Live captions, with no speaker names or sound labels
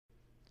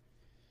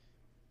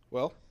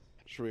Well,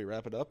 should we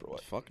wrap it up or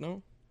what? Fuck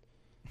no.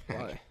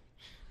 Why?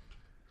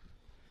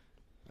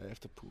 I have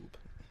to poop.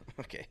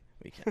 Okay,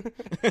 we can.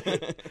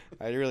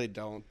 I really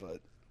don't, but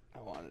I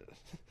wanted it.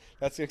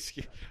 That's an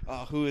excuse.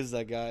 Oh, who is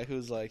that guy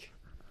who's like...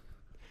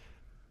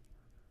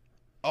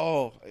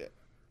 Oh,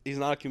 he's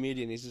not a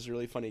comedian. He's just a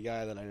really funny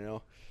guy that I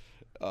know.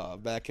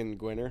 Back in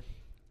Gwinner.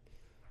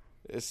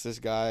 It's this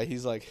guy.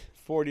 He's like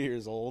 40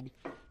 years old,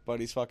 but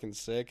he's fucking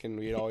sick, and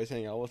we'd always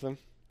hang out with him.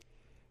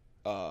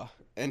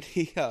 And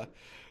he,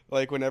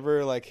 like,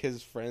 whenever, like,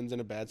 his friend's in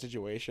a bad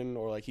situation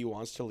or, like, he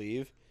wants to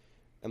leave,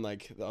 and,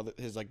 like,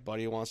 his, like,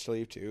 buddy wants to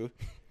leave, too,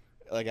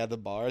 like, at the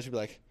bars, he'd be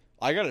like,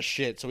 I gotta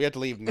shit, so we have to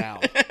leave now.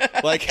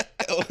 like,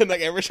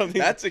 ever something...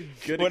 That's a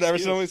good Whenever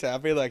excuse. something's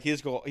happening, like,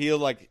 he'll,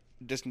 like,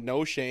 just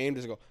no shame,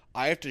 just go,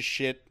 I have to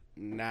shit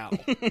now.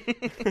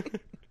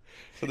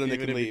 So then they Even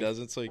can if he leave.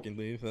 doesn't, so he can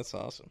leave. That's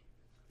awesome.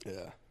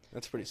 Yeah,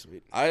 that's pretty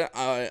sweet.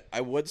 I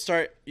would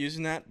start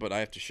using that, but I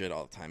have to shit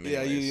all the time. Yeah,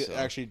 Anyways, you so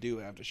actually do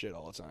have to shit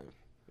all the time.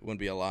 it wouldn't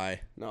be a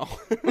lie. No.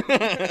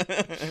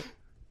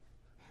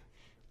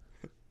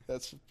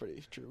 That's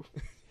pretty true.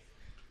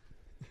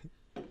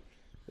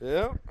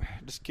 Yeah,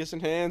 just kissing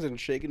hands and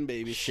shaking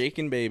babies.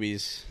 Shaking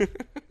babies.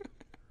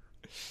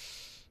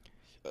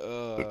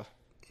 Hell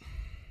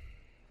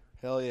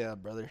yeah,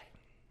 brother.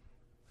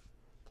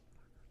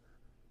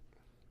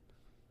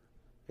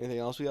 Anything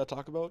else we gotta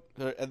talk about?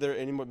 Are there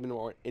any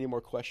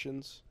more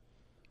questions?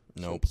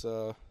 Nope.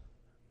 Since,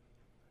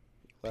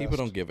 People last-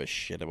 don't give a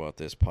shit about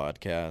this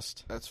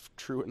podcast. That's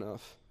true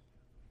enough.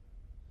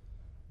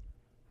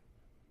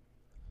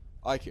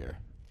 I care.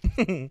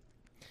 I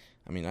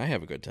mean, I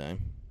have a good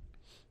time.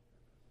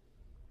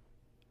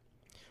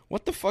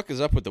 What the fuck is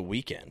up with The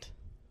Weeknd?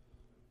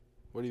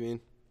 What do you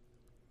mean?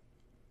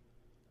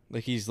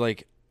 Like, he's,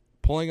 like,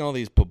 pulling all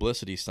these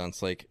publicity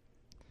stunts, like,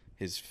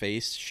 his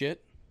face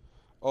shit.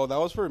 Oh, that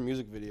was for a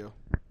music video.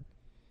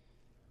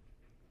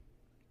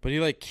 But he,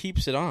 like,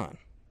 keeps it on.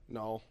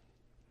 No.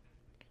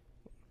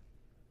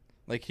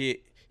 Like,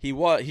 he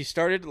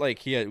started, like,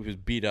 he was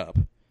beat up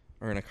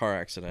or in a car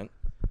accident.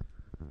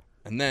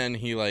 And then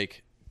he,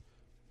 like,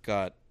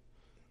 got...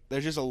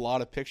 There's just a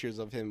lot of pictures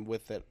of him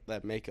with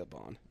that makeup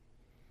on.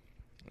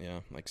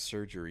 Yeah, like,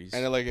 surgeries.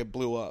 And it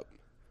blew up.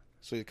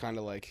 So he kind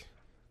of, like,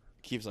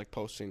 keeps, like,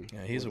 posting.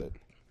 Yeah, he's with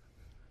it.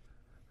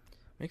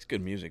 Makes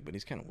good music, but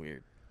he's kind of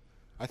weird.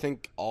 I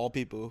think all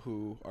people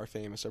who are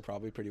famous are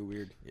probably pretty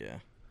weird. Yeah.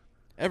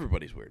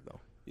 Everybody's weird, though.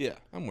 Yeah.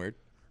 I'm weird.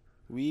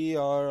 We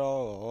are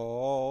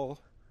all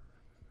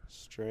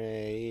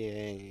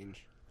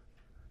strange.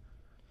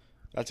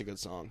 That's a good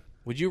song.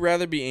 Would you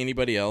rather be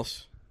anybody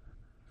else?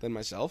 Than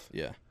myself?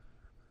 Yeah.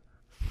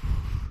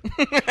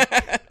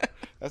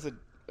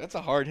 That's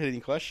a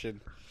hard-hitting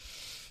question.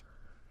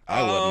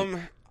 I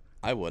wouldn't.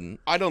 I wouldn't.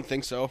 I don't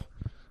think so.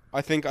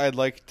 I think I'd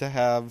like to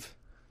have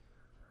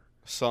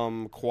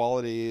some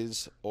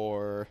qualities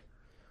or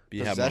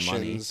You have more money.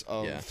 possessions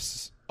of Yeah.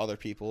 other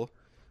people,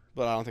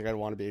 but I don't think I'd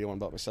want to be anyone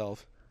but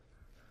myself.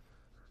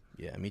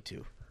 Yeah, me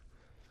too.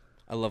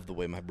 I love the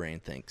way my brain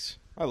thinks.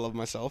 I love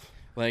myself.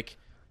 Like,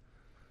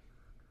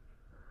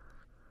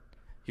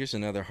 here's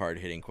another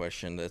hard-hitting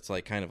question that's,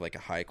 like, kind of like a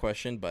high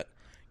question, but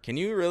can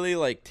you really,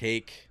 like,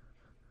 take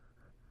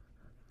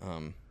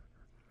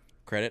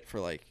credit for,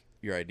 like,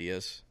 your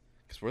ideas?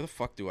 Because where the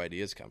fuck do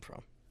ideas come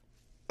from?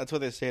 That's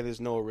what they say.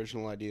 There's no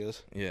original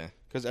ideas Yeah.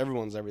 because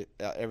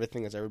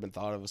everything that's ever been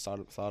thought of is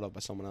thought of by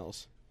someone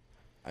else.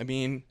 I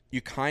mean,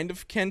 you kind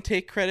of can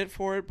take credit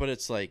for it, but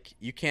it's like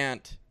you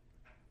can't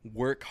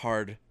work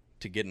hard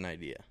to get an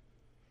idea.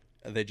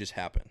 They just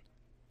happen.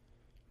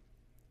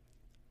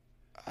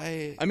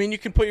 I mean, you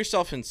can put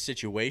yourself in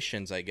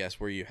situations, I guess,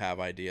 where you have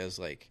ideas,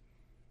 like,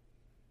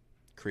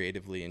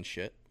 creatively and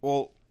shit.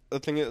 Well, the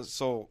thing is,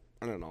 so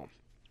I don't know.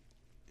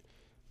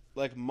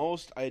 Like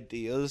most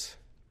ideas,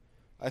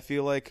 I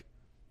feel like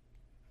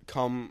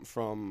come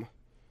from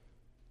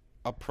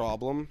a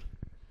problem,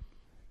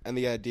 and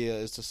the idea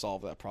is to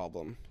solve that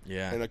problem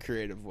Yeah. in a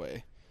creative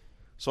way.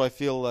 So I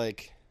feel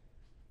like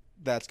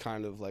that's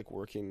kind of like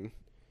working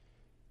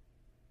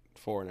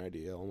for an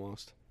idea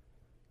almost.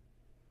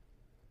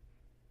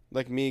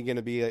 Like me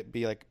gonna be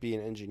an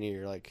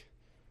engineer. Like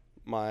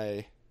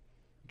my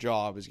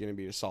job is gonna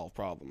be to solve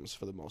problems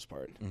for the most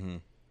part. Mm-hmm.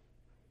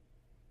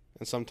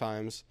 And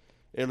sometimes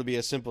it'll be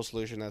a simple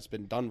solution that's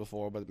been done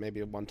before, but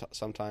maybe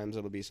sometimes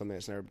it'll be something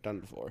that's never been done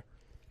before.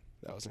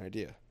 That was an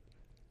idea.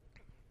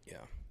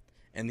 Yeah.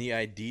 And the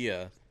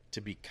idea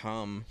to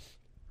become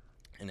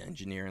an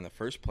engineer in the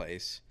first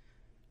place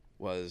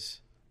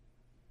was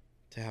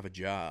to have a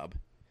job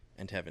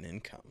and to have an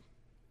income.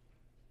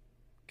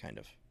 Kind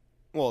of.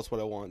 Well, it's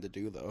what I wanted to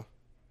do, though.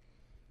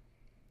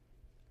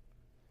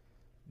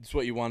 It's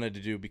what you wanted to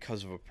do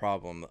because of a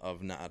problem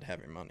of not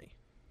having money.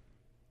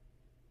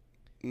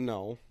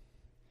 No.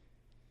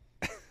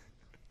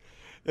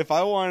 If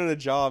I wanted a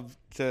job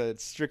to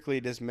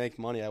strictly just make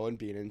money, I wouldn't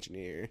be an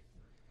engineer.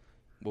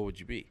 What would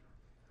you be?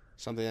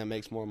 Something that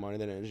makes more money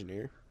than an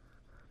engineer.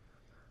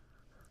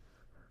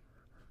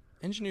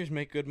 Engineers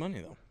make good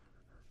money, though.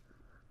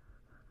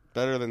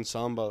 better than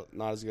some, but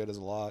not as good as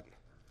a lot.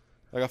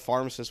 Like a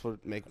pharmacist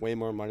would make way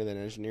more money than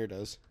an engineer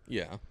does,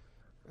 Yeah.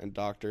 and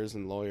doctors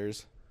and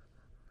lawyers.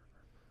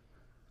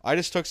 I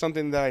just took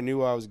something that I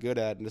knew I was good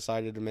at and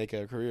decided to make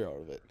a career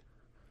out of it.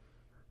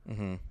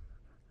 Mm-hmm.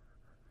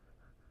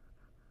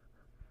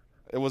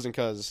 It wasn't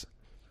because,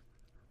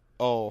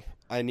 oh,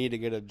 I need to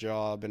get a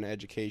job in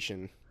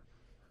education,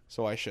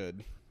 so I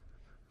should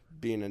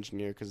be an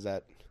engineer, because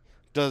that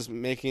does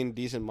making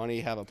decent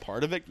money have a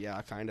part of it?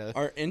 Yeah, kind of.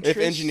 If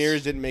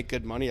engineers didn't make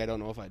good money, I don't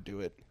know if I'd do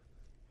it.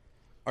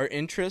 Are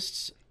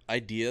interests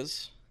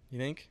ideas, you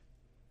think?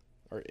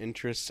 Are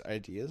interests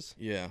ideas?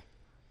 Yeah.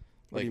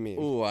 What do you mean?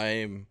 Ooh,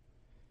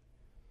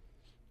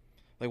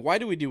 like, why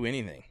do we do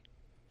anything?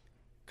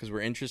 Because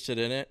we're interested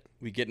in it.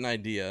 We get an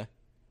idea.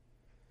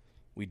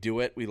 We do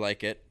it. We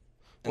like it.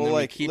 And then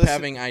we keep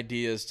having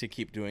ideas to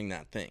keep doing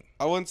that thing.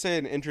 I wouldn't say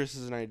an interest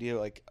is an idea.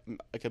 Like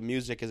a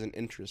music is an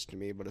interest to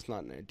me, but it's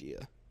not an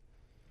idea.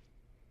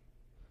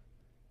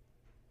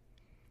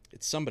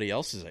 It's somebody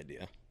else's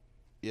idea.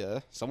 Yeah,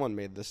 someone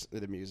made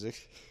the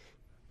music.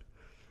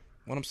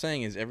 What I'm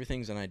saying is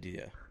everything's an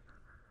idea.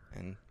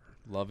 And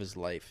love is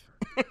life.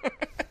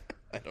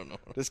 I don't know.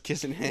 Just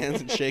kissing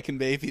hands and shaking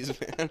babies,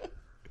 man.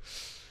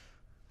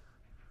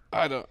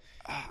 I don't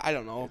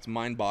know. It's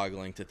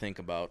mind-boggling to think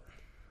about.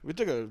 We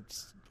took a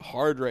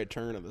hard right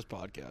turn of this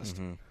podcast.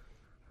 Mm-hmm.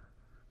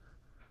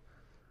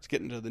 Let's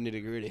get into the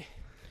nitty-gritty.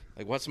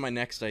 Like, what's my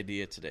next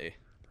idea today?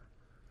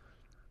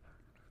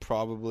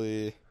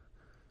 Probably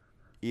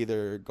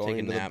either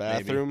going to the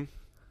bathroom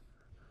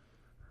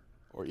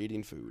or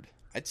eating food.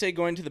 I'd say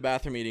going to the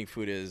bathroom eating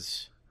food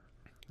is...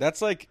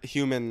 That's like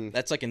human...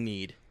 That's like a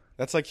need.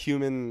 That's like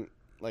human,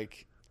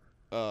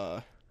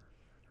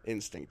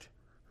 instinct.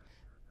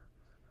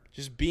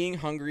 Just being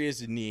hungry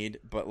is a need,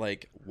 but,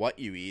 like, what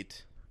you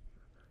eat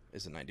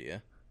is an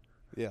idea.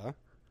 Yeah.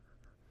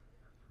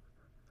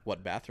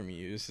 What bathroom you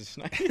use is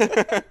an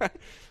idea.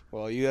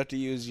 Well, you have to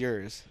use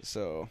yours,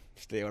 so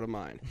stay out of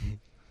mine.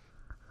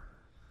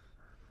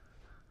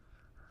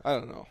 I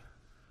don't know.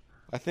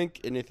 I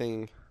think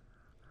anything...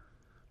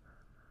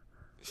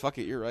 Fuck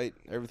it, you're right.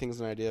 Everything's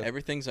an idea.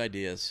 Everything's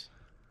ideas.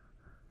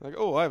 Like,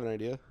 oh, I have an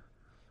idea.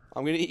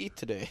 I'm going to eat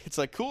today. It's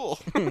like, cool.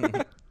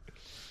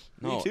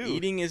 No, Me too.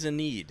 Eating is a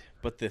need,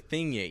 but the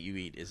thing that you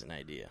eat is an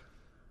idea.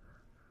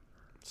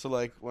 So,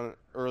 like,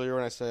 earlier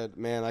when I said,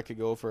 man, I could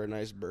go for a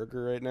nice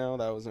burger right now,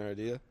 that was an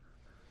idea?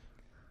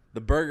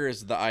 The burger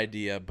is the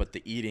idea, but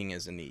the eating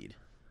is a need.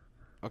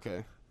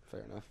 Okay, fair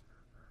enough.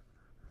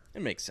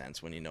 It makes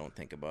sense when you don't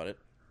think about it.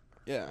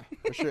 Yeah,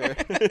 for sure.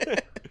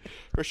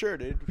 For sure,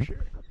 dude, for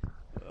sure.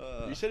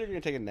 You said you're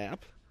going to take a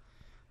nap?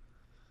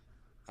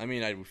 I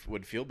mean, I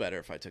would feel better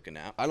if I took a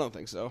nap. I don't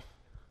think so.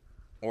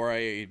 Or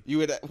I... You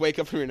would wake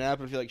up from your nap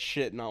and feel like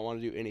shit and not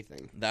want to do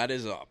anything. That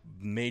is a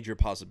major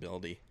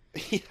possibility.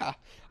 Yeah,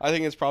 I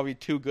think it's probably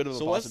too good of a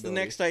possibility. So what's the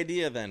next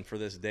idea then for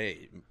this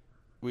day?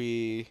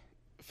 We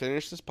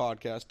finish this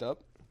podcast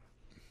up,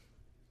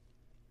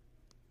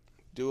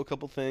 do a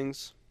couple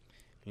things.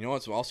 You know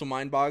what's also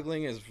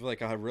mind-boggling is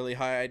like a really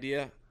high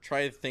idea?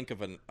 Try to think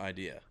of an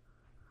idea.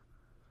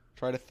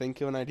 Try to think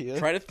of an idea?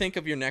 Try to think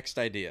of your next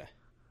idea.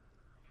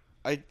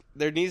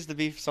 There needs to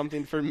be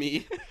something for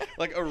me.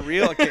 Like a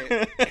real...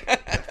 Okay.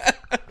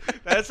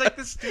 That's like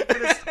the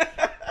stupidest...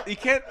 You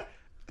can't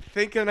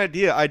think of an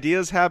idea.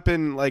 Ideas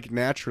happen like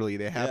naturally.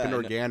 They happen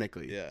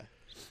organically. Yeah.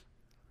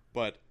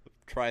 But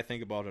try to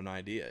think about an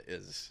idea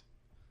is...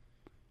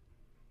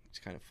 It's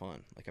kind of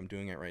fun. Like I'm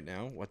doing it right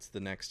now. What's the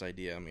next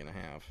idea I'm going to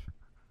have?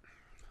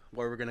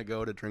 Where we're going to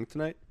go to drink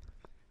tonight?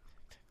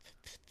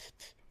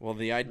 Well,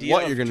 the idea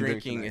of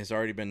drinking has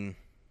already been...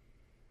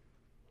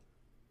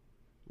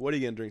 What are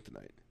you going to drink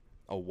tonight?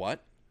 A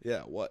what?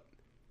 Yeah, what?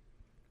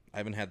 I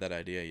haven't had that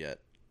idea yet.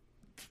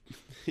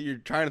 You're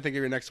trying to think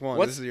of your next one.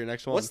 This is your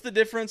next one. What's the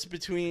difference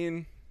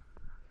between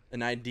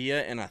an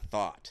idea and a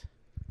thought?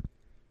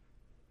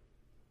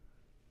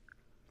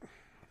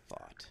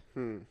 Thought.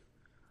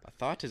 A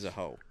thought is a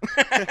hoe.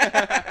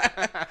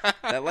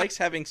 That likes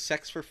having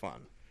sex for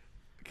fun.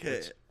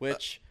 Okay.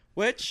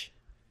 Which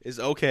is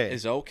okay.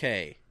 Is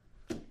okay.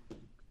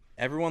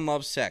 Everyone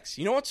loves sex.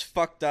 You know what's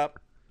fucked up?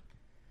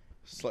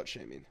 Slut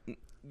shaming.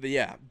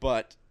 Yeah,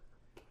 but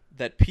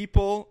that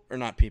people, or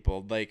not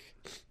people, like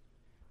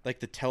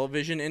the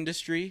television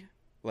industry,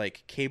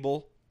 like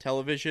cable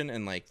television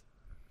and like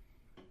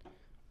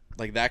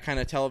that kind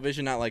of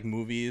television, not like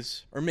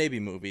movies, or maybe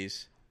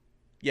movies.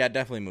 Yeah,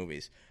 definitely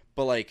movies.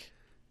 But like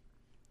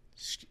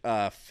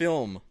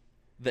film,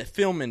 the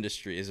film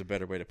industry is a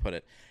better way to put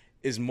it,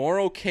 is more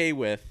okay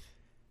with...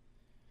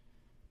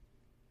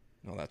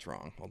 No, that's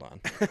wrong. Hold on.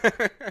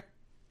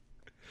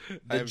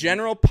 The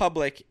general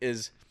public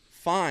is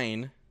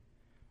fine,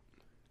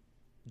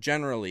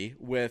 generally,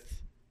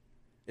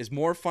 is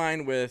more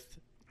fine with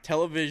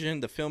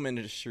television, the film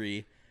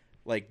industry,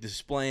 like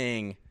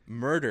displaying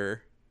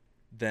murder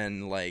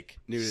than like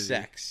nudity.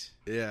 Sex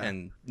Yeah.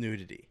 and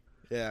nudity.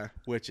 Yeah.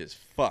 Which is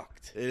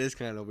fucked. It is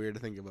kind of weird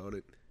to think about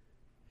it.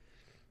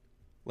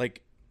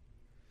 Like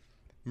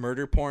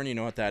murder porn, you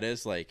know what that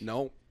is? Like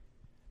no.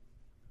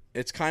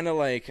 It's kind of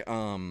like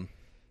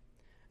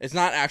it's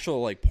not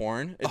actual like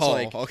porn. It's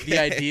like okay. the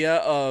idea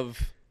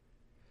of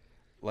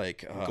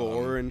like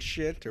Gore and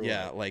shit, or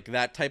yeah, what? like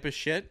that type of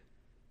shit.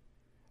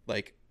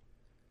 Like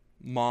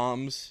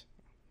moms,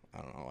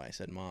 I don't know why I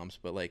said moms,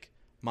 but like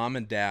mom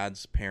and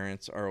dad's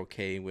parents are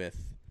okay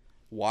with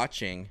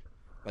watching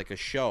like a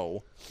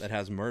show that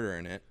has murder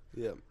in it,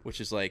 Yeah.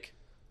 which is like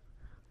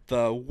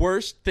the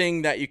worst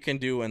thing that you can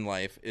do in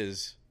life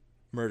is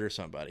murder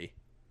somebody.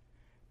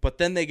 But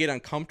then they get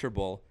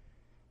uncomfortable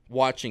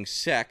watching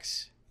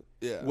sex,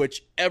 Yeah.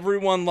 which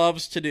everyone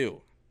loves to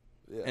do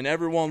Yeah. and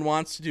everyone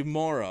wants to do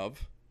more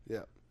of.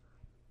 Yeah.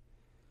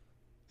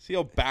 See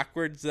how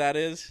backwards that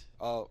is?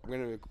 I'm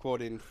going to be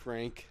quoting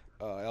Frank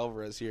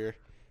Alvarez here.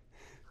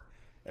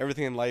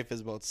 Everything in life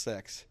is about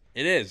sex.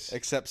 It is.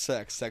 Except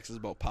sex. Sex is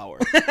about power.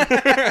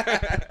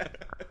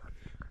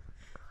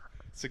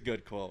 It's a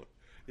good quote.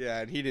 Yeah,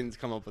 and he didn't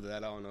come up with that.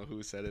 I don't know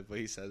who said it, but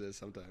he says it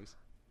sometimes.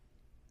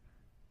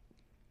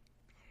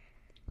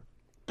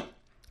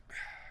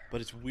 But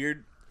it's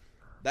weird.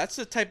 That's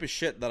the type of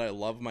shit that I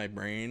love my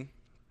brain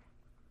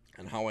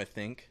and how I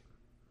think.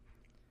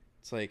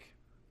 It's like,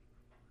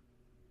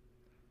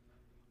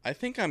 I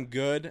think I'm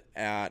good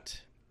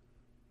at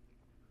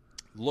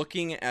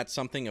looking at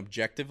something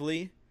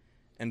objectively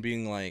and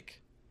being like,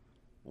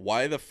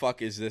 why the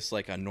fuck is this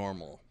like a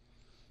normal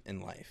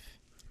in life?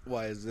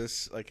 Why is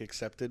this, like,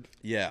 accepted?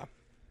 Yeah.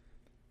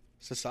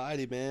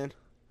 Society, man.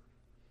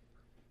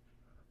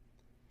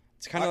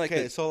 It's kind of like...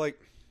 Okay, so, like...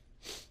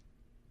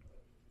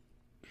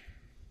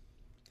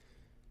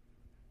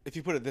 If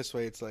you put it this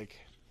way, it's like...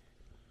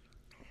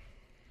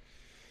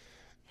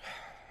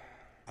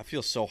 I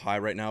feel so high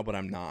right now, but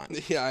I'm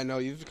not. Yeah, I know.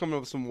 You've come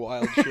up with some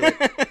wild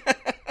shit.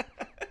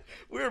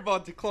 We're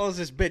about to close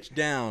this bitch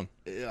down.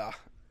 Yeah.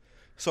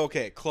 So,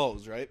 okay,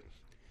 clothes, right?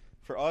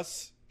 For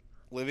us,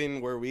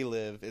 living where we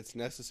live, it's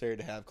necessary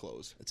to have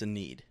clothes. It's a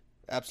need.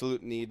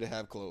 Absolute need to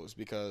have clothes,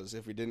 because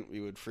if we didn't,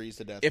 we would freeze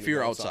to death. If when we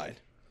you're go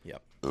outside.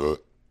 Yep.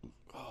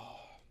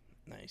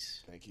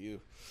 Nice. Thank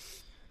you.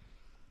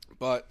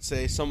 But,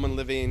 say someone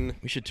living...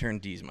 We should turn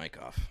D's mic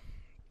off.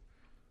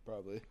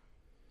 Probably.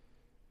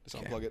 Just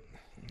Okay. unplug it.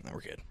 Now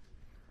we're good.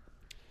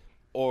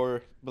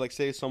 Or, but like,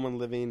 say someone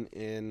living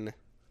in,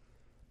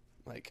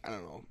 like, I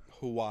don't know,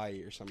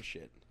 Hawaii or some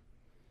shit.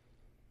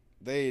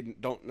 They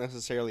don't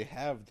necessarily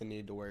have the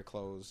need to wear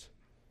clothes.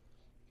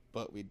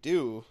 But they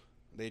do,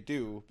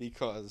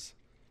 because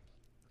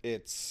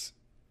it's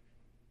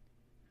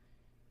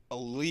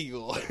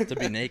illegal To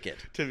be naked.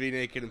 to be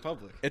naked in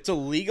public. It's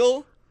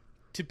illegal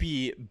to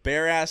be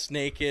bare ass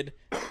naked.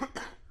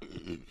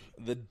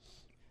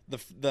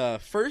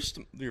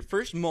 Your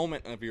first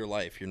moment of your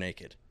life, you're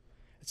naked.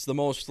 It's the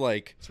most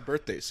like It's a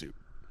birthday suit.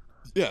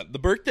 yeah. The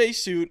birthday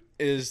suit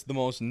is the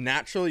most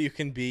natural you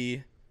can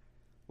be,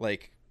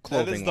 like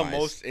That is clothing the wise.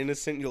 most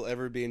innocent you'll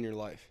ever be in your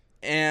life.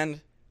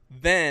 And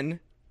then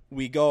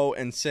we go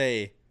and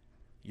say,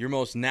 your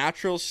most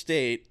natural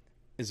state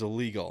is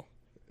illegal.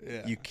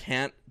 Yeah. You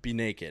can't be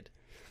naked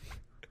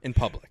in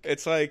public.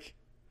 It's like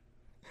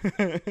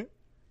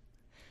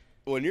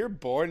when you're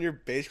born, you're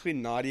basically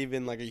not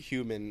even like a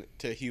human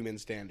to human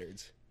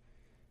standards.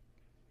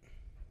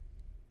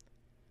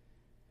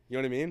 You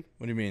know what I mean?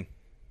 What do you mean?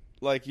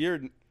 Like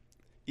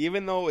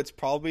even though it's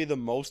probably the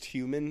most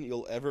human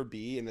you'll ever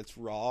be in its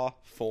raw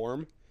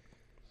form,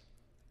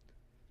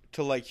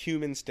 to like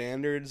human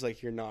standards,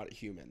 like you're not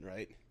human,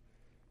 right?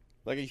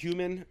 Like a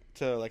human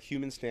to like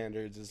human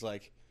standards is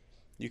like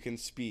you can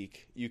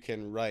speak, you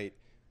can write,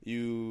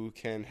 you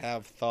can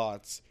have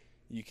thoughts,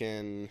 you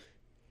can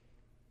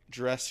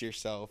dress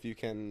yourself, you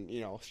can,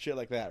 shit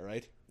like that,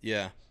 right?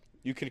 Yeah.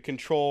 You can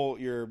control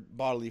your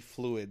bodily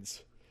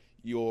fluids,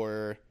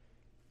 you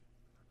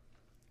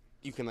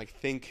can like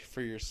think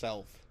for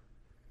yourself.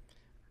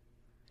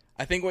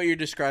 I think what you're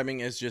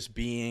describing is just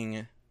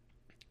being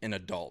an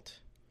adult.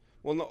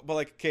 Well, no, but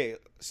like, okay,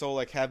 so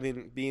like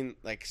being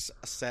like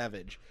a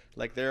savage,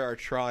 like there are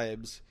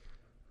tribes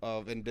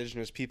of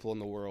indigenous people in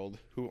the world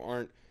who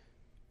aren't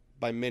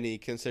by many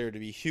considered to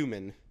be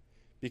human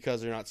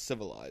because they're not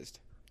civilized.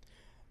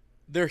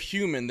 They're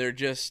human. They're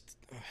just...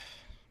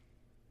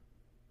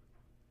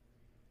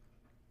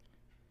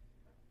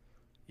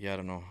 Yeah, I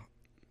don't know.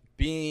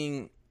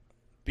 Being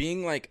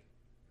like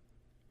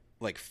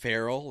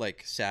feral,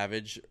 like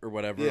savage or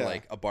whatever, Yeah.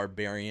 like a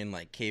barbarian,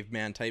 like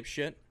caveman type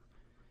shit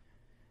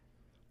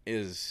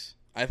is...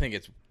 I think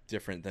it's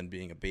different than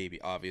being a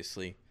baby,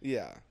 obviously.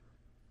 Yeah.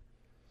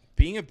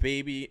 Being a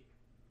baby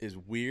is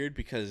weird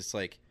because it's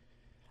like...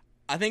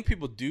 I think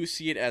people do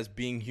see it as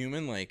being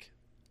human, like...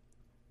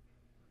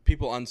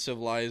 People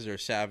uncivilized or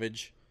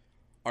savage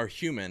are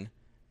human,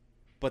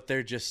 but they're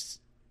a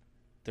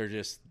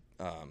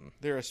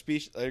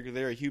species.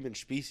 They're a human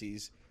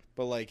species,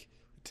 but like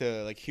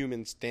to like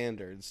human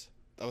standards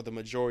of the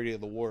majority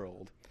of the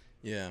world.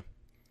 yeah,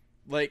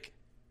 like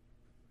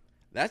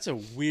that's a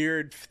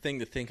weird thing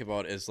to think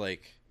about. Is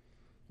like,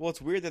 Well,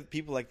 it's weird that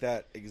people like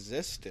that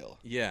exist still.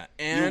 yeah,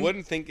 and You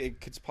wouldn't think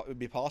it could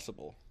be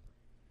possible.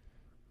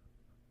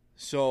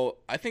 so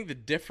I think the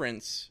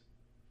difference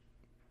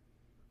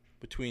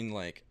between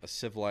like a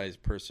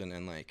civilized person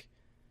and like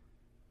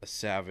a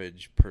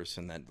savage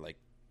person that like,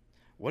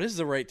 what is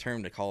the right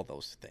term to call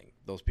those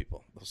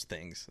people, those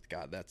things?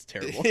 God, that's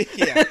terrible.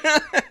 Yeah.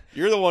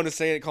 You're the one to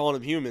say it, calling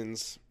them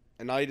humans,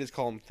 and now you just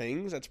call them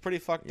things? That's pretty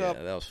fucked up.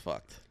 Yeah, that was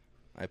fucked.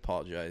 I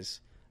apologize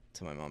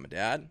to my mom and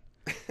dad,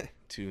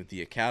 to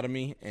the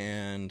academy,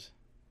 and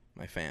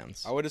my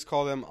fans. I would just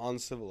call them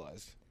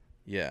uncivilized.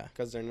 Yeah.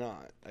 Because they're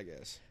not, I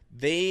guess.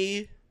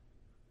 The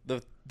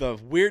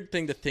weird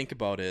thing to think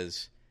about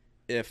is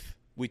if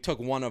we took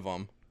one of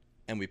them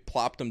and we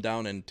plopped them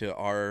down into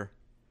our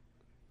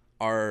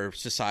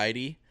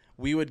society,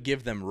 we would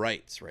give them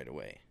rights right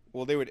away.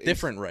 Well, they would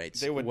different rights.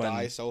 They would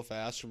die so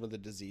fast from the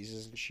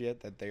diseases and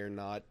shit that they are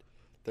not.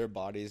 Their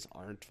bodies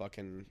aren't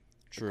fucking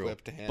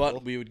equipped to handle.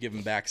 But we would give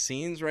them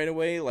vaccines right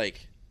away.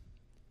 Like,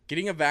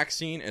 getting a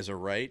vaccine is a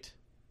right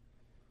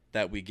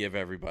that we give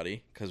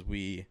everybody because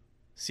we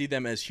see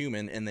them as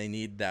human and they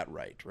need that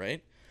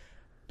right?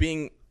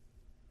 Being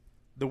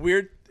the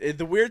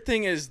weird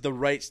thing is the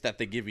rights that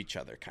they give each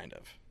other, kind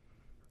of.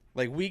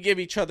 Like, we give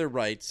each other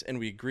rights, and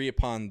we agree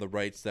upon the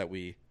rights that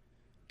we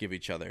give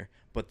each other,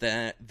 but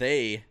that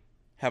they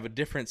have a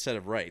different set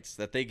of rights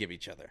that they give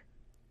each other.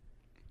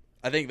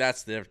 I think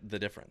that's the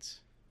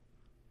difference.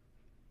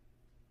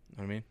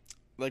 Know what I mean?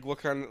 Like what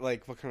kind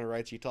of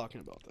rights are you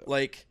talking about, though?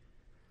 Like,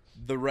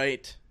 the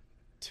right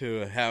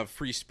to have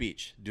free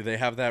speech. Do they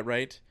have that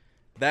right?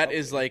 That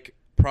is like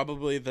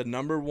probably the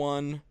number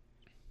one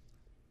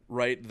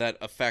right that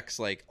affects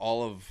like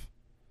all of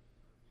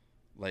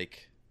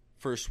like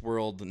first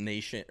world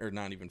nation, or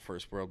not even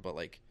first world, but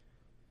like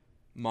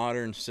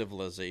modern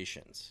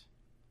civilizations.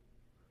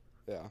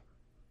 Yeah.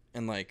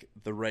 And like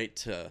the right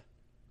to,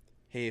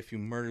 hey, if you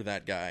murder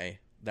that guy,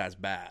 that's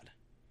bad.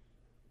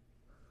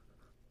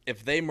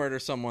 If they murder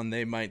someone,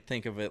 they might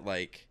think of it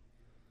like,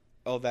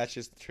 oh, that's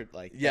just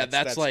like, yeah,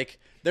 that's like,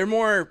 they're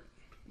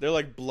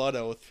like blood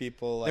oath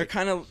people. Like,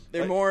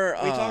 they're more.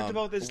 We talked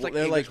about this like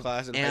they're English like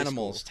class in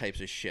animals high school.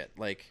 types of shit.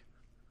 Like,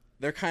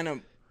 they're kind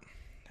of.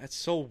 That's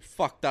so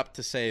fucked up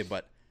to say,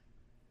 but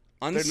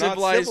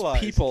uncivilized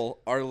people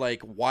are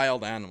like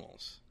wild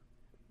animals.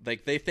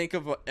 Like, they think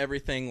of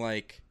everything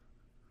like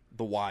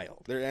the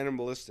wild. They're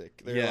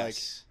animalistic. They're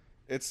yes.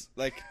 like, it's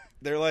like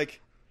they're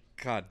like,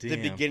 God damn,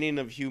 the beginning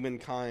of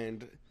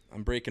humankind.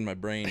 I'm breaking my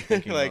brain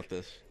thinking like, about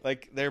this.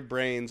 Like, their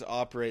brains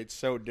operate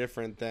so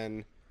different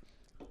than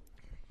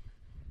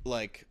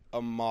like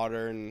a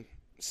modern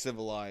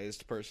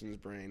civilized person's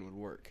brain would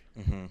work.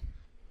 Mm-hmm.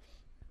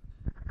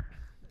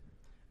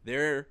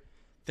 They're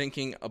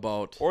thinking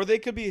about, or they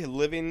could be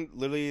living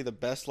literally the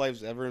best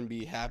lives ever and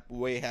be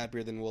way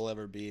happier than we'll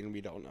ever be, and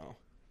we don't know.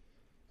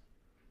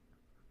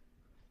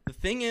 The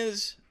thing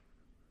is,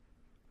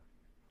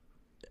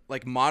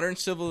 like, modern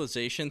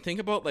civilization, think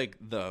about like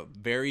the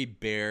very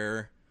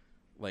bare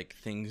like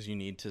things you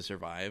need to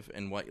survive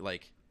and what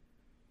like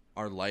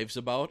our lives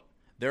about.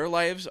 Their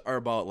lives are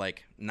about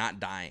like not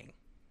dying.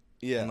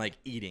 Yeah. And like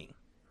eating.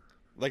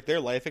 Like, their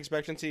life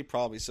expectancy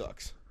probably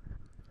sucks.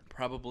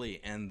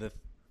 Probably. And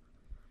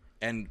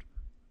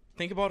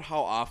think about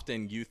how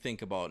often you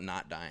think about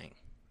not dying.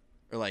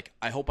 Or like,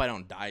 I hope I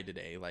don't die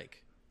today.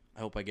 Like, I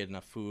hope I get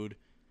enough food.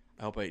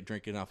 I hope I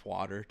drink enough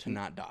water to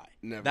not die.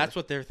 Never. That's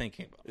what they're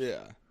thinking about.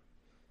 Yeah.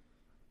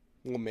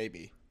 Well,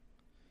 maybe.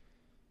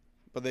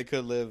 But they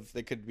could live.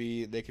 They could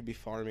be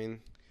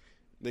farming.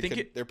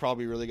 They're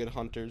probably really good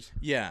hunters.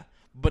 Yeah,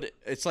 but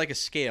it's like a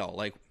scale.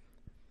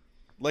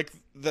 Like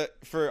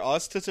for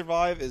us to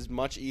survive is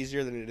much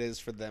easier than it is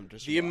for them to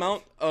survive. The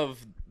amount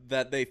of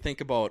that they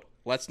think about,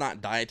 let's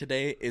not die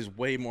today, is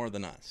way more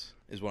than us.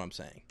 Is what I'm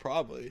saying.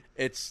 Probably.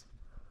 It's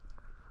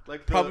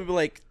like probably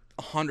like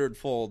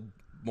 100-fold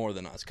more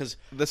than us. Because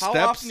how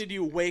often did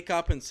you wake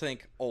up and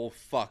think, "Oh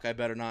fuck, I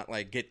better not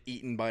like get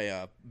eaten by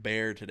a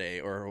bear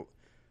today or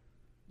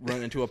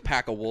run into a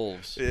pack of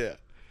wolves"? Yeah,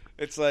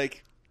 it's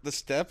like the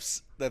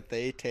steps that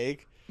they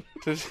take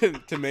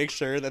to make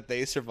sure that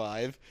they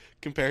survive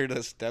compared to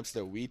the steps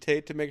that we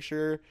take to make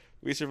sure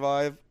we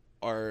survive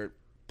are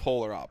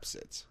polar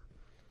opposites.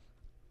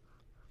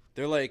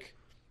 They're like,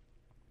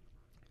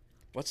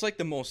 what's like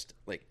the most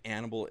like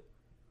animalistic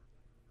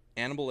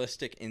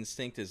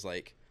instinct is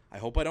like, I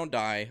hope I don't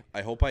die,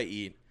 I hope I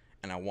eat,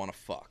 and I want to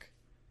fuck.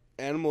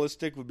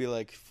 Animalistic would be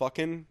like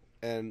fucking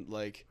and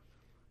like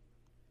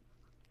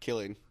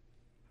killing.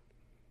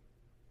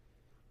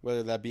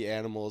 Whether that be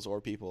animals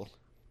or people.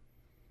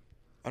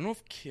 I don't know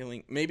if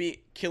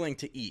maybe killing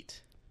to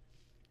eat.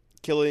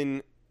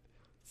 Killing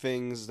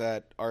things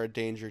that are a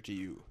danger to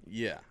you.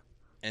 Yeah.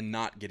 And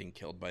not getting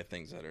killed by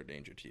things that are a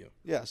danger to you.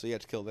 Yeah, so you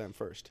have to kill them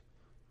first.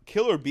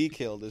 Kill or be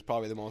killed is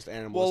probably the most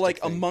animalistic Well,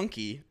 like thing. a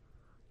monkey.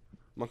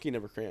 Monkey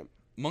never cramp.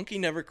 Monkey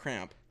never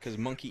cramp, because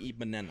monkey eat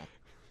banana.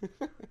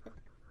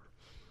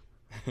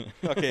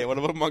 Okay, what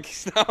about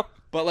monkeys now?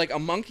 But like a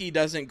monkey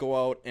doesn't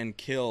go out and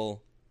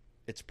kill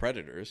its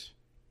predators.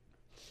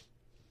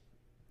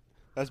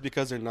 That's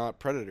because they're not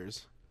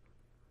predators.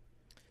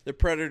 They're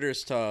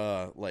predators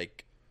to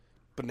like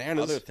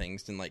bananas, other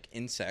things, and like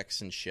insects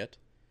and shit.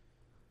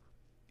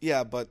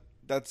 Yeah, but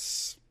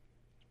that's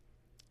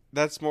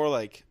that's more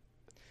like.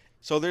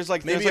 So there's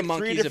like Maybe there's a like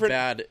three monkey's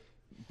different.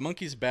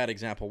 monkey's a bad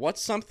example.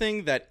 What's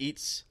something that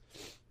eats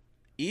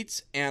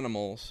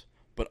animals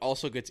but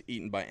also gets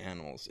eaten by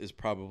animals is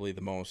probably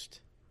the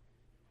most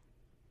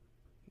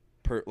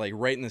like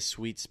right in the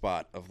sweet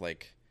spot of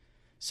like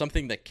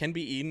something that can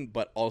be eaten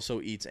but also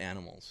eats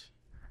animals.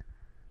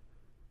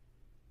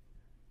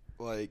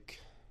 Like,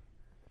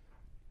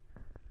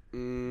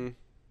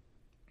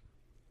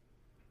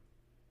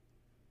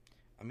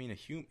 I mean,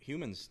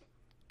 humans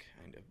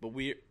kind of, but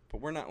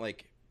we're not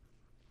like.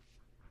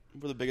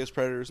 we're the biggest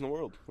predators in the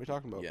world. What are you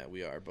talking about? Yeah,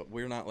 we are, but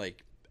we're not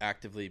like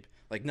actively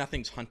like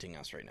nothing's hunting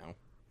us right now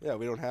Yeah,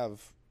 we don't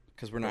have.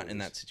 because we're not in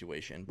predators. that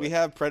situation. But, We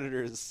have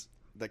predators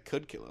that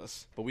could kill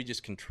us. but we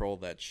just control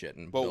that shit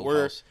and But build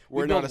we're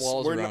build not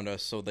walls we're around not,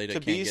 us so they to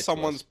can't be get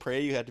someone's to us.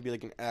 prey. You have to be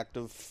like an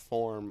active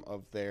form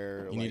of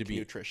their You need to be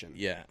nutrition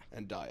Yeah,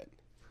 and diet.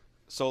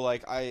 So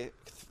like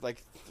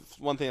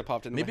one thing that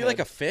popped into maybe my like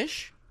head, a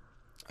fish.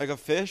 like a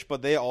fish,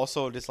 but they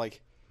also just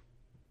like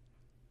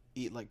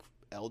eat like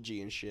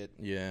algae and shit.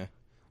 Yeah,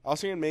 I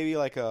was thinking maybe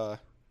like a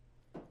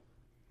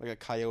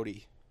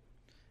coyote,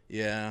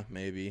 yeah,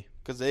 maybe.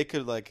 because they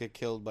could like get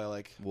killed by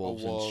like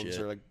Wolves and shit.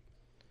 or like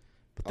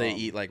But they Um,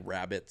 eat like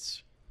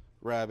rabbits.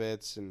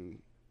 rabbits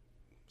and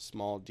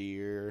small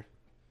deer,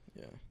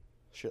 Yeah,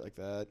 shit like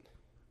that.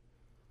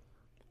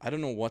 I don't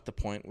know what the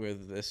point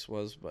with this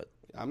was, but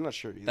I'm not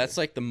sure either. that's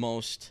like the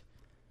most.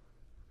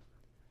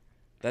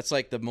 That's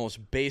like the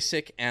most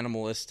basic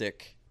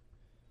animalistic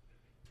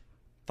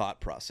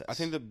thought process. I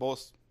think that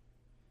both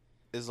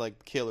is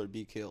like kill or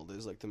be killed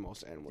is like the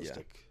most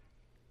animalistic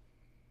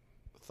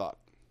thought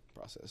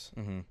process.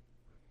 Mm-hmm.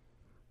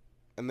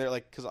 And they're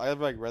like, because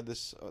I've like read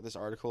this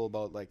article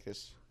about like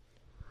this.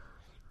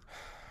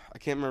 I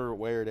can't remember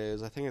where it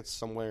is. I think it's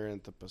somewhere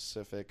in the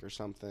Pacific or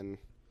something.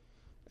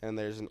 And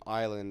there's an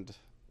island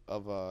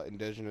of a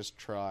indigenous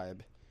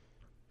tribe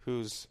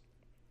who's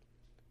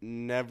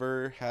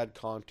never had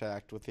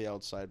contact with the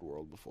outside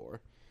world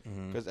before.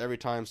 Mm-hmm. Because every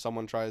time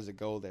someone tries to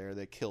go there,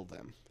 they kill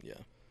them. Yeah.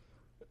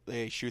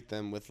 They shoot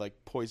them with like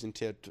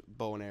poison-tipped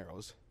bow and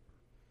arrows.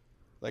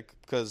 Like,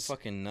 because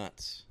Fucking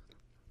nuts.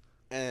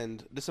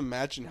 and just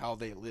imagine how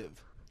they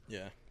live.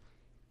 Yeah.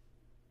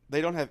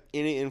 They don't have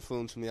any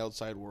influence from the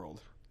outside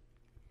world.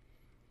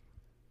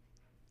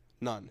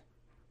 None.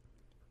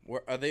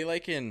 Where are they?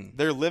 Like in?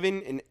 They're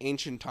living in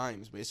ancient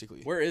times,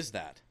 basically. Where is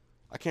that?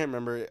 I can't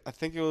remember. I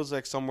think it was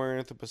like somewhere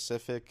in the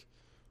Pacific,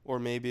 or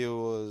maybe it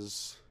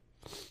was.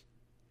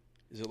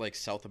 Is it like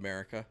South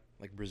America,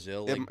 like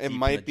Brazil? It, Like it deep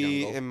might in the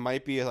be. jungle? It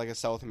might be like a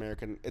South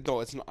American. No,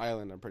 it's an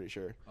island. I'm pretty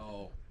sure.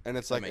 Oh, And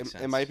it's That like makes it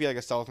sense. might be like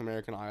a South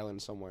American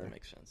island somewhere. that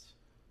makes sense.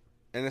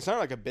 And it's not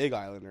like a big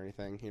island or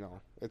anything. You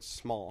know, it's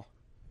small.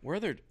 Where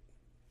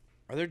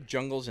are there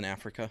jungles in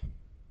Africa?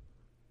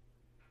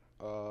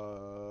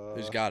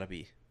 There's got to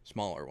be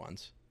smaller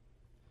ones.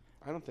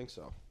 I don't think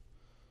so.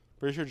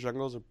 Pretty sure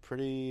jungles are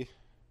pretty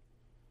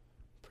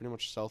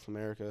much South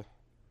America.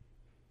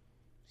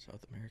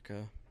 South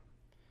America,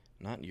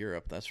 not in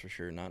Europe, that's for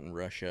sure. Not in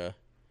Russia.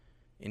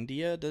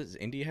 India, does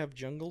India have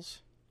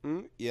jungles?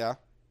 Yeah.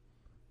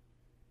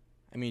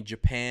 I mean,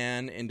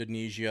 Japan,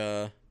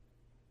 Indonesia,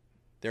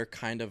 they're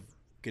kind of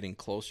getting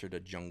closer to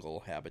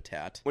jungle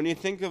habitat. When you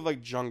think of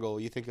like jungle,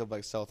 you think of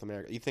like South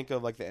America. You think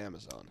of like the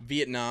Amazon.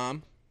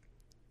 Vietnam,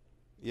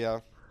 Yeah.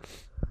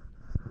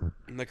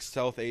 Like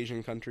South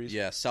Asian countries.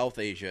 yeah, South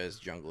Asia is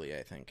jungly,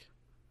 I think.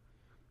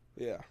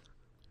 Yeah.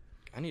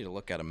 I need to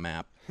look at a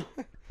map.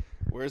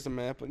 Where's the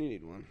map when you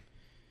need one?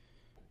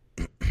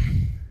 Do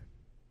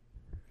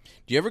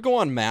you ever go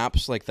on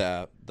maps like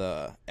the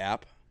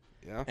app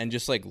Yeah. and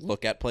just like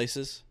look at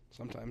places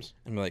Sometimes.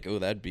 and be like, oh,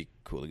 that'd be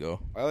cool to go?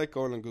 I like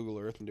going on Google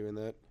Earth and doing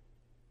that.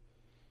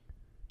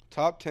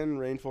 Top 10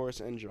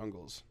 rainforests and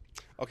jungles.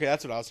 Okay,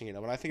 that's what I was thinking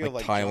of. When I think of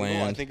Like like jungle, I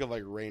Thailand. think of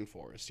like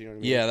rainforest. You know what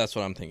I mean? Yeah, that's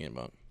what I'm thinking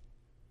about.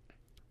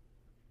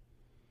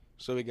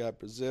 So we got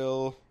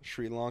Brazil,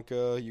 Sri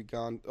Lanka,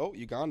 Uganda. Oh,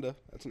 Uganda.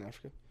 That's in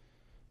Africa.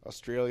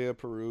 Australia,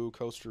 Peru,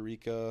 Costa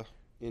Rica,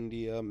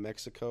 India,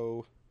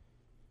 Mexico.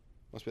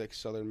 Must be like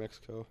southern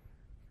Mexico.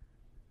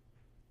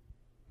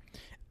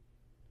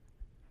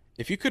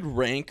 If you could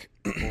rank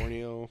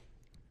Borneo.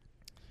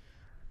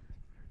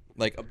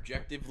 like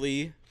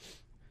objectively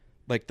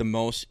like the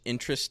most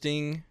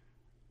interesting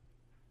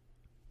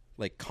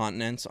like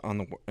continents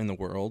in the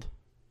world,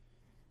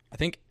 I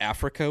think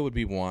Africa would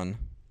be one.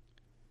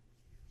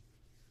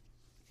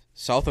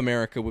 South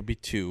America would be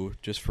two,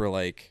 just for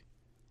like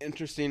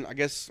Interesting. I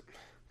guess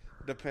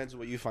depends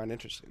what you find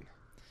interesting.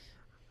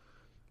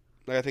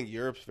 Like I think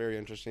Europe's very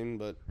interesting,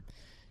 but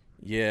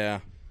yeah.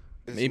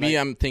 it's Maybe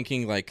not- I'm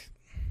thinking like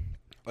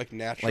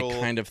natural,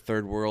 kind of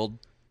third world.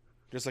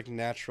 just like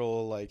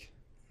natural, like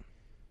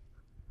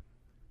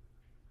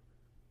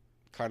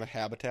kind of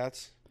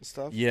habitats and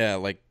stuff. Yeah,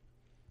 like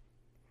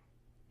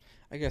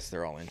I guess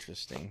they're all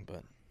interesting,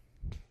 but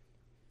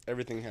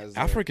Everything has.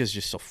 Africa's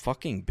just so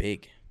fucking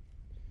big.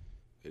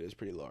 It is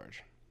pretty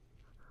large.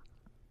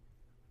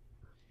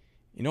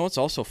 You know what's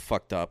also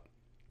fucked up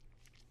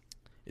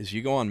is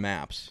you go on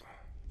maps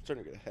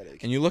starting to get a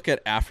headache. And you look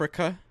at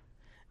Africa,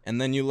 and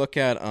then you look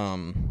at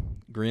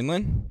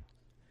Greenland.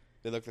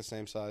 They look the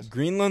same size.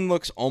 Greenland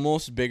looks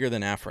almost bigger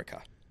than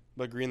Africa.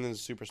 But Greenland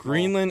is super small.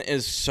 Greenland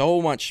is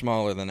so much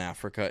smaller than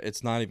Africa.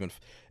 It's not even.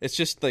 It's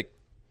just like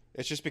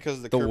It's just because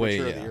of the the way.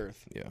 curvature Yeah. of the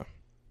Earth. Yeah.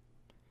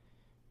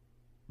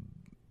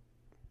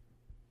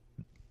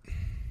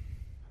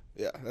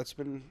 Yeah, that's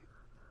been.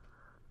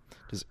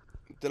 Does-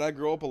 Did I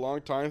grow up a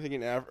long time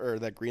thinking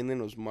that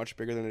Greenland was much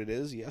bigger than it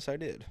is? Yes, I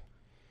did.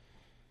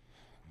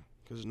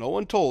 Because no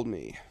one told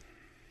me.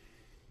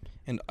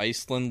 And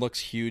Iceland looks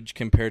huge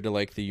compared to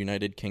like the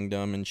United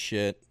Kingdom and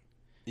shit.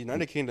 The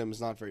United Kingdom is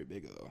not very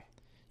big though.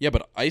 Yeah,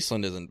 but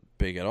Iceland isn't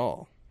big at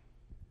all.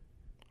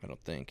 I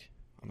don't think.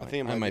 I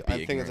think it might be.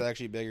 I think it's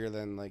actually bigger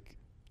than like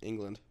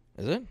England.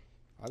 Is it?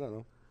 I don't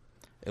know.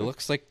 It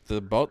looks like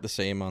about the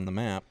same on the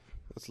map.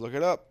 Let's look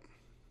it up.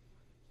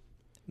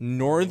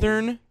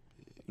 Northern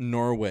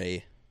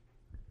Norway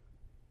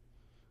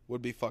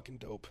Would be fucking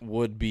dope.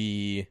 would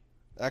be.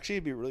 Actually,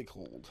 it'd be really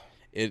cold.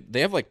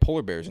 They have like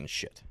polar bears and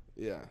shit.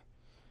 Yeah,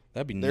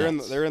 That'd be they're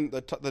nuts. in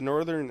the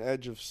northern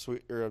edge of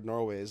of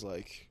Norway is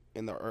like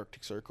in the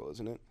Arctic Circle,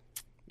 isn't it?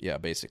 Yeah,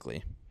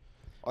 basically.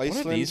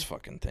 Iceland. What are these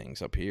fucking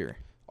things up here?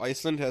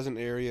 Iceland has an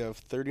area of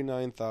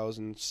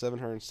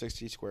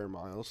 39,760 square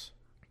miles.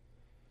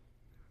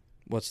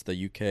 What's the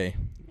UK?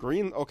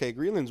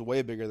 Greenland's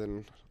way bigger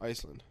than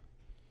Iceland.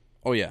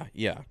 Oh yeah,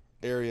 yeah.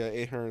 Area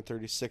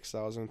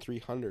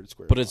 836,300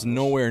 square But it's miles.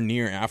 nowhere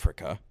near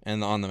Africa,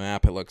 and on the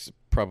map it looks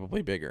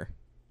probably bigger.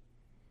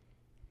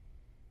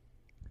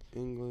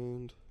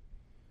 England.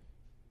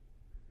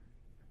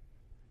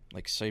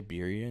 Like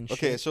Siberia and shit.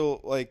 Okay,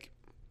 so like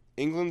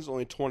England's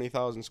only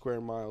 20,000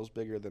 square miles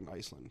bigger than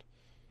Iceland,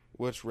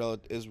 which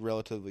is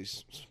relatively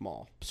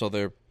small. So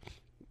they're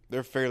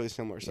They're fairly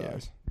similar Yeah.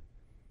 size.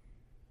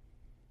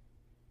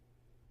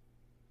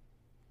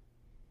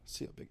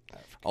 See how big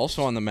Africa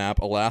also is. on the map.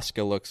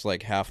 Alaska looks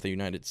like half the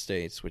United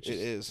States, which It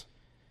is.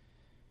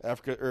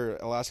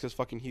 Alaska's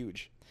fucking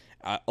huge.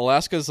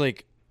 Alaska's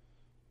like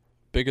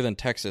bigger than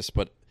Texas,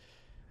 but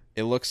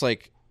it looks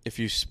like if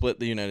you split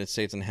the United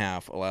States in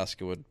half,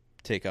 Alaska would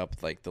take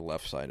up like the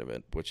left side of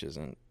it, which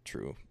isn't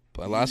true.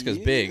 But Alaska's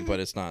big, but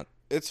it's not.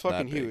 It's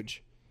fucking that big.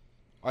 huge.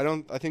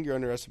 I think you're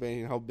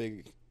underestimating how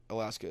big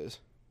Alaska is.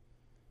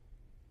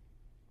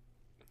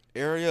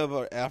 Area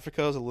of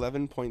Africa is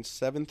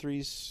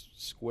 11.73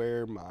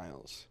 square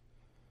miles.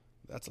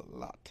 That's a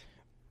lot.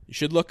 You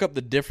should look up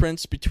the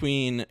difference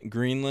between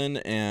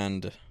Greenland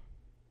and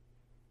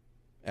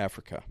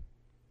Africa.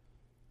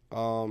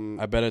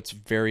 I bet it's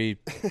very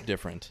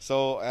different.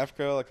 So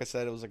Africa, like I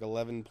said, it was like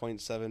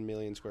 11.7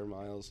 million square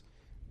miles.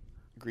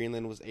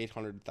 Greenland was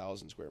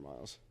 800,000 square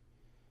miles.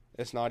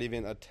 It's not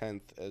even a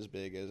tenth as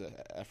big as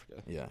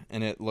Africa. Yeah,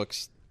 and it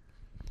looks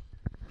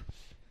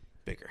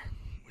bigger,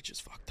 which is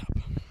fucked up.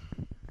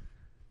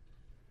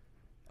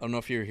 I don't know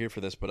if you were here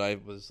for this, but I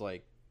was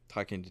like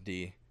talking to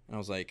D, and I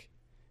was like,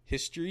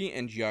 history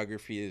and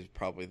geography is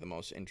probably the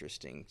most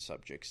interesting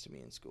subjects to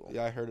me in school.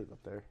 Yeah, I heard it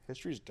up there.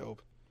 History's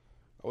dope.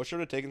 I wish I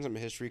would have taken some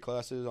history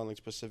classes on like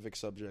specific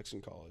subjects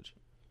in college.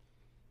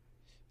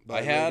 But I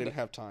really didn't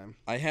have time.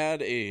 I had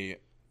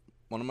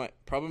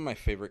probably my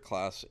favorite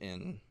class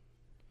in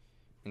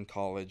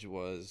college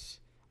was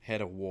I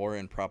had a war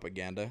and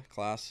propaganda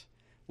class,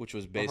 which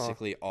was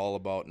basically all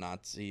about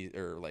Nazi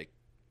or like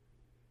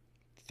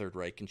Third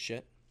Reich and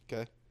shit.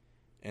 Okay.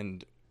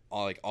 And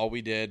all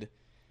we did,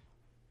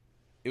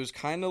 it was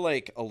kind of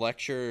like a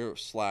lecture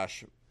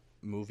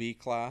 / movie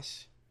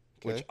class,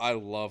 Okay. which I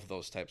love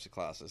those types of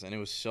classes, and it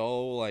was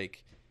so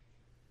like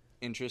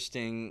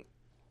interesting.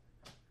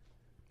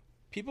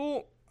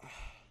 People,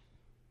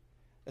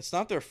 it's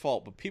not their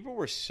fault, but people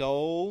were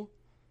so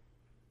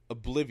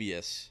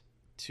oblivious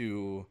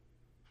to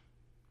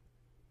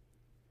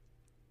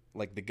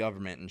like the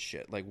government and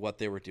shit, like what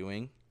they were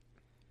doing.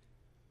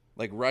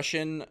 Like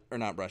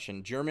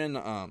German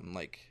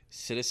like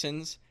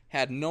citizens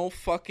had no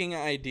fucking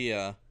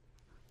idea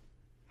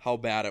how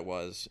bad it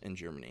was in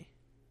Germany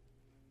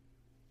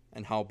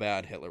and how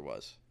bad Hitler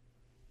was.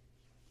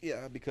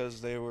 Yeah,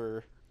 because they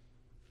were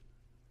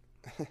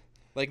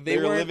Like they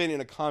were weren't- living in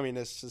a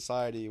communist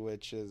society,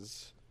 which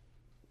is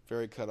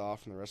very cut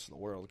off from the rest of the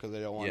world because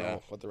they don't want to Yeah.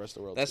 know what the rest of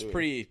the world. That's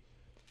doing.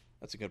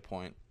 That's a good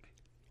point.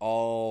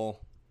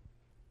 All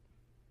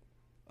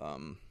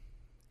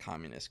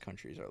communist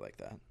countries are like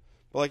that.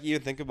 But like, you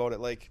think about it,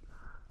 like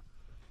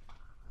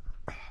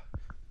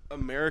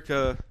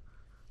America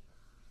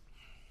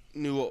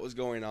knew what was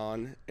going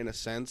on in a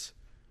sense,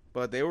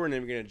 but they weren't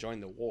even going to join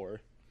the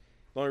war.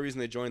 The only reason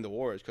they joined the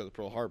war is because of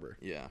Pearl Harbor.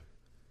 Yeah.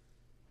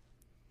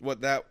 What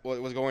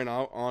was going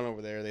on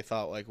over there, they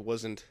thought like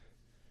wasn't.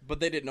 But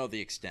they didn't know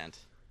the extent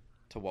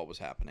to what was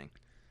happening.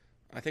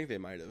 I think they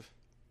might have.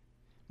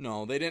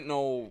 No, they didn't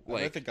know I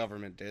like think the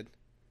government did.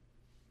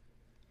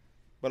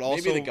 But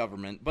also, maybe the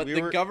government, but we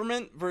the were-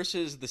 government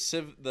versus the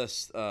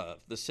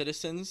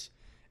citizens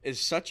is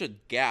such a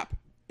gap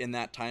in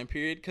that time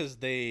period because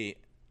they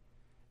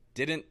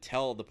didn't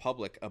tell the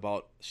public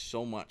about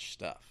so much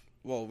stuff.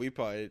 Well, we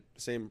probably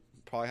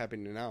probably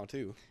happening now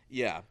too.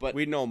 Yeah, but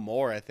We know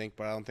more, I think,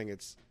 but I don't think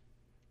it's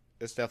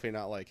definitely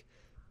not like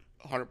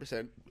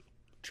 100%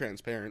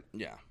 transparent.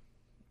 yeah,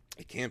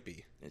 It can't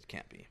be. it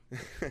can't be.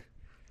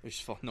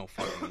 There's no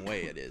fucking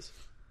way it is.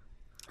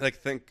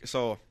 Like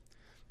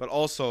but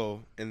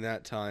also in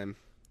that time,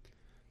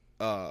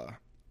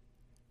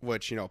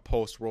 which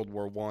post World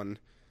War I,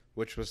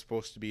 which was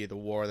supposed to be the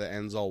war that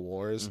ends all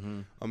wars,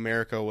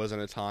 America was in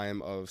a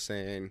time of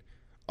saying,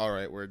 all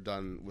right, we're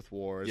done with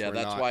wars. Yeah, We're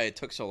that's not. why it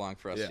took so long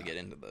for us Yeah. to get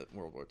into the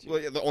World War II. Well,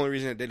 yeah, the only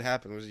reason it did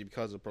happen was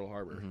because of Pearl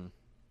Harbor.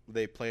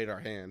 They played our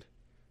hand.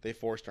 They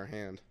forced our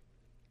hand.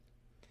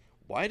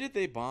 Why did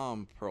they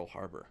bomb Pearl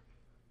Harbor?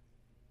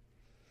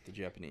 The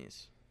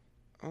Japanese.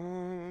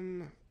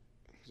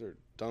 They're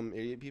dumb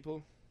idiot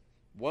people.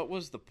 What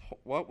was That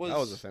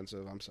was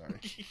offensive. I'm sorry.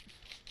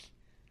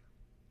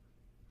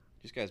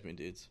 These guys mean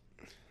dudes.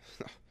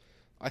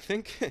 I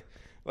think,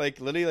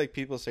 literally,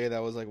 people say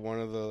that was one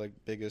of the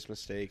biggest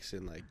mistakes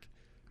in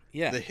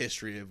Yeah. the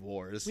history of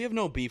wars. We have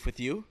no beef with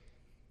you.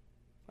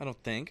 I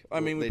don't think. I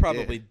Well, mean, we they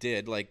probably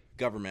did,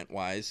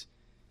 government-wise.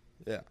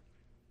 Yeah.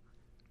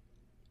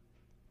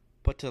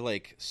 But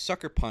to,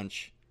 sucker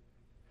punch...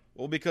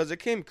 Well, because it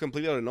came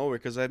completely out of nowhere.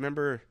 Because I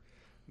remember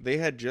they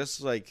had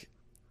just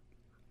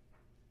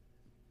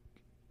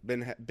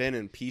been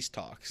in peace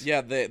talks. Yeah,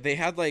 they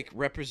had,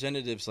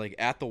 representatives,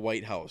 at the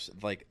White House,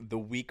 the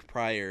week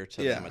prior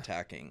to them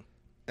attacking.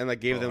 And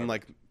gave them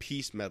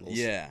peace medals.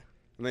 Yeah.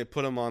 And they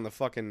put them on the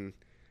fucking,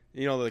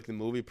 the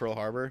movie Pearl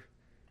Harbor.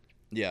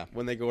 Yeah.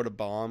 When they go to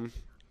bomb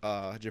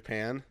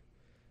Japan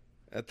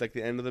at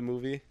the end of the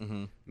movie,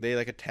 they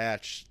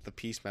attach the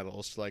peace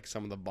medals to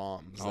some of the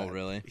bombs. Oh,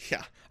 really?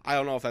 Yeah, I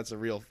don't know if that's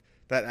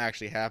that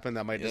actually happened.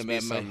 That might just be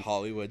some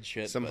Hollywood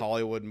shit.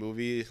 Hollywood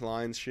movie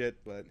lines shit,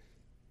 but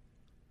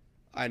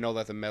I know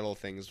that the medal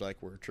things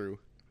were true.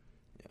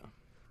 Yeah,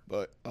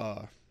 but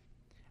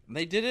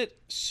they did it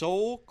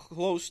so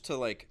close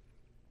to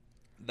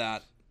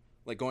that,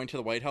 going to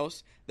the White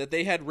House, that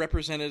they had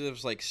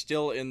representatives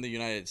still in the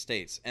United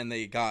States, and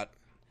they kind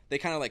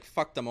of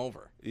fucked them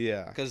over.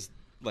 Yeah, because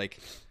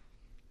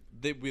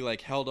we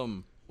held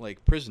them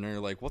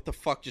prisoner. What the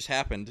fuck just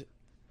happened?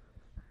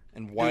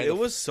 And why? Dude, it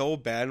was so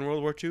bad in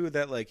World War II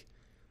that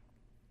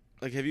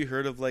have you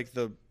heard of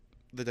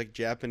the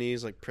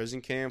Japanese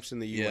Prison camps in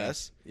the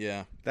U.S.?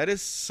 Yeah, that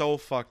is so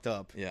fucked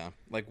up. Yeah,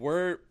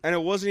 and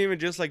it wasn't even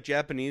just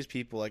Japanese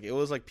people. It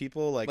was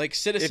people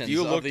citizens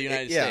of the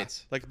United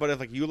States. But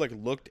if you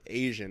looked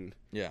Asian,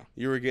 yeah,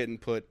 you were getting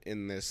put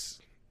in this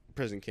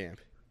prison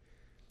camp.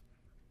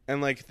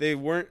 And they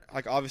weren't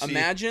obviously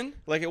imagine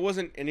it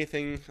wasn't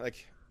anything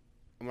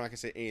I'm not gonna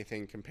say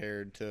anything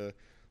compared to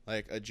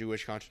a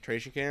Jewish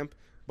concentration camp,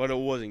 but it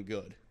wasn't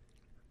good.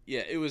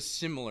 Yeah, it was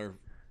similar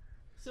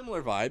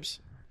vibes.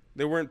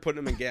 They weren't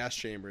putting them in gas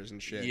chambers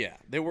and shit. Yeah,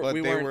 they were. But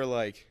they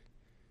were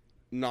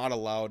not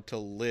allowed to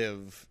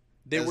live.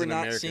 They as were an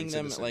not American seeing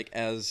citizen. them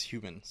as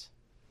humans.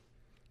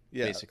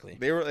 Yeah, basically,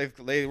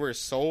 they were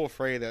so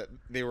afraid that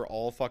they were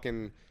all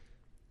fucking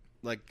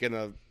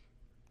gonna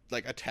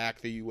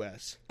attack the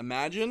U.S.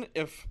 Imagine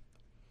if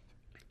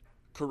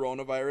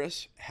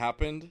coronavirus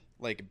happened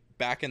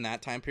back in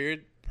that time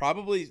period.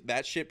 Probably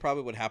that shit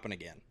probably would happen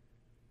again,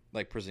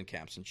 prison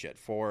camps and shit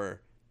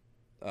for,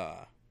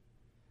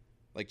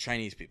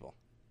 Chinese people,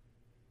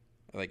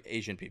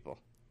 Asian people.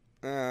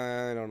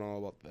 I don't know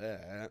about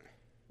that.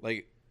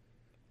 The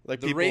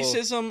people...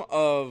 racism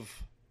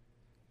of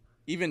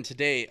even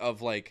today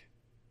of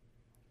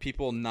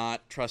people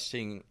not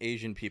trusting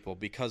Asian people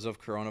because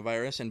of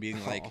coronavirus and being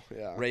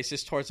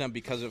racist towards them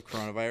because of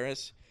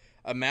coronavirus.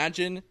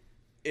 Imagine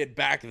it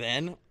back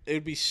then. It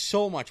would be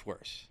so much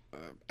worse.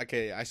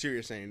 Okay, I see what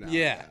you're saying now.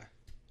 Yeah.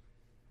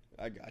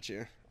 I got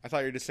you. I thought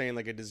you were just saying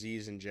a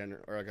disease in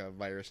general or a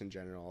virus in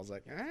general. I was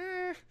like,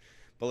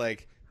 but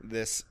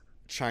this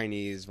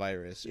Chinese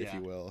virus, if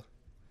you will,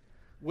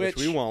 which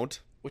we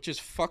won't. Which is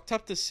fucked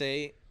up to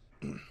say.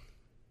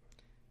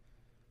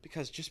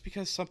 Because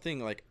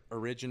something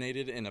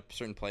originated in a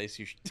certain place,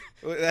 you should...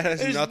 that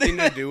has nothing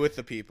to do with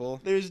the people.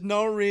 There's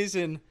no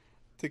reason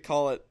to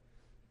call it,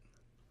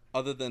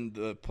 other than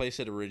the place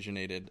it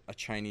originated, a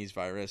Chinese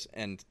virus,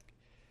 and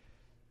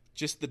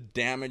just the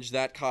damage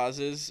that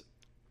causes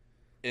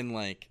in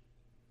the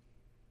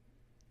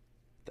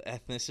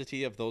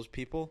ethnicity of those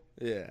people.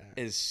 Yeah,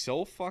 is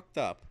so fucked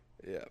up.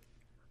 Yeah,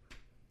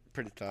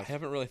 pretty tough. I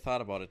haven't really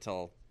thought about it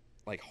till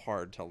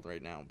hard till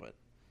right now, but.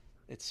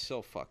 It's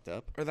so fucked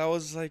up. Or that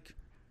was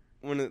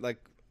when it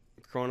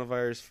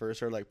coronavirus first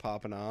started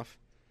popping off.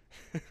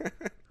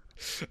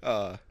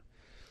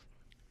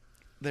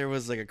 There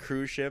was a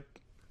cruise ship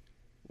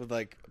with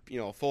a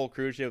full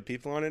cruise ship with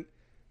people on it,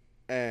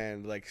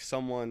 and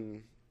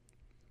someone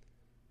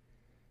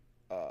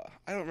I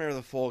don't remember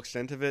the full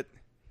extent of it,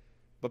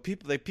 but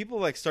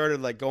people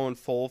started going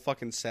full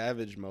fucking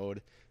savage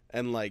mode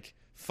and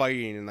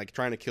fighting and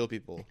trying to kill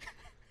people.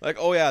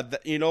 Oh yeah,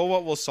 you know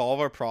what will solve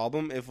our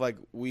problem if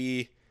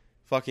we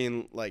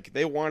fucking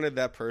they wanted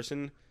that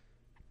person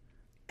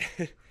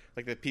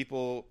the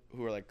people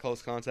who were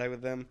close contact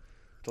with them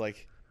to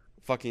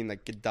fucking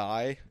like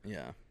die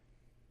Yeah.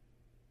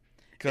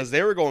 because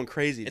they were going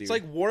crazy. It's dude.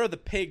 like War of the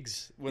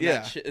Pigs when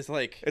that shit is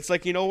like. It's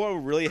like, you know what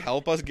would really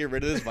help us get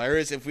rid of this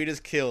virus if we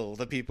just kill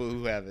the people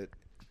who have it.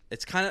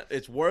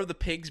 It's War of the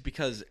Pigs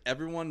because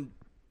everyone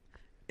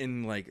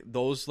in like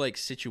those like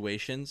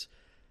situations,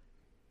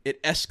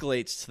 it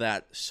escalates to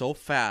that so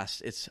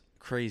fast. It's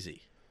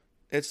crazy.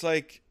 It's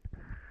like,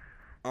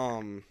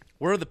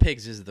 War of the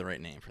Pigs is the right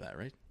name for that,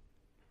 right?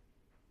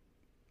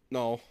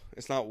 no,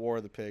 it's not War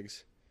of the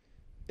Pigs.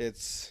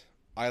 It's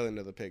Island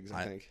of the Pigs,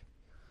 I think.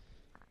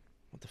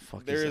 What the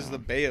fuck There is is that? the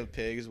Bay of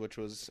Pigs, which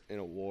was in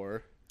a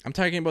war. I'm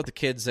talking about the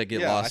kids that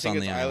get I lost think on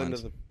it's the Island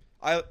islands. of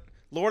the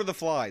Lord of the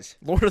Flies.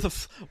 Lord of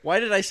the. Why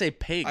did I say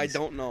pigs? I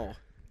don't know.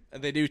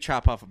 They do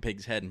chop off a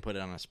pig's head and put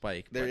it on a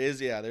spike. There is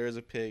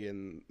a pig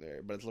in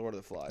there, but it's Lord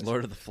of the Flies.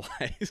 Lord of the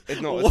Flies. It's like,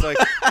 I don't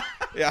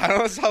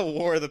know. It's not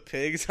War of the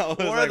Pigs. I was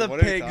War like, of the what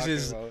are you Pigs talking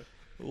is about?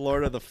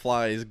 Lord of the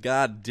Flies.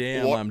 God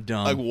damn, I'm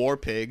dumb. Like War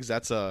Pigs.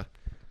 That's a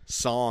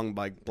song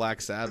by Black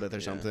Sabbath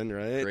or something,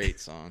 right? Great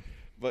song.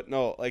 But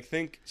no, like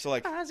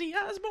like Ozzy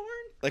Osbourne.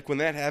 like when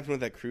that happened with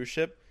that cruise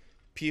ship,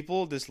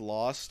 people just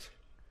lost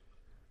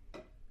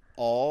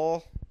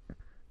all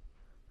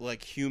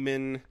like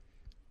human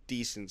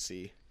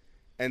decency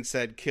and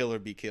said kill or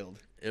be killed.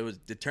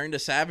 It turned to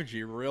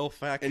savagery real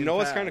fast. And you know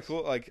what's kind of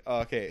cool? Like,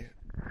 okay,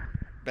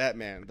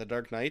 Batman, The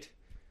Dark Knight,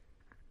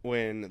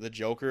 when the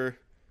Joker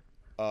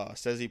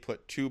says he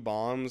put 2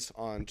 bombs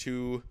on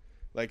 2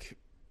 like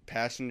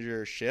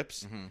passenger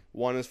ships. Mm-hmm.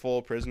 One is full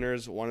of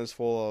prisoners. One is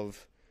full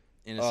of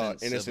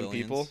innocent civilians.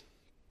 people.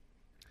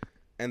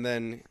 And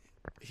then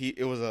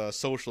it was a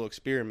social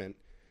experiment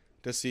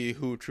to see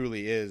who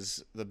truly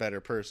is the better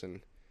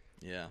person.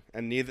 Yeah.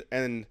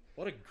 And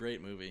What a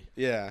great movie.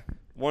 yeah,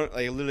 one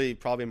like literally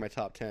probably in my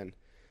top 10.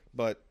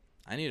 But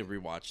I need to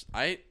rewatch.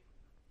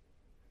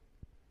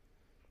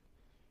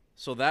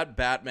 So that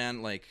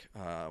Batman, like,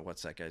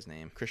 what's that guy's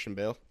name? Christian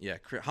Bale, Yeah.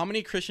 How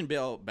many Christian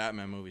Bale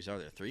Batman movies are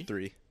there? 3?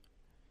 3.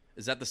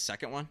 Is that the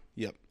second one?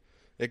 Yep.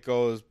 It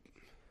goes.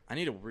 I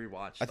need to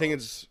rewatch. I think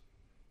it's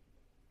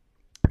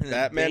And then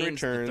Batman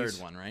Bane's Returns. the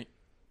third one, right?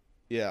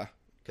 yeah.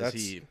 Because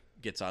he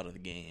gets out of the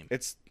game.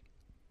 It's.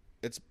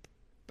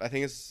 I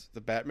think it's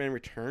the Batman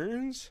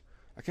Returns.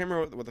 I can't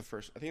remember what the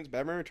first. I think it's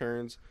Batman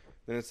Returns.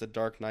 Then it's the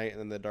Dark Knight, and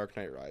then the Dark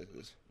Knight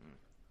Rises.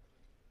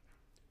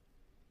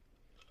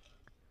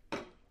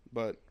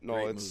 But no,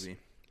 Great it's movie.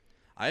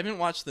 I haven't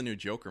watched the new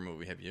Joker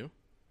movie. Have you?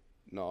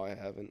 no, I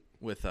haven't.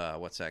 With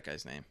what's that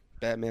guy's name?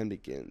 Batman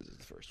Begins is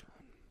the first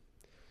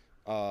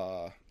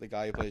one. The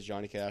guy who plays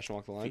Johnny Cash in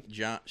Walk the Line,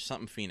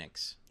 Something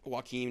Phoenix.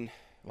 Joaquin.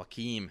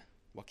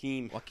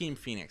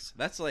 Phoenix.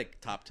 That's like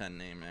top 10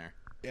 name there.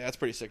 Yeah, that's a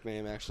pretty sick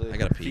name actually. I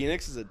gotta pee.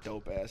 Phoenix is a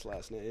dope ass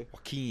last name.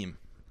 Joaquin.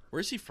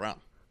 Where's he from?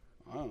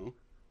 I don't know.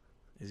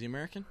 Is he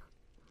American?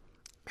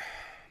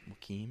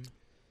 Joaquin.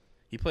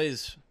 He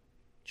plays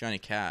Johnny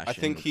Cash. I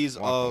think in he's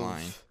Walk the of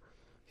Line.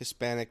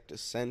 Hispanic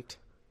descent.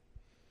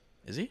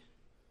 Is he?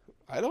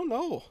 I don't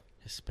know.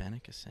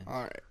 Hispanic descent.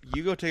 All right,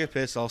 you go take a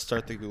piss. I'll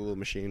start the Google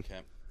machine. Okay.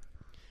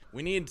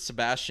 We need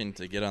Sebastian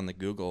to get on the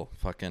Google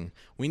fucking.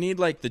 We need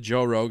like the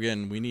Joe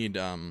Rogan. We need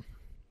Oh,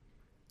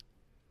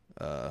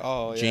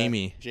 yeah.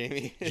 Jamie.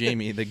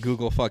 Jamie, the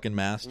Google fucking We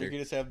master. can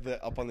just have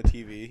the up on the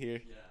TV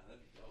here. Yeah,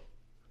 that'd be dope.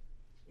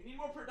 We need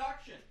more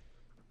production.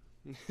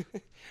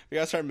 We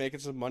gotta start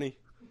making some money.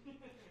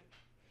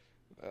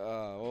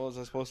 What was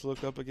I supposed to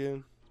look up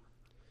again?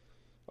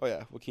 Oh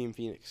yeah, Joaquin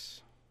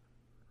Phoenix.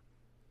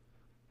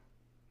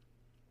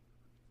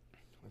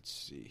 Let's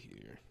see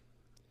here.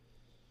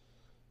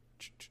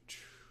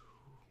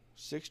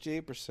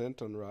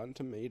 68% on Rotten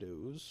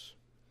Tomatoes.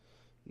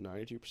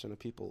 92% of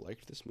people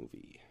liked this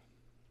movie.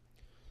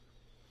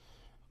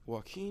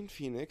 Joaquin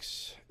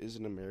Phoenix is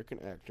an American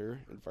actor,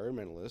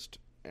 environmentalist,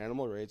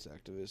 animal rights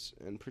activist,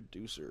 and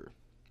producer.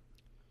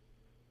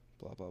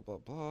 Blah, blah, blah,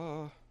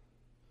 blah.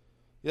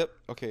 Yep,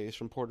 okay, he's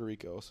from Puerto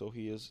Rico, so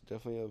he is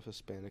definitely of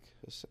Hispanic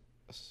descent.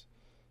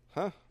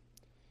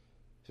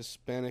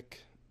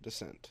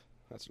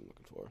 That's what I'm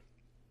looking for.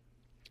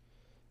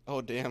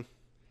 Oh, damn.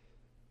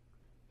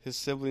 His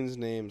siblings'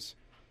 names: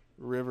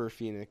 River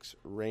Phoenix,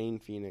 Rain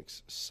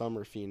Phoenix,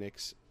 Summer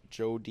Phoenix,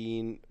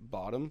 Jodine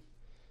Bottom,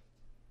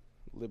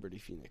 Liberty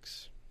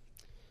Phoenix.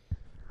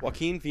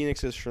 Joaquin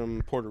Phoenix is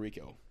from Puerto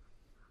Rico.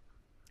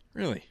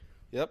 Really?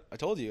 Yep, I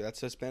told you,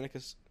 that's Hispanic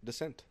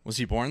descent. Was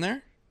he born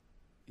there?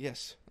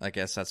 Yes. I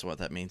guess that's what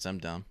that means. I'm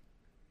dumb.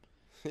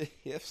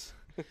 Yes.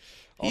 He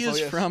Also, is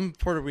yes. from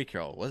Puerto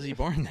Rico. Was he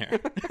born there?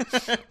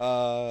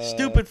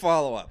 Stupid.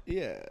 follow-up.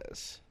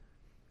 Yes.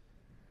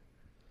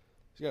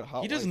 He's got a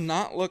hot He does wife.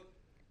 not look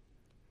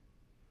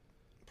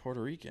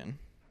Puerto Rican.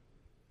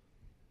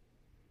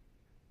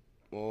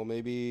 Well,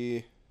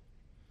 maybe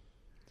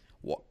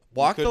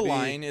Walk could the be-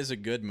 Line is a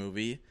good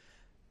movie.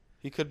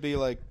 he could be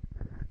like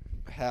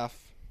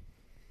half.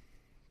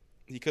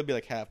 He could be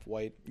like half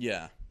white.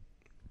 Yeah.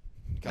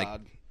 Like-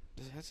 God,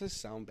 does that just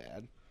sound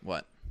bad?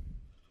 What?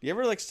 You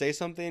ever like say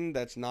something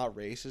that's not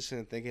racist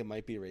and think it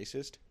might be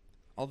racist?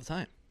 All the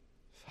time.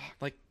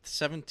 like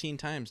 17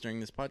 times during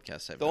this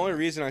podcast. The only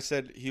reason I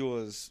said he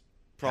was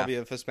probably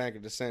of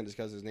Hispanic descent is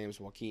because his name is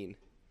Joaquin.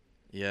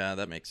 Yeah,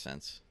 that makes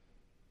sense.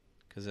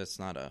 Because that's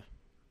not a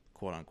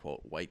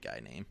quote-unquote white guy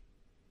name.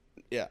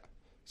 Yeah.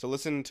 So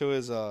listen to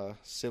his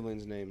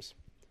siblings' names.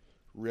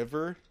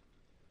 River,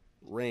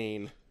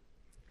 Rain,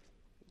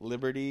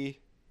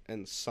 Liberty,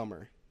 and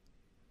Summer.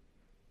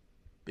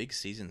 Big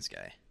Seasons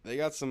guy. They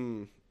got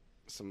some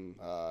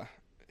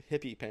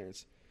hippie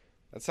parents.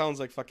 That sounds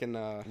like fucking...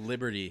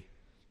 Liberty.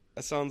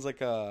 That sounds like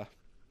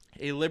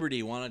Hey,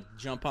 Liberty, want to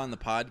jump on the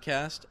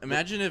podcast?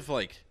 Imagine if,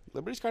 like...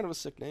 Liberty's kind of a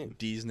sick name.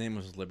 Dee's name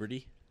was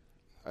Liberty.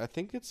 I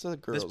think it's a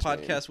girl's This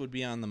podcast would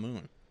be on the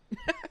moon.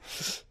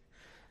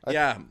 I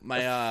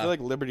feel like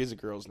Liberty's a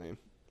girl's name.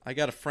 I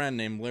got a friend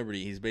named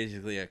Liberty. He's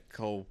basically a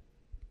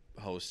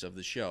co-host of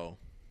the show.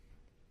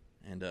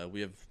 And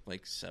we have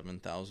like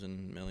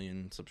 7,000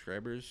 million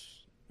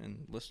subscribers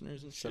and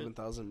listeners and shit.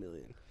 7,000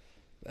 million.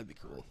 That'd be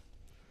cool.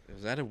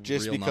 Is that a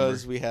Just real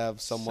because number? we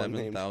have someone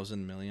named...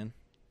 7,000 million?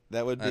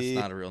 That would be...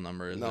 That's not a real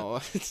number, is it? No,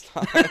 it's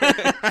not.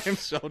 I'm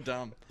so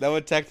dumb. That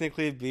would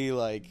technically be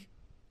like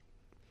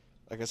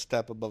a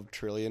step above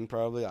trillion,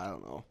 probably. I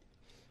don't know.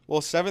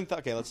 Well,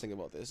 okay, let's think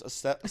about this.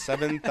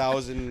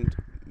 7,000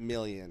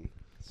 million.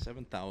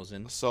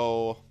 7,000.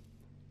 So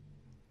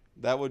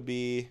that would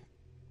be...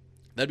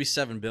 That'd be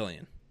 7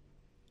 billion.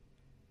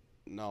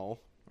 No.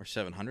 Or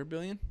 700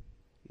 billion?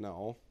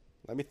 No.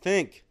 Let me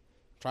think.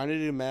 I'm trying to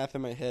do math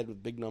in my head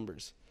with big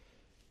numbers.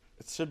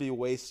 It should be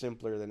way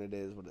simpler than it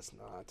is, but it's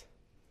not.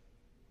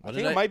 I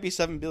think it might be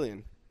 7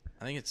 billion.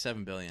 I think it's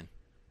 7 billion.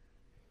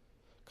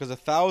 Because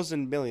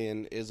 1,000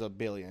 million is a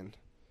billion.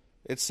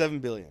 It's 7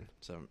 billion.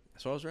 So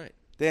I was right.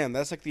 Damn,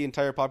 that's like the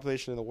entire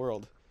population of the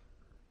world.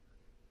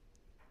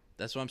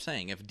 That's what I'm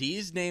saying. If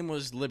Dee's name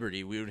was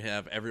Liberty, we would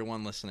have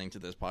everyone listening to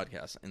this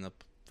podcast in the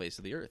face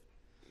of the earth.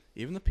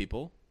 Even the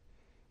people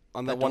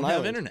on that one don't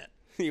island. have internet.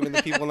 Even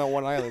the people on that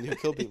one island who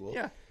kill people.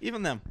 Yeah,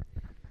 even them.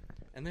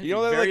 And they'd be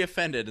very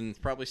offended and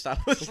probably stop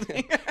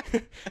listening.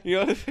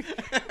 You know,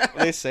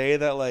 they say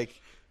that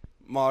like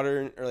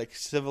modern or like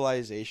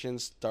civilization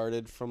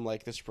started from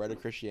like the spread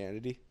of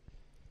Christianity.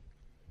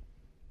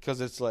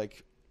 Because it's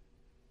like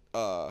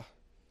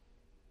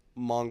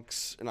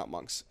monks,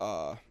 monks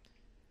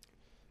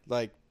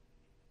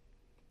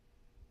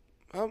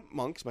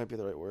might be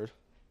the right word.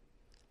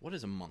 What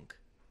is a monk?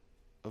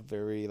 A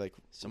very like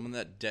someone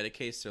that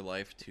dedicates their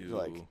life to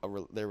like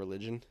their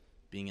religion,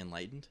 being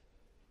enlightened.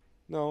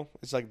 No,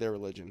 it's like their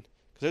religion.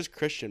 Because there's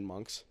Christian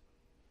monks.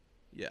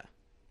 Yeah,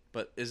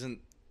 but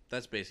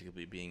that's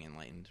basically being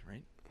enlightened,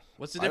 right?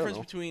 What's the difference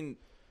between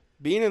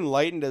being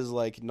enlightened is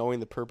like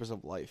knowing the purpose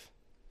of life?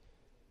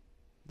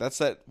 That's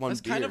that one.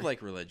 That's kind of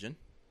like religion.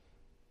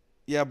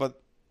 Yeah, but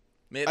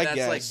maybe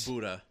that's like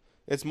Buddha.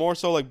 It's more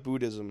so like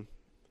Buddhism.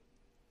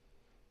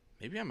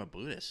 Maybe I'm a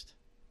Buddhist.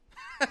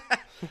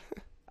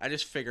 I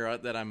just figure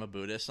out that I'm a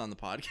Buddhist on the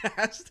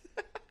podcast.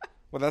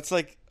 Well, that's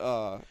like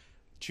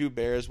Two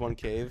Bears, One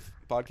Cave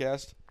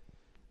podcast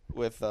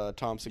with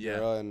Tom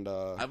Segura and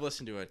I've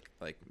listened to it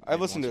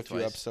I've listened to a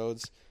few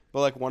episodes,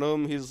 but like one of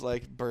them, he's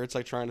like Bert's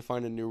like trying to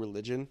find a new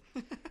religion,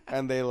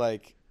 and they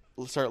like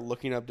start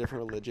looking up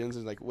different religions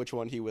and like which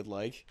one he would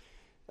like,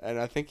 and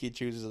I think he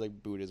chooses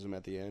like Buddhism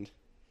at the end.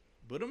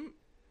 Buddhism?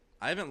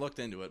 I haven't looked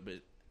into it,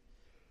 but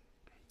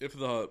if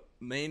the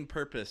main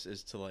purpose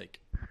is to like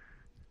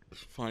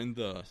find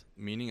the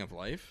meaning of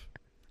life,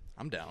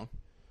 I'm down.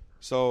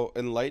 So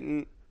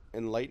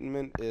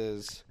enlightenment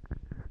is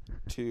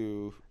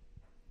to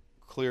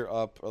clear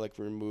up or like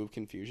remove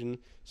confusion,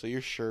 so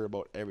you're sure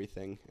about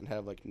everything and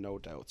have like no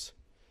doubts.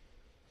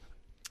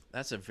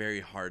 That's a very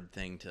hard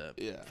thing to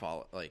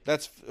follow. Like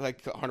that's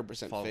like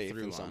 100% faith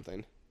in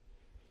something.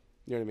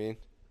 You know what I mean?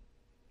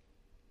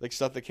 Like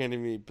stuff that can't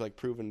even be like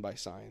proven by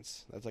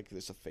science. That's like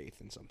there's a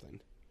faith in something.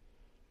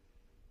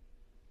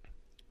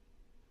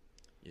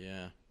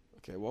 Yeah.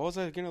 Okay, what was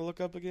I gonna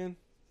look up again?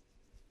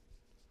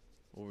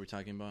 What were we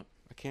talking about?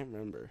 I can't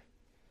remember.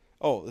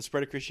 Oh, the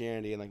spread of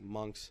Christianity and like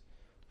monks.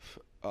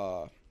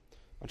 I'm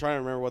trying to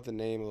remember what the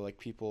name of like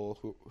people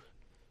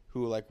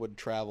who like would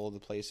travel to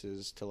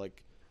places to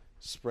like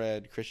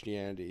spread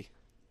Christianity.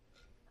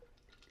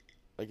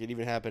 Like it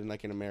even happened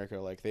like in America.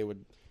 Like they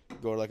would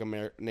go to like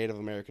Native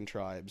American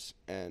tribes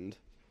and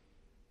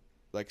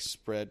like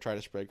try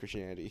to spread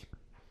Christianity.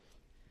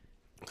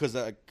 Because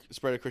the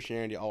spread of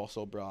Christianity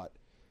also brought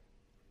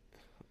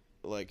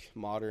like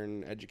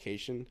modern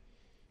education,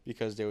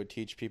 because they would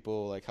teach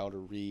people like how to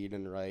read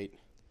and write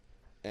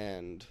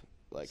and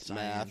like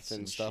science math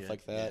and stuff shit.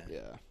 like that.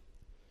 Yeah.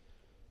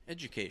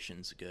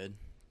 Education's good,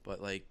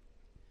 but like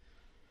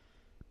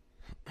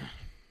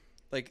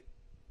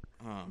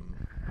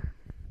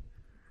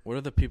what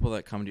are the people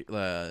that come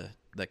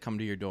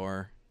to your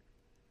door?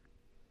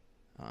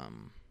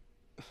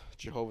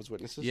 Jehovah's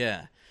Witnesses.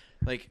 Yeah,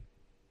 like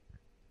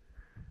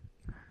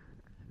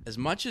as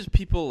much as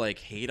people like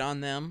hate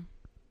on them,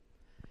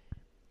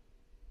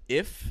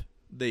 if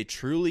they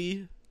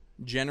truly,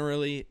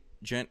 genuinely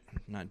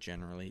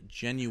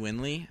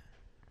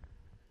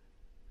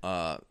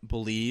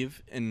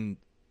believe in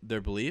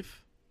their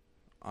belief.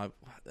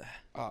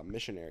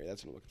 Missionary.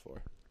 That's what I'm looking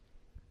for.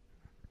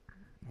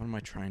 What am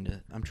I trying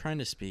to? I'm trying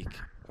to speak.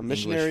 A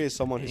missionary is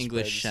someone who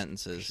English spreads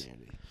sentences.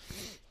 Christianity.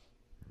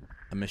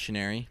 A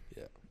missionary.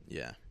 Yeah.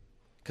 Yeah.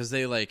 Because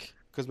they like.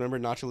 Because remember,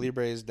 Nacho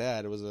Libre's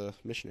dad was a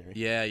missionary.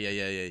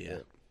 Yeah.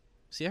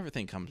 See,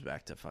 everything comes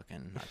back to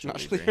fucking Nacho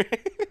Nacho Libre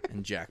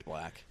and Jack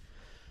Black.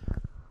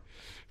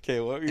 Okay,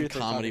 what were you And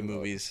comedy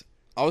movies.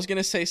 I was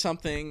gonna say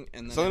something,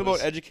 and then Something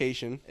about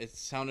education. It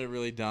sounded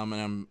really dumb,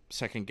 and I'm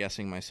second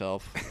guessing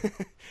myself.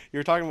 You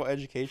were talking about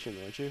education,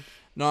 weren't you?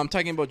 No, I'm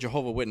talking about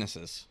Jehovah's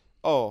Witnesses.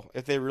 Oh,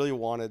 if they really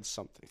wanted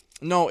something.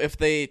 No, if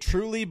they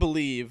truly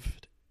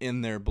believed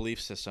in their belief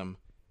system,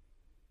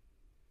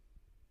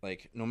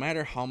 like no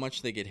matter how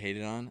much they get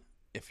hated on,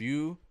 if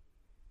you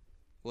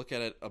look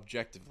at it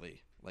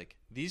objectively, like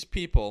these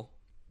people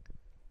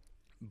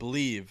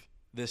believe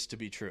this to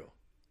be true.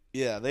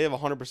 Yeah, they have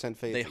 100%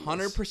 faith. They in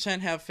this. 100%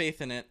 have faith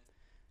in it.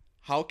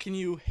 How can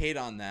you hate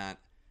on that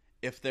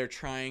if they're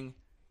trying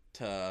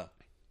to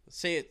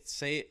say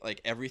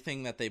like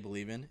everything that they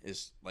believe in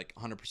is like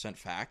 100%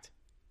 fact,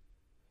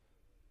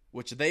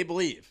 which they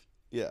believe.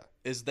 Yeah.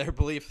 Is their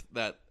belief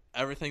that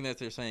everything that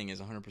they're saying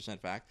is 100%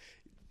 fact.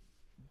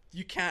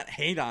 You can't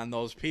hate on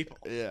those people.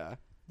 Yeah.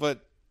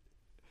 But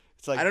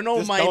it's like, I don't know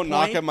just my don't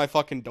knock point. at my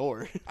fucking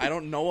door. I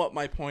don't know what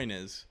my point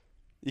is.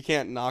 You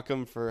can't knock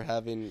them for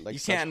having like You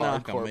such can't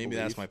knock hardcore them. Maybe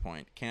belief. that's my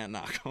point. Can't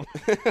knock them.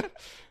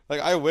 Like,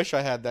 I wish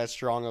I had that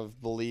strong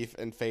of belief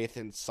and faith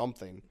in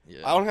something. Yeah.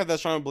 I don't have that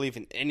strong of belief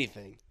in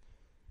anything.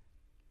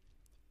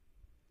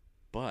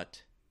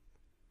 But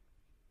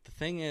the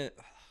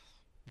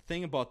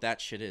thing about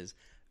that shit is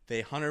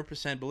they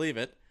 100% believe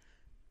it,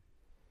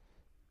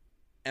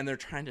 and they're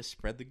trying to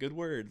spread the good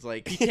words.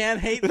 Like, you can't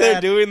hate They're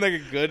that. doing like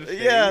a good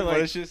thing, Yeah, but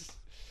like- it's just...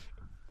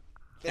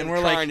 And they're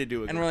we're trying like, to do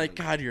a and good we're like,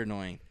 thing. God, you're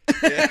annoying.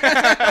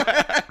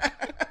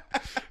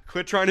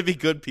 Quit trying to be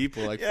good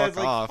people. Like, fuck it's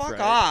like, off, fuck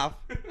right? off.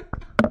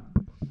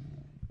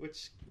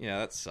 Which, yeah,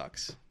 that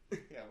sucks.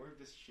 Yeah, we're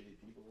just shitty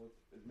people.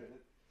 Admit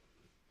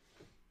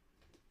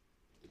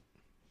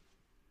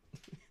it.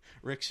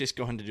 Rick's just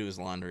going to do his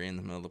laundry in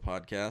the middle of the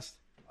podcast.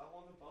 I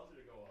want the buzzer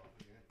to go off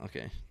again.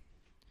 Okay.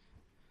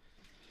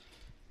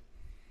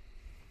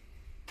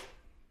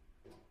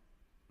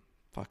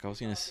 Fuck, I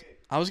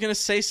was gonna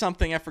say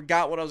something. I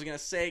forgot what I was gonna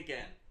say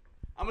again.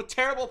 I'm a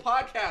terrible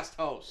podcast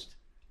host.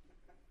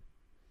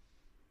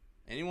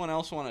 Anyone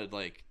else want to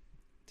like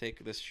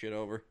take this shit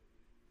over?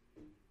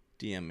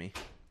 DM me.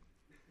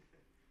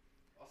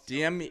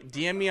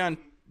 DM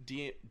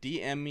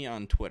me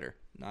on Twitter,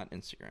 not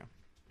Instagram.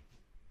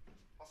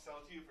 I'll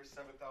sell it to you for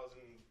 $7,000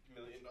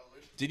 million.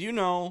 Did you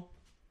know?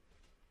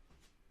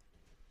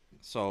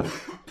 So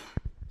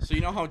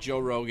you know how Joe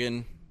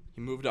Rogan,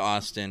 he moved to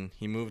Austin,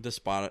 he moved to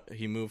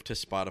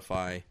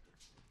Spotify.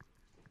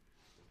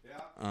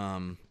 Yeah.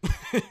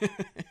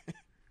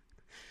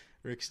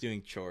 Rick's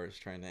doing chores,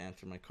 trying to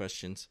answer my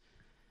questions.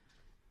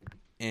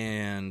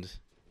 And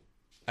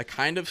I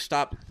kind of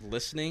stopped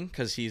listening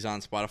because he's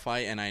on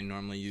Spotify, and I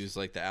normally use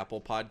like the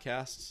Apple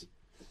Podcasts.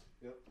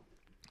 Yep.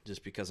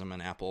 Just because I'm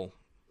an Apple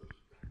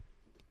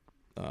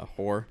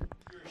whore.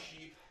 You're a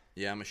sheep.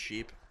 Yeah, I'm a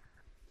sheep.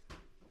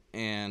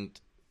 And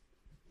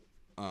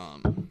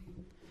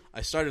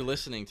I started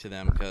listening to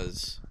them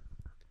because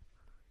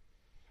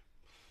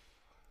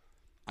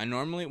I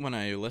normally, when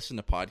I listen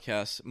to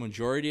podcasts,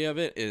 majority of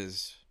it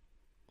is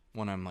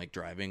when I'm like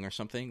driving or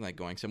something, like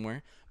going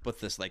somewhere. But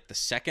this, like the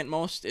second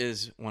most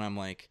is when I'm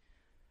like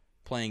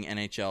playing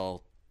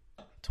NHL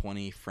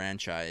 20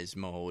 franchise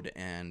mode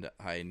and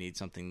I need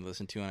something to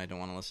listen to and I don't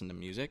want to listen to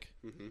music.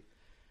 Mm-hmm.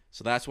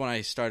 So that's when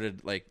I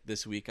started, like,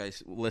 this week I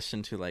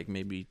listened to, like,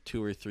 maybe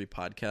 2 or 3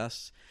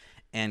 podcasts.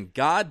 And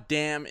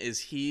goddamn is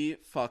he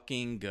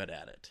fucking good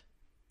at it.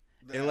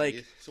 It, like...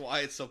 That's why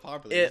it's so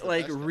popular. It,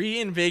 like,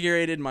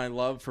 reinvigorated my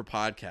love for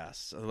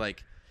podcasts.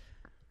 Like,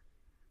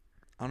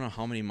 I don't know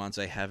how many months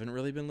I haven't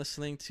really been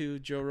listening to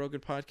Joe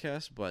Rogan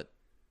podcast, but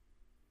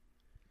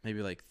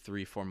maybe, like,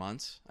 3-4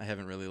 months I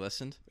haven't really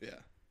listened. Yeah.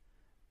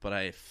 But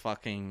I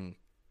fucking...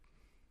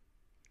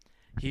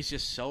 He's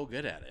just so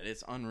good at it.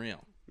 It's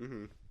unreal.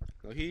 Mm-hmm.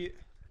 Well,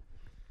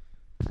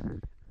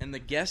 And the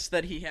guests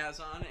that he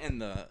has on,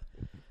 and the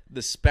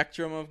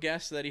spectrum of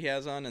guests that he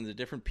has on, and the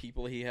different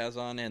people he has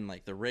on, and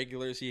like the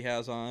regulars he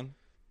has on,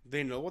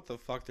 they know what the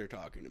fuck they're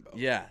talking about.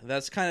 yeah,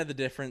 that's kind of the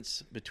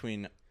difference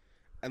between.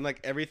 And like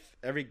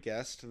every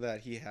guest that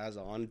he has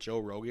on, Joe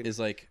Rogan Is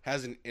like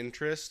has an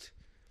interest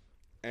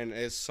and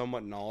is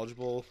somewhat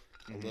knowledgeable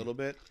a little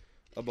bit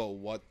about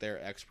what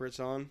they're experts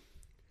on,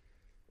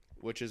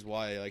 which is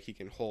why like he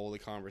can hold a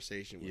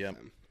conversation with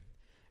them.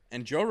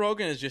 And Joe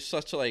Rogan is just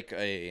such like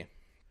a.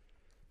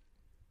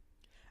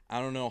 I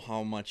don't know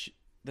how much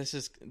this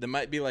is. There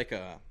might be like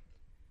a.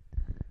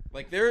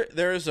 Like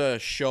there's a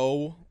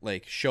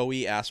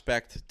showy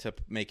aspect to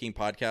making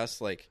podcasts.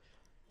 Like,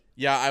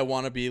 yeah, I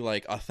want to be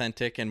like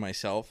authentic and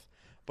myself,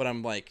 but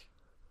I'm like,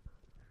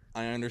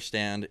 I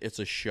understand it's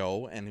a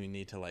show and we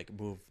need to like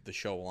move the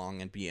show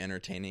along and be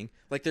entertaining.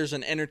 Like, there's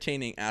an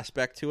entertaining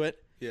aspect to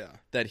it. Yeah.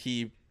 That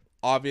he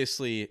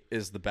obviously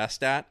is the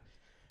best at,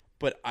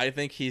 but I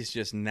think he's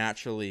just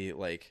naturally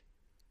like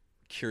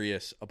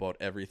curious about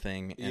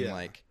everything, and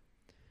like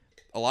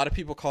a lot of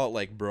people call it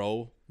like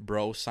bro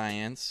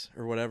science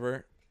or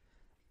whatever,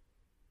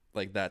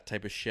 like that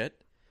type of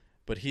shit.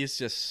 But he's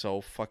just so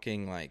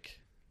fucking like,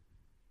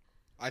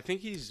 I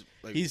think he's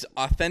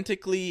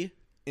authentically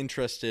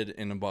interested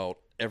in about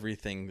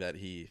everything that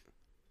he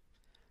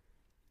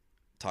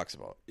talks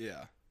about.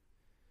 Yeah.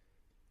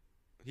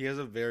 He has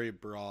a very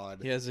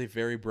broad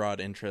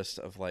interest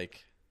of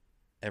like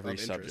every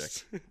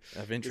subject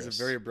of interest. It's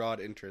a very broad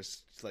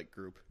interest like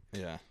group.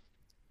 Yeah.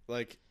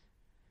 Like,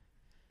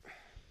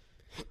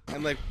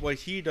 and like what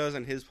he does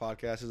on his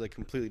podcast is like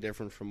completely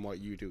different from what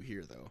you do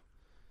here, though.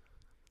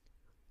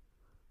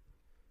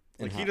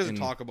 Like he doesn't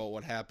talk about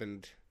what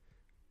happened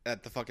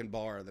at the fucking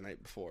bar the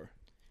night before.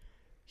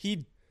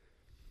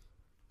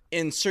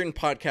 In certain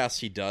podcasts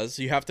he does.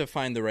 You have to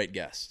find the right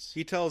guests.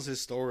 He tells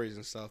his stories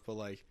and stuff, but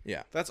like,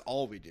 yeah, that's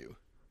all we do.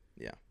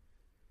 Yeah.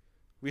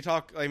 We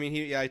talk, I mean,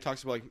 he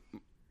talks about like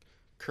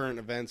current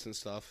events and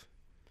stuff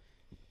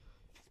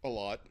a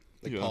lot,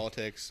 like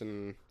politics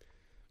and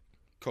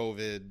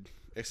COVID,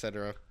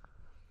 etc.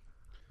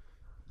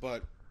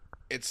 But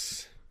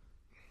it's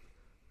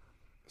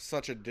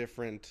such a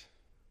different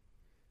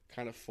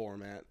kind of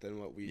format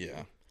than what we do.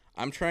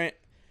 I'm trying,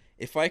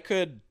 if I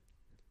could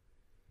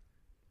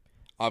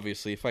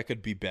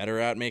be better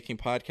at making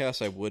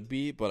podcasts, I would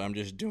be, but I'm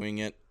just doing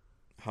it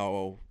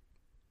how,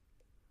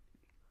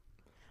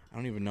 I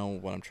don't even know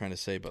what I'm trying to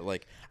say, but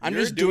like, I'm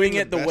just doing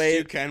it the way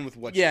you can with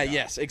what you got.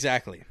 Yes,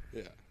 exactly.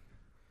 Yeah.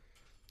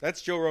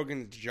 That's Joe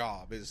Rogan's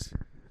job, is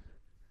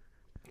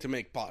to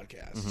make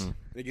podcasts. Mm-hmm.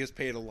 He gets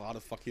paid a lot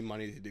of fucking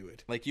money to do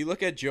it. Like, you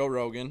look at Joe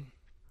Rogan,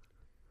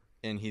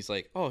 and he's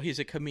like, oh, he's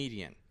a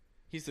comedian.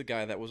 He's the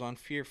guy that was on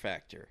Fear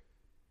Factor.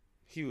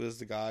 He was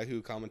the guy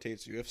who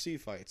commentates UFC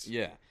fights.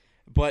 Yeah.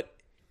 But,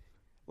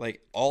 like,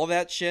 all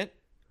that shit,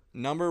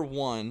 number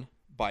one,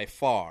 by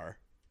far,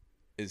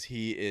 is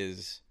he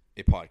is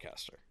a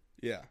podcaster.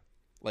 Yeah.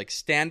 Like,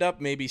 stand-up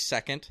maybe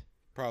second.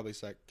 Probably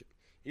second.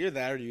 Either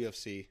that or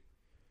UFC.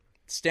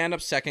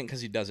 Stand-up second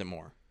because he does it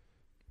more.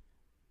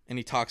 And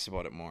he talks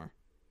about it more.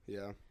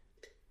 Yeah.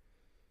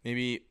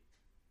 Maybe...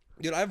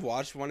 Dude, I've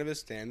watched one of his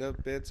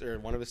stand-up bits or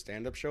one of his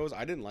stand-up shows.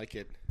 I didn't like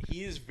it.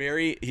 He's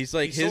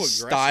his so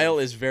style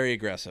is very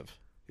aggressive.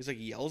 He's like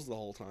yells the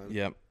whole time.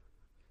 Yep.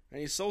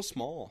 And he's so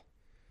small.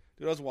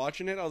 Dude, I was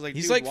watching it. I was like,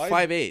 he's dude, like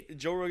 5'8".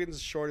 Joe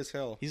Rogan's short as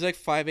hell. He's like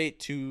 5'8",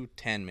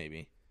 210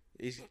 maybe.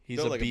 He's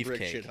a like beefcake. A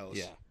brick shithouse.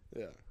 Yeah.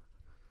 Yeah.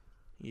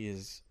 He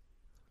is.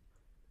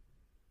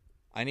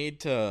 I need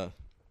to.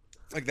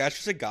 Like, that's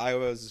just a guy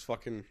who has this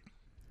fucking.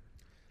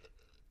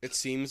 It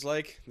seems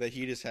like that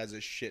he just has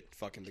his shit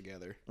fucking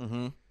together.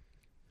 Mm-hmm.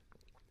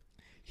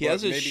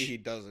 Maybe he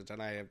doesn't,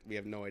 and we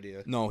have no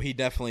idea. No, he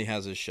definitely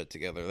has his shit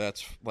together.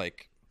 That's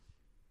like.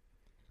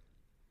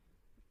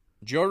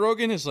 Joe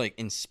Rogan is like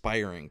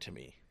inspiring to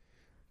me,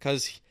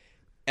 because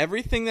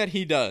everything that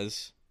he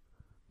does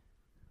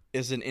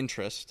is an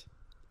interest,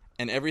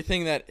 and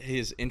everything that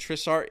his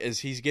interests are is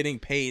he's getting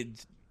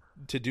paid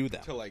to do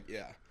that. To like,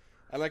 yeah,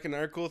 and like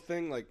another cool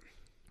thing, like,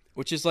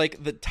 which is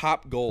like the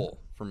top goal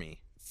for me.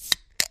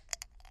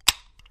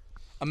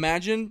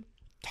 Imagine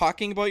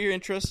talking about your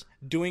interests,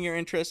 doing your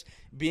interests,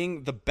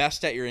 being the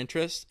best at your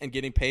interests, and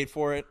getting paid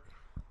for it.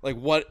 Like,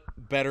 what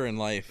better in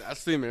life?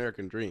 That's the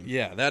American dream.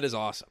 Yeah, that is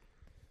awesome.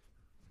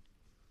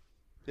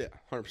 Yeah,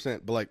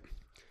 100%. But like,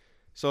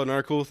 so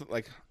another cool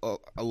like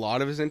a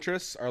lot of his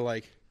interests are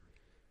like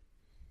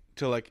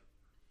to like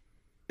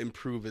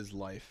improve his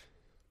life.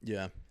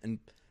 Yeah, and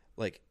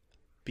like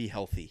be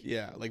healthy.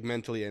 Yeah, like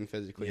mentally and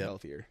physically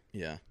healthier.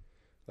 Yeah.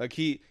 Like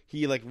he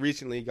like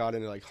recently got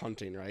into like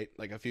hunting, right?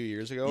 Like a few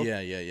years ago.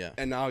 Yeah.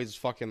 And now he's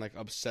fucking like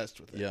obsessed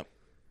with it. Yep.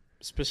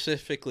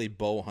 Specifically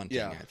bow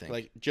hunting, I think.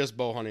 Like just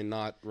bow hunting,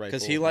 not rifle.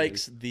 Because he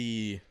likes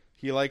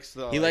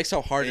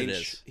how hard it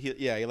is.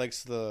 He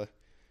likes the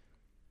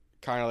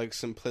kind of like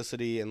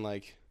simplicity and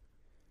like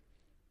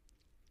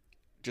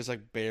just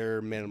like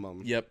bare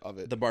minimum of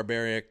it. The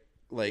barbaric,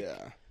 like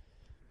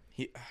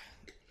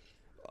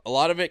a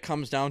lot of it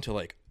comes down to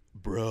like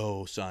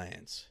bro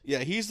science. Yeah,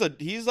 he's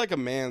like a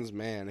man's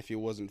man if he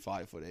wasn't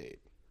 5'8".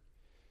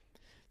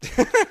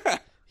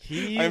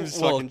 I'm just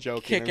fucking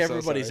joking. Kick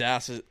everybody's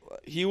asses.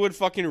 He would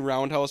fucking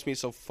roundhouse me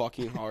so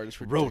fucking hard. It's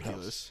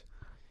ridiculous.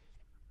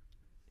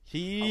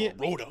 He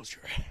roadhouse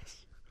your ass.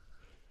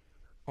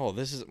 Oh,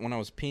 this is when I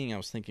was peeing. I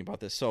was thinking about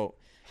this. So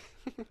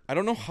I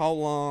don't know how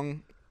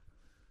long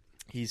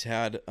he's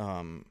had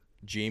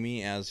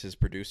Jamie as his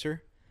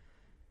producer,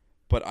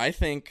 but I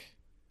think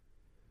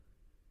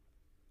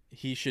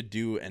he should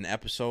do an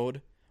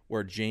episode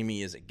where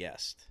Jamie is a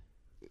guest.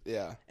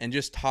 Yeah. And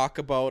just talk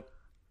about...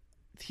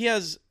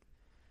 He's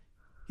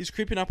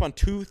creeping up on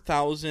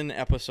 2,000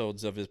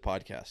 episodes of his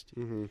podcast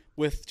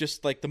with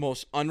just like the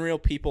most unreal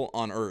people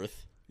on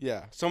earth.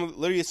 Yeah.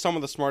 Literally some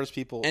of the smartest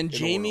people and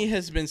Jamie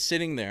has been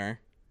sitting there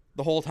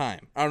the whole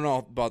time. I don't know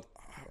about...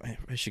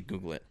 I should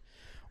Google it.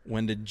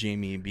 When did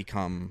Jamie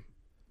become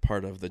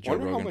part of the Joe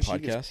Rogan podcast? He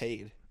gets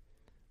paid.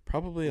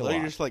 Probably a Let you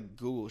lot. just like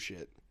Google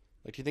shit.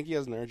 Like, do you think he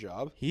has another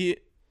job? He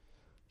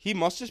He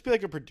must just be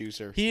like a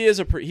producer,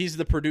 is he's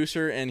the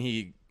producer, and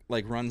he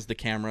like runs the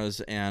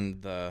cameras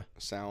and the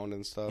sound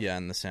and stuff.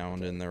 and the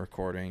sound and the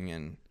recording,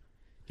 and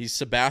he's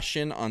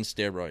Sebastian on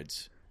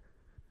steroids.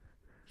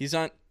 He's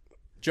on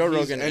Joe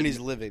Rogan, and he's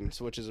living,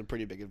 so which is a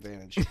pretty big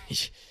advantage.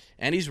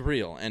 and he's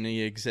real, and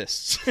he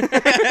exists,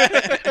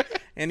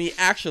 and he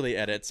actually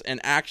edits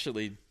and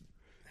actually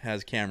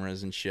has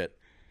cameras and shit.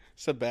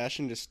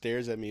 Sebastian just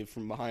stares at me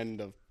from behind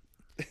the.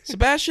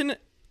 Sebastian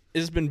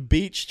has been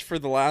beached for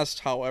the last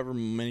however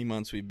many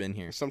months we've been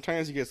here.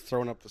 Sometimes he gets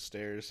thrown up the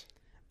stairs.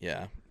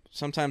 Yeah.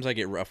 Sometimes I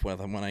get rough with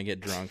him when I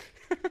get drunk.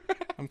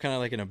 I'm kind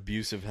of like an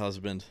abusive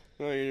husband.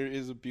 No, you're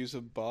his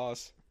abusive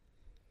boss.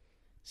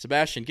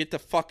 Sebastian, get to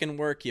fucking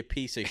work, you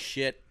piece of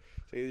shit.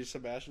 So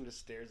Sebastian just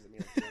stares at me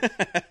like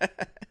this.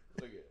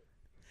 Look at it.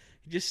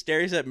 He just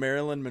stares at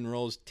Marilyn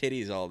Monroe's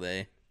titties all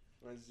day.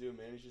 When I zoom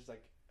in, he's just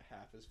like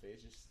half his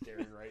face just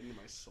staring right into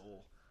my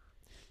soul.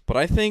 But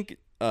I think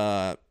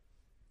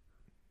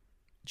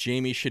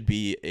Jamie should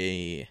be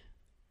a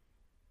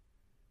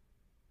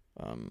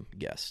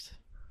guest.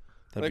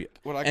 Like,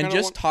 what I and kinda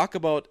just want- talk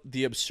about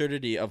the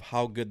absurdity of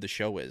how good the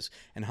show is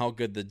and how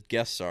good the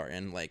guests are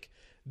and like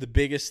the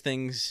biggest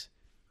things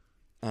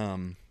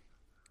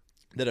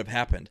that have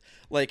happened.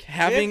 Like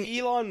having They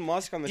have Elon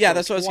Musk on the show yeah,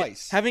 that's what I was saying.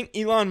 twice. Having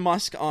Elon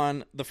Musk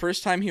on the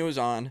first time he was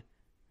on,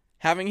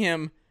 having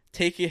him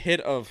take a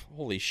hit of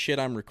holy shit,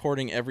 I'm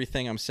recording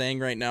everything I'm saying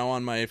right now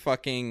on my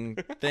fucking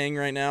thing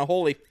right now.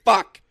 Holy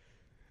fuck.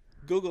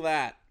 Google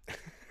that.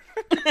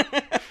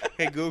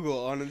 Hey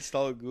Google,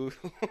 uninstall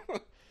Google.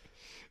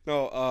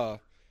 No,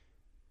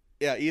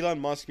 yeah, Elon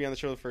Musk be on the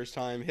show the first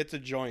time, hits a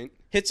joint,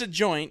 Hits a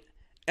joint,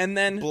 and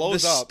then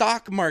Blows the up.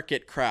 stock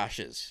market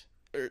crashes.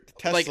 or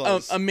Like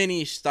Tesla's, a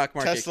mini stock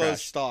market Tesla's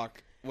crash.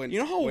 stock went. You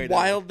know how way down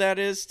wild that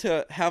is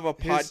to have a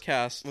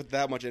podcast with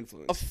that much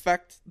influence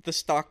affect the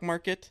stock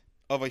market?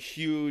 of a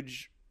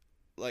huge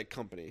like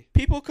company.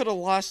 People could have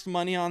lost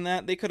money on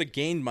that. They could have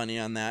gained money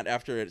on that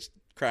after it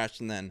crashed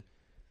and then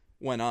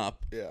went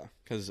up. Yeah,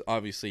 Because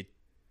obviously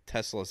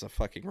Tesla's a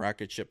fucking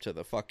rocket ship to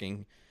the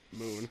fucking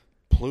moon.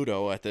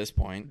 Pluto at this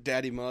point.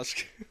 Daddy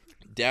Musk.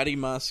 Daddy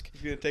Musk.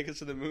 He's gonna take us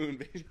to the moon,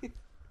 baby.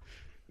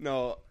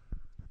 No,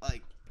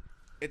 like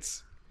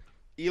it's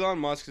Elon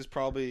Musk is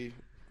probably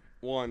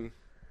one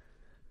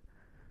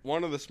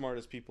of the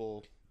smartest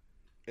people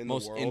in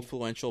Most the world.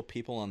 influential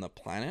people on the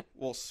planet.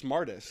 Well,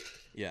 smartest.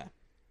 Yeah.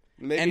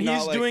 Maybe And not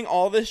he's like, doing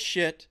all this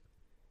shit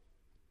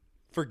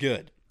for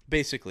good,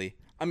 basically.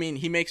 I mean,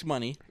 he makes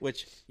money,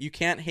 which you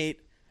can't hate.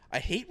 I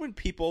hate when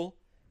people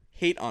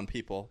hate on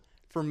people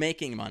for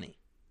making money.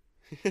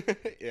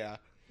 yeah.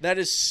 That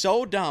is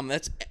so dumb.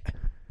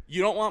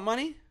 You don't want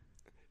money?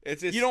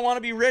 It's You don't want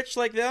to be rich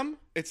like them?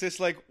 It's just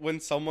like when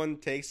someone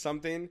takes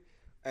something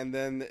and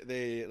then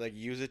they like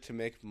use it to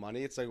make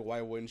money. It's like,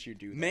 why wouldn't you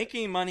do that?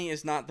 Making money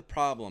is not the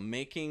problem.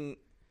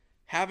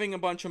 Having a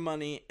bunch of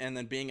money and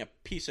then being a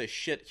piece of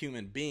shit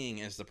human being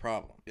is the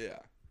problem. Yeah.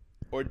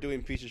 Or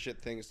doing piece of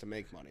shit things to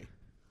make money.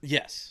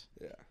 Yes.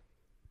 Yeah.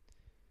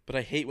 But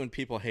I hate when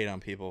people hate on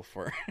people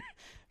for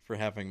for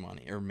having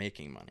money or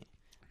making money.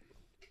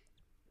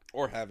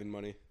 Or having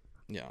money.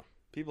 Yeah.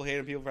 People hate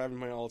on people for having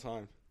money all the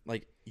time.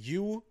 Like,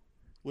 you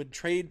would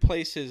trade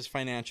places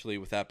financially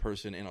with that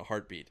person in a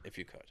heartbeat if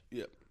you could.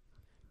 Yep.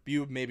 You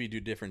would maybe do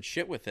different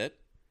shit with it,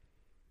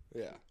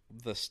 Yeah.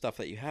 the stuff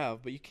that you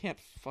have, but you can't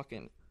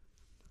fucking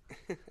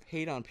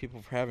hate on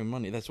people for having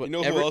money. That's what You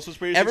know who else was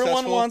pretty everyone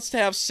successful? wants to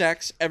have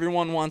sex.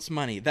 Everyone wants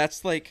money.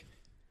 That's like,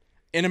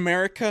 in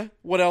America,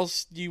 what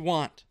else do you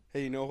want?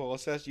 Hey, you know who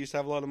else used to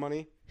have a lot of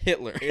money?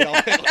 Hitler.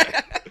 Adolf Hitler.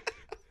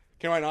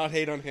 Can I not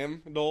hate on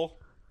him, Dole?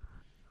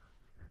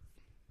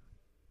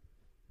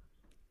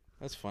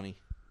 That's funny.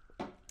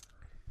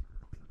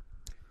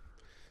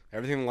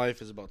 Everything in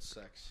life is about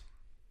sex.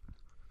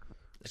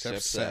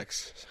 Except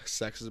sex. sex.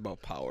 Sex is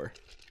about power.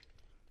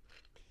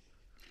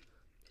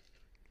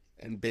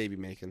 And baby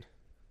making.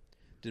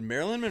 Did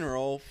Marilyn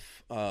Monroe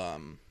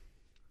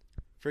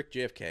frick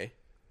JFK?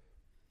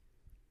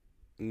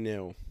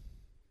 No.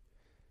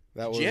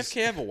 That was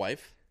JFK have a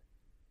wife?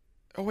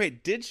 Oh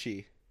wait, did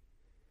she?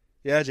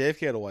 Yeah,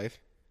 JFK had a wife.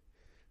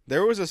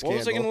 There was a scandal. What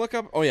was I going to look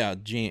up? Oh yeah,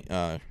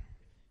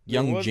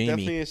 young there was Jamie.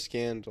 definitely a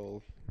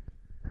scandal.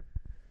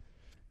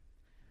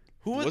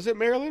 Who Was it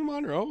Marilyn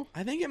Monroe?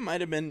 I think it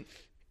might have been.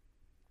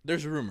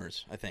 There's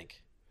rumors, I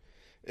think.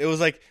 It was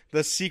like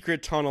the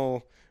secret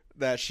tunnel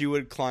that she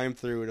would climb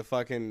through to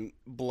fucking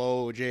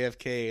blow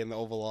JFK in the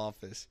Oval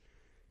Office.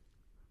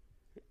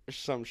 Or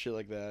some shit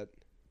like that.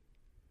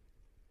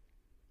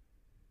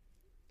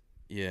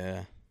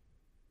 Yeah.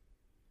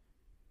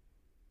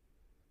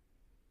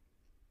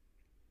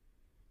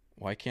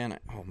 Why can't I?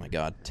 Oh my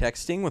god.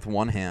 Texting with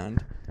one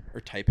hand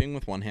or typing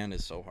with one hand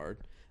is so hard.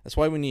 That's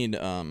why we need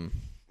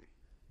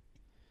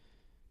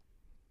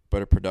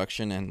better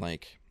production and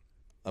like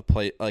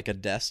a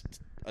desk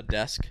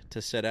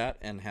to sit at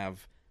and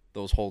have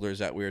those holders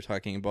that we were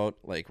talking about,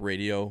 like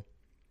radio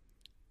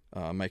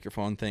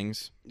microphone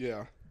things.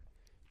 Yeah.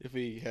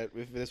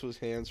 If this was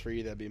hands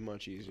free, that'd be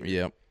much easier.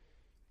 Yep.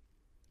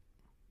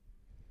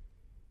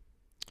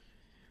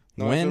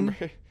 No, I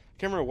can't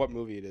remember what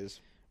movie it is.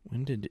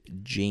 When did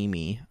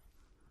Jamie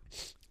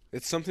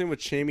It's something with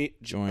Channing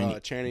join the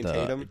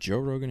Tatum. Joe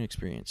Rogan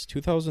Experience?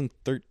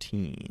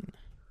 2013.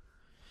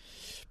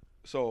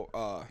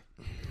 So,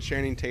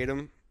 Channing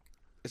Tatum.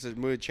 It's a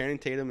movie with Channing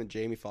Tatum and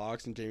Jamie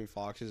Foxx, and Jamie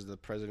Foxx is the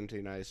president of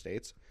the United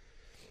States.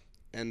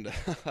 And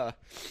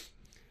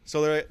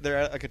so they're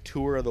at like a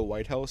tour of the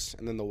White House,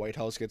 and then the White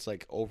House gets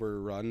like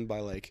overrun by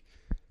like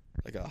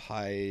a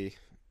high,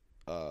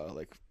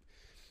 like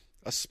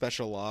a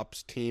special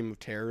ops team of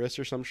terrorists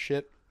or some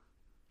shit.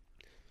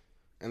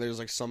 And there's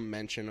like some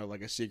mention of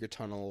like a secret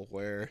tunnel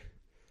where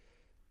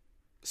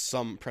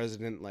some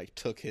president like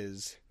took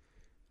his,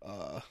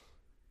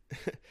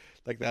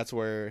 like that's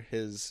where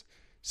his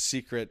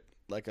secret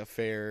like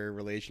affair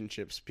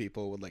relationships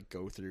people would like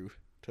go through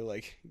to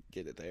like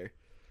get it there.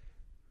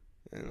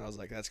 And I was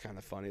like, that's kind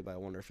of funny, but I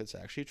wonder if it's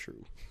actually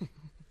true.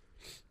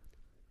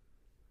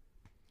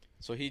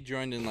 So he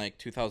joined in like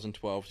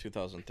 2012,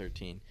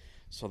 2013.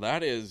 So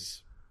that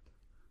is...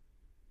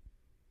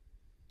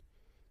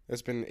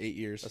 It's been 8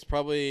 years. That's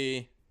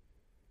probably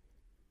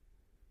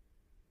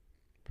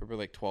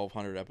like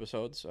 1,200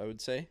 episodes, I would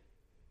say.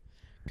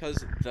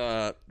 Because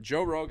the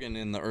Joe Rogan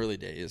in the early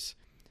days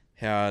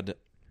had...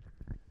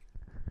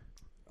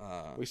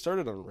 we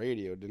started on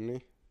radio, didn't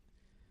he?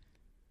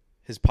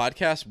 His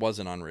podcast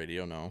wasn't on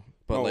radio, no.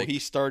 But no, like, he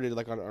started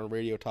like on a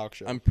radio talk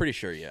show. I'm pretty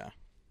sure, yeah.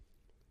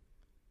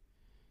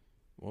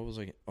 What was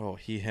I... Oh,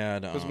 he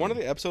had... Because one of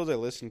the episodes I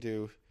listened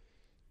to,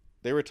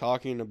 they were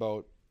talking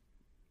about,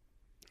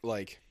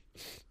 like,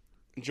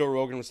 Joe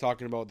Rogan was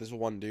talking about this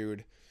one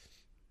dude.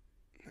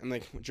 And,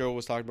 like, Joe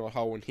was talking about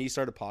how when he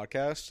started a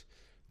podcast,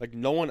 like,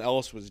 no one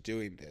else was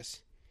doing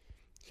this.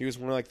 He was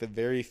one of, like, the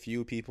very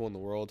few people in the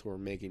world who were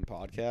making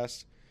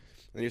podcasts.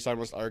 And he was talking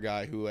about this other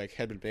guy who, like,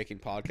 had been making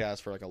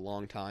podcasts for, like, a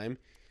long time.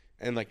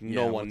 And, like,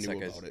 no one knew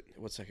about it.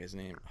 What's that guy's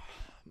name?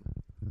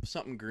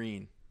 Something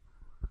Green.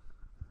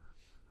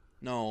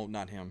 No,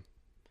 not him.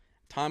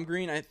 Tom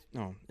Green?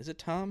 No, is it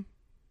Tom?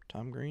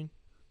 Tom Green?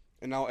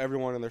 And now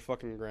everyone and their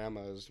fucking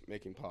grandma is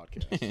making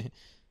podcasts.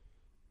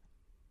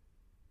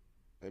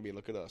 Maybe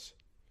look at us.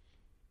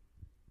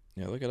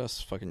 Yeah, look at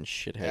us fucking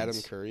shitheads.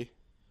 Adam Curry.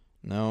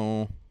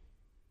 No.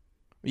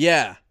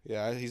 Yeah.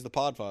 Yeah, he's the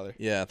Podfather.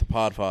 Yeah, the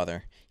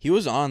Podfather. He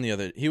was on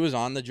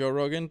the Joe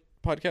Rogan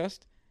podcast,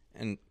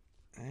 and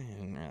I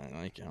didn't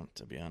really like him,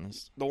 to be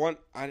honest. The one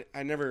I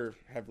never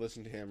have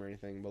listened to him or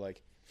anything, but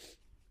like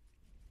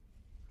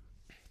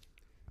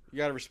you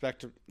gotta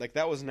respect him. Like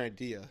that was an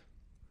idea.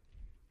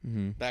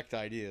 Mm-hmm. Back to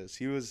ideas.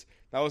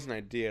 That was an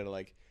idea to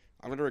like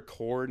I'm gonna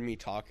record me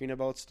talking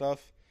about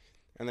stuff,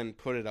 and then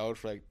put it out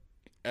for like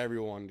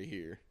everyone to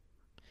hear.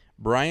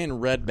 Brian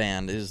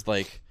Redband is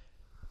like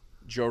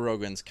Joe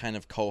Rogan's kind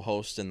of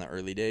co-host in the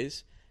early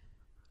days,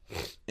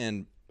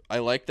 and I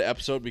liked the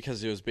episode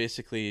because it was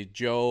basically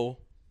Joe,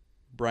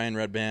 Brian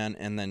Redband,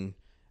 and then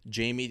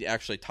Jamie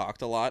actually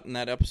talked a lot in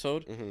that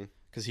episode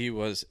because it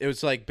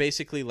was like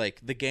basically like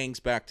the gang's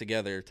back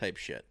together type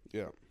shit.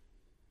 Yeah,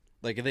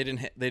 like they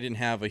didn't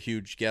have a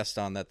huge guest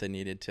on that they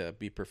needed to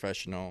be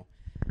professional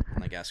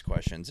and like ask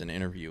questions and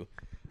interview.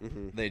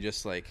 They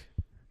just like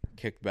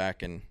kicked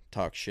back and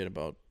talked shit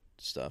about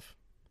stuff,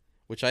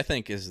 which I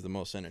think is the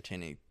most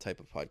entertaining type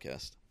of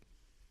podcast.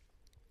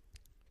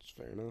 It's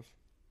fair enough.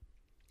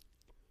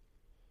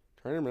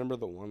 Trying to remember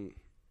the one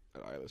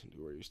that I listened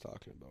to where he was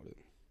talking about it.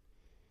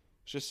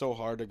 It's just so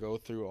hard to go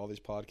through all these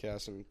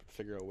podcasts and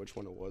figure out which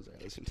one it was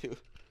I listened to.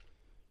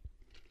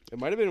 It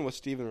might have been with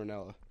Steven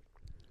Rinella.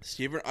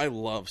 I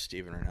love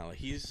Steven Rinella.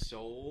 He's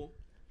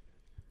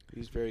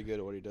very good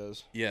at what he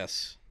does.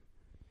 Yes.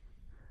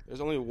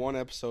 There's only one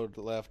episode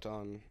left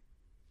on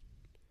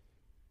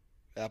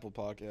Apple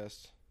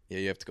Podcasts. Yeah,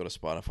 you have to go to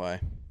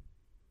Spotify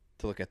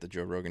to look at the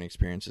Joe Rogan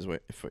Experiences.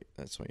 If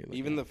that's what you look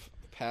Even at. the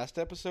past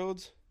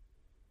episodes?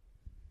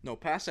 No,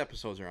 past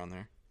episodes are on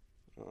there.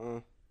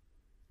 Uh-uh.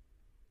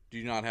 Do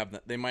you not have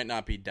that? They might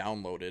not be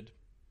downloaded,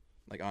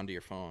 like onto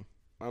your phone.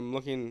 I'm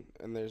looking,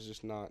 and there's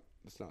just not.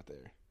 It's not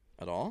there.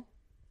 At all?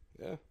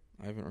 Yeah.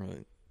 I haven't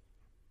really.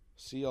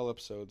 See all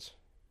episodes.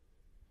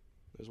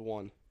 There's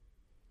one.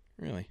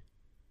 Really?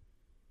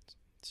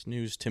 It's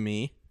news to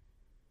me.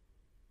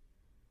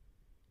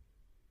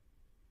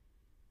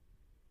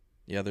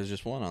 Yeah, there's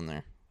just one on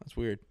there. That's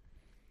weird.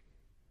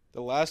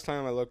 The last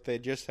time I looked, they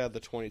just had the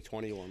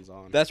 2020 ones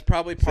on. That's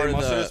probably So part they of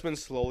must have the. just been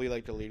slowly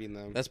like deleting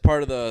them. That's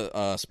part of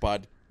the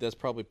spot. That's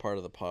probably part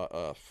of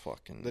the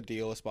fucking. The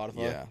deal with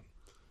Spotify. Yeah.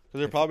 Because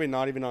they're probably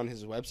not even on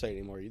his website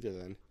anymore either.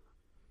 Then.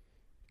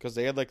 Because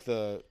they had like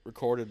the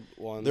recorded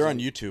ones. They're on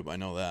YouTube. I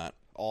know that.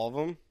 All of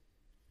them.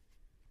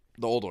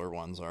 The older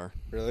ones are.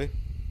 Really?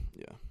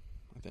 Yeah,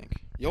 I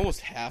think. You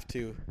almost have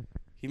to.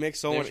 He makes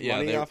so much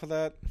money off of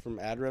that from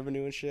ad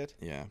revenue and shit.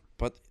 Yeah,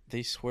 but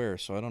they swear,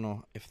 so I don't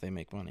know if they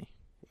make money.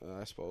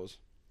 I suppose.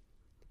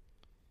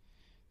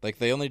 Like,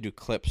 they only do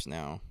clips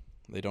now.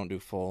 They don't do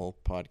full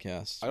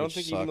podcasts. I don't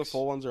think even the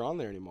full ones are on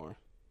there anymore.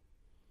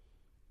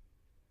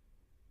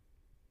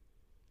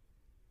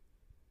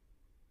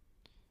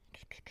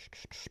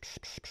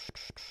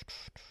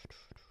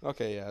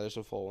 Okay, yeah, there's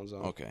some full ones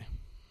on. Okay.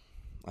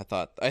 I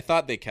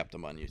thought they kept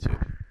them on YouTube.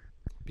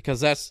 Because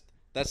that's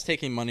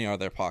taking money out of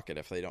their pocket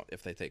if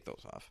they take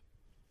those off.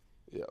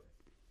 Yep.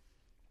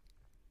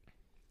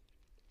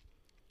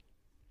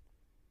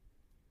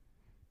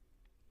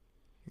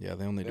 Yeah,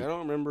 they only I do.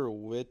 don't remember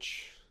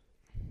which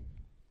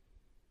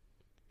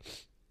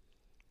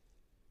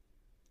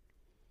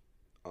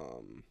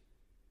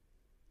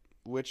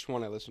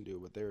one I listened to,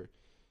 but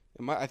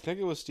I think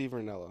it was Steve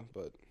Ranella,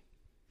 but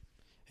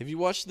Have you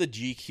watched the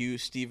GQ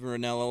Steve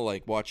Ranella,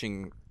 like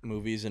watching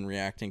movies and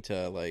reacting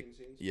to like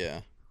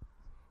yeah.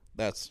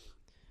 That's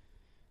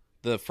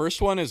the first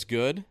one is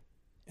good,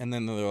 and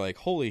then they're like,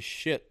 holy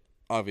shit.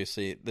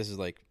 Obviously, this is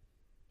like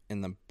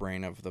in the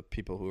brain of the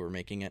people who are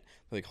making it.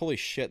 They're like, holy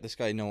shit, this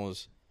guy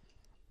knows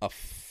a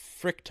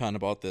frick ton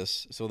about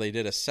this. So they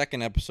did a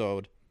second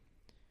episode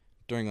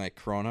during like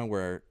Corona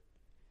where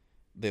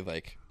they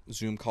like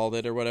Zoom called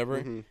it or whatever,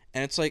 and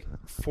it's like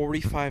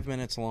 45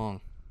 minutes long.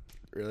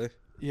 Really?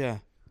 Yeah.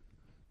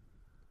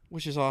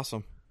 Which is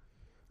awesome.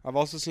 I've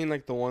also seen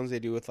like the ones they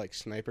do with like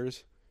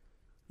snipers.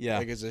 Yeah.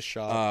 Like, is this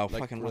shot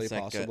like fucking really what's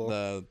that possible?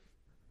 the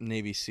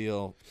Navy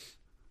SEAL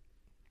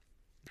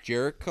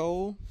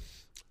Jericho?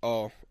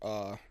 Oh,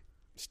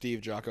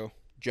 Steve Jocko.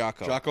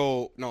 Jocko.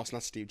 Jocko. No, it's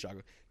not Steve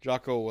Jocko.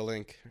 Jocko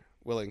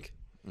Willink.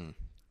 Mm.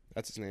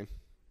 That's his name.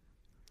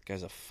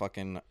 Guy's a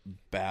fucking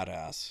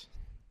badass.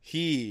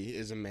 He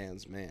is a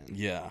man's man.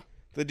 Yeah.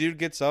 The dude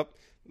gets up,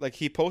 like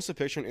he posts a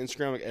picture on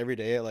Instagram like every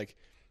day at like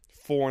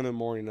 4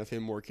 a.m. of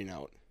him working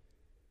out.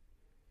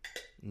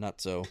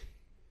 Nutso.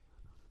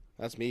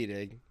 That's me,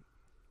 Dig.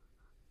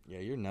 Yeah,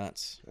 you're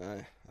nuts.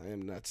 I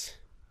am nuts.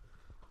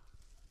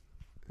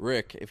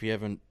 Rick, if you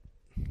haven't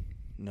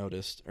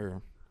noticed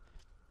or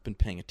been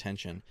paying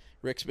attention,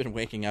 Rick's been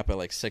waking up at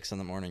like 6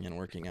 a.m. and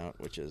working out,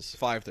 which is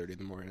 5:30 in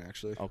the morning,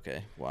 actually.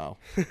 okay. Wow.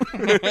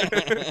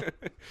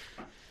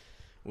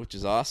 Which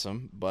is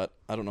awesome, but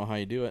I don't know how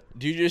you do it.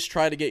 Do you just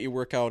try to get your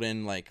workout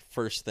in like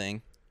first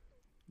thing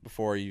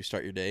before you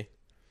start your day?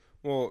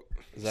 Well,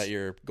 Is that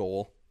your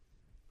goal?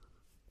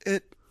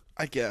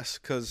 I guess,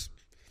 because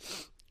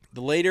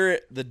The later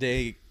in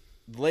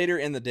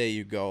the day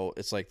you go,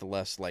 it's like the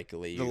less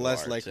likely The you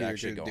less are likely to you're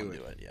actually gonna go do and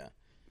do it. Yeah.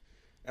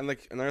 and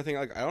like another thing,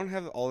 like I don't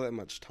have all that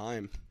much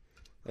time,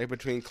 like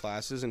between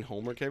classes and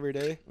homework every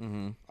day.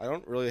 Mm-hmm. I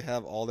don't really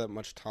have all that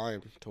much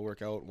time to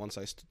work out once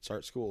I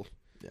start school.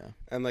 Yeah.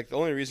 And like the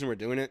only reason we're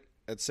doing it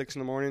at 6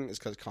 a.m. is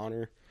because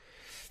Connor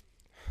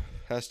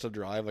has to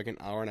drive like an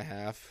hour and a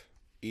half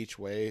each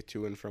way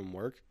to and from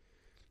work,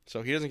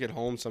 so he doesn't get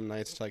home some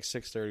nights till like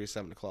 6:30,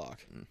 7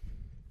 o'clock.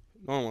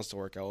 No one wants to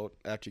work out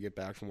after you get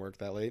back from work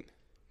that late.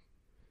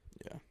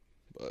 Yeah.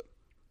 But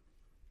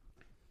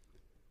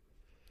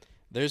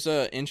There's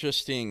a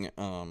interesting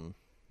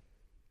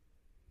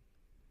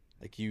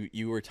like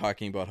you were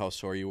talking about how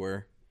sore you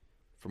were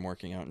from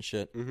working out and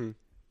shit. mm-hmm.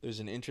 There's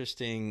an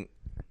interesting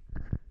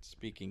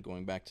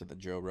going back to the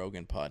Joe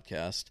Rogan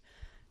podcast.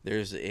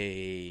 There's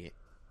I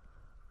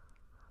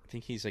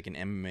think he's like an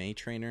MMA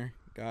trainer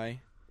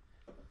guy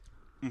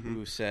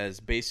who says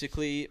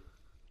basically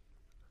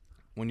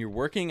when you're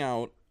working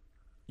out,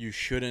 you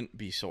shouldn't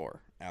be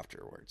sore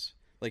afterwards.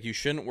 Like you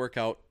shouldn't work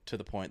out to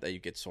the point that you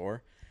get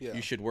sore. Yeah.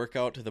 You should work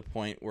out to the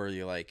point where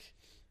you like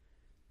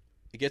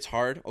it gets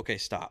hard, okay,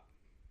 stop.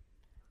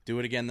 Do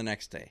it again the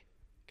next day.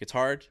 Gets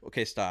hard,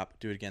 okay, stop.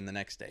 Do it again the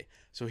next day.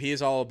 So he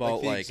is all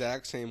about like the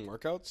exact same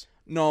workouts.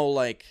 no,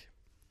 like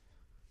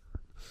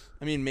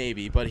I mean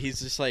maybe, but he's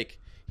just like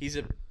he's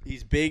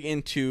big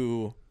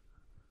into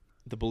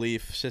the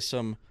belief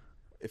system.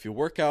 If you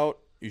work out,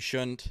 you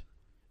shouldn't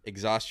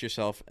exhaust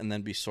yourself and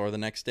then be sore the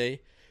next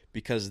day,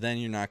 because then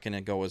you're not going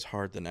to go as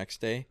hard the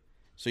next day.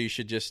 So you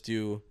should just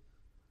do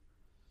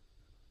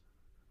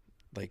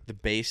like the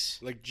base.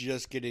 Like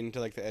just get into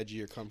like the edge of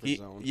your comfort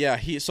zone. Yeah,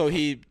 he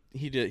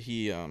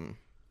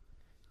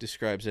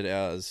describes it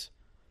as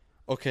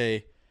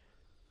okay,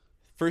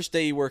 first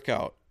day you work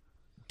out,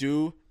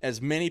 do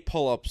as many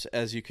pull-ups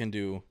as you can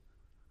do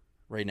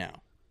right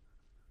now.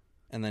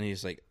 And then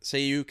he's like,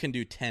 say you can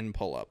do 10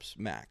 pull-ups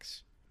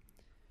max.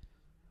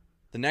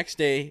 The next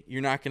day,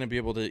 you're not going to be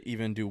able to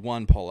even do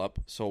one pull-up.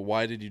 So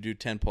why did you do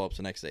 10 pull-ups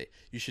the next day?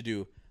 You should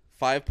do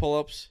 5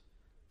 pull-ups,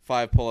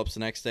 5 pull-ups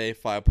the next day,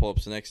 5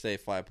 pull-ups the next day,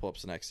 5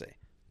 pull-ups the next day.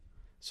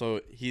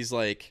 So he's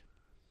like,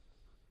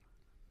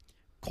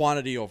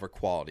 quantity over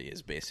quality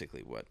is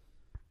basically what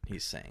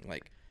he's saying.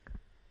 Like,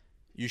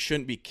 you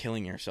shouldn't be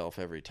killing yourself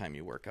every time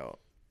you work out.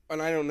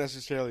 And I don't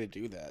necessarily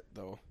do that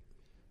though.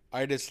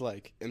 I just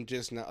like am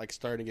just not like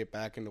starting to get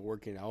back into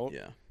working out.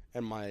 Yeah.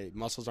 And my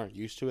muscles aren't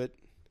used to it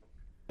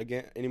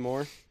again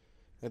anymore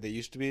like they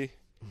used to be.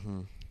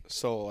 Mm-hmm.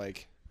 So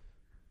like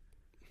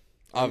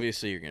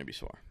obviously you're going to be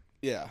sore.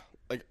 Yeah.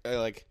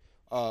 Like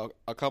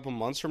a couple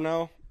months from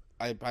now,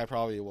 I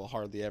probably will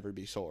hardly ever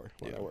be sore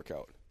when I work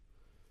out.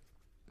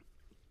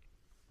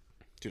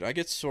 Dude, I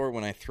get sore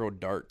when I throw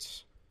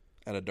darts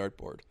at a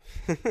dartboard.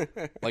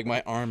 Like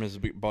my arm is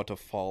about to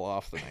fall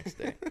off the next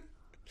day.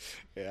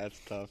 Yeah, that's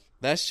tough.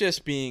 That's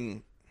just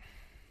being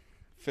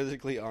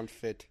physically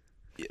unfit.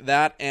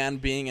 That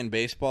and being in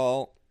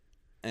baseball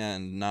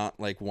and not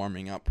like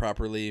warming up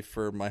properly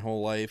for my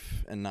whole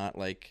life and not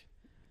like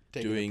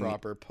Taking doing the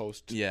proper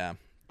post. Yeah.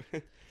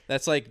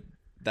 That's like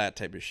that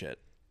type of shit.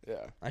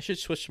 Yeah. I should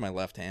switch to my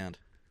left hand.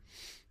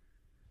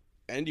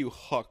 And you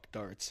huck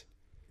darts.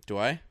 Do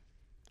I?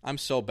 I'm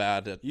so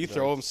bad at You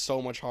throw them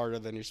so much harder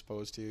than you're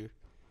supposed to.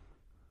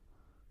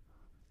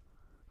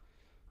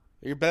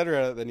 You're better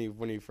at it than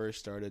when you first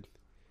started.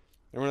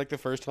 Remember, like the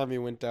first time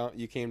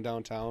you came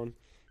downtown,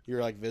 you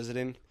were like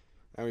visiting,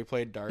 and we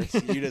played darts.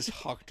 You just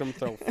hucked them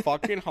so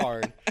fucking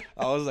hard.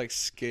 I was like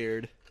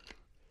scared.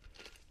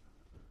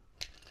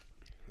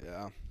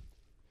 Yeah,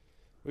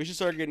 we should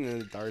start getting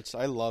into darts.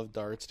 I love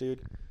darts,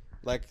 dude.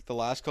 Like the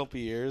last couple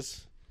of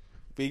years,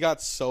 we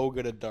got so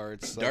good at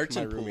darts. Like, Darts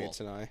my and pool. roommates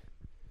and I.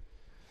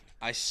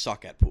 I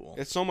suck at pool.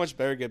 It's so much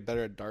better to get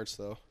better at darts,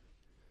 though.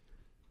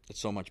 It's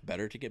so much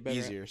better to get better.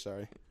 Easier,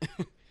 sorry.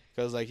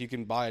 Because like you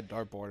can buy a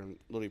dartboard and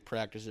literally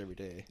practice every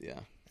day. Yeah.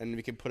 And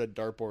we can put a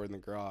dartboard in the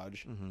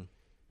garage. Mm-hmm.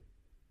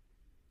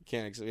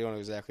 We don't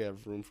exactly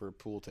have room for a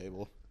pool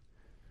table.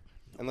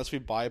 Unless we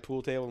buy a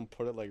pool table and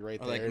put it like right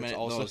Or there. like It's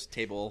also those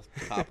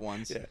tabletop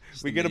ones. yeah.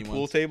 Just We the get a mini pool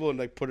ones. table and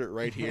like put it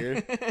right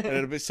here,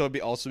 and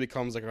it also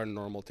becomes like our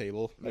normal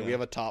table. Like we Yeah.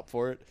 have a top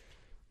for it.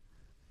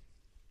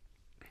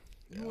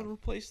 You want to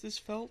replace this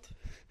felt?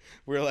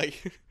 We're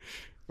like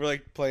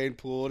playing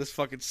pool, just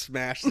fucking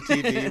smash the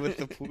TV with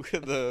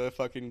the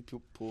fucking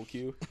pool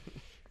cue.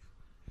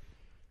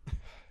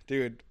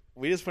 Dude,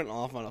 we just went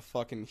off on a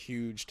fucking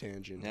huge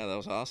tangent. Yeah, that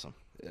was awesome.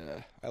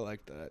 Yeah, I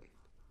like that.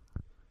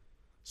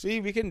 See,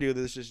 we can do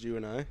this, just you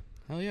and I.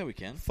 Hell yeah, we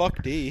can.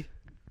 Fuck D.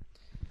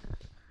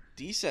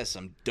 D says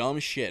some dumb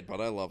shit, but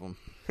I love him.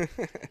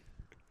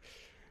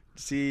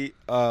 See,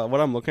 what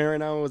I'm looking at right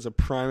now is a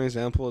prime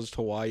example as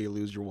to why you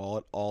lose your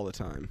wallet all the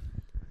time.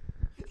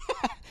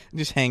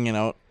 Just hanging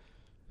out.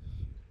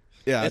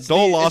 Yeah, It's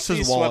Dole the- lost it's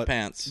his these wallet.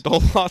 sweatpants.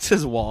 Dole lost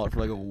his wallet for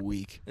like a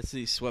week. It's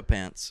these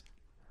sweatpants.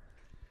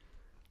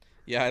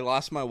 Yeah, I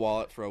lost my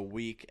wallet for a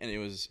week, and it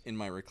was in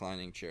my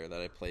reclining chair that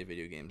I play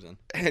video games in.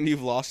 And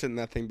you've lost it in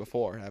that thing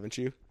before, haven't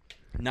you?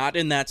 Not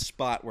in that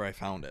spot where I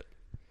found it.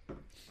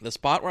 The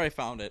spot where I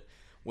found it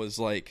was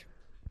like,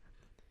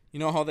 you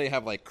know how they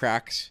have like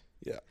cracks?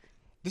 Yeah.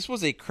 This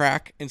was a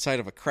crack inside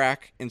of a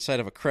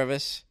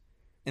crevice,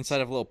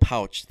 inside of a little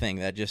pouch thing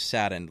that just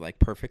sat in like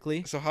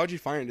perfectly. So how'd you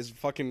find it? Just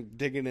fucking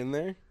digging in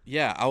there?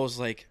 Yeah, I was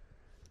like,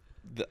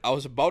 I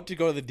was about to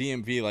go to the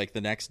DMV like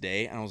the next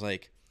day, and I was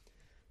like,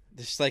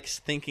 just like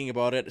thinking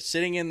about it,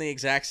 sitting in the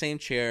exact same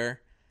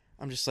chair.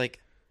 I'm just like,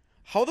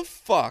 how the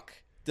fuck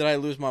did I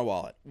lose my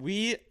wallet?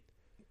 We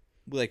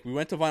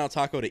went to Vinyl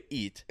Taco to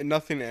eat, And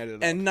nothing added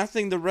up. and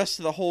nothing the rest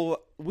of the whole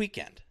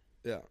weekend.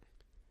 Yeah.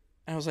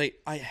 And I was like,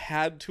 I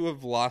had to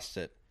have lost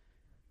it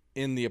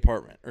in the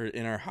apartment or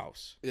in our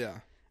house, Yeah.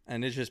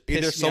 and it just pissed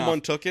Either me someone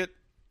off. took it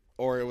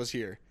or it was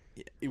here.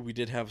 We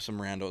did have some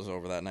randos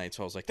over that night,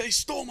 so I was like, they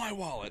stole my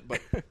wallet.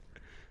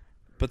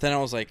 But then I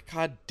was like,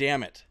 God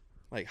damn it.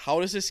 Like,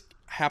 how does this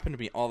happen to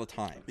me all the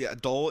time? Yeah,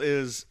 Dole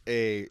is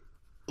a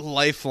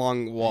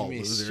lifelong wallet I'm a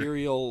loser.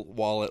 serial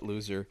wallet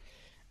loser.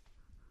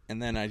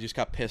 And then I just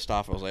got pissed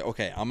off. I was like,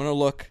 okay, I'm going to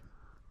look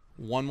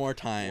one more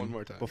time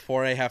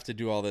before I have to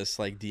do all this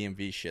like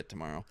DMV shit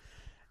tomorrow.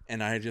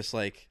 And I just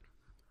like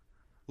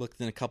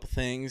looked in a couple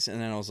things, and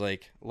then I was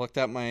like, looked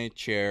at my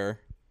chair,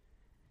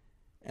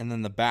 and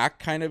then the back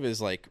kind of is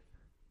like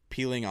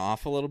peeling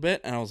off a little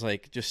bit, and I was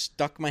like, just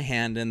stuck my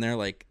hand in there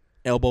like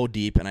elbow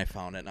deep, and I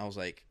found it, and I was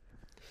like,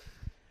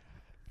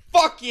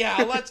 fuck yeah,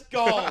 let's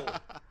go.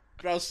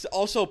 But I was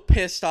also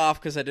pissed off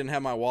because I didn't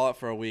have my wallet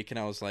for a week, and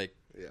I was like,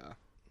 Yeah.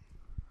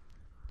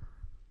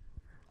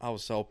 I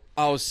was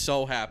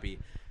so happy.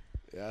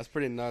 Yeah, that's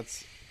pretty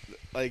nuts.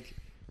 Like,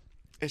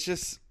 it's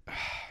just...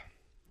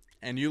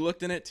 And you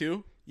looked in it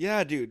too?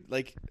 Yeah, dude.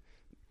 Like,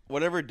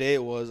 whatever day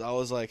it was, I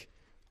was like,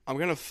 I'm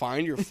going to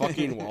find your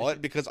fucking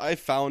wallet because I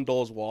found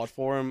Dole's wallet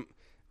for him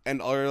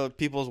and other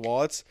people's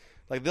wallets.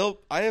 Like,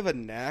 I have a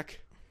knack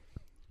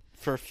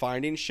for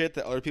finding shit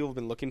that other people have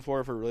been looking for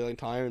a really long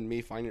time and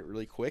me find it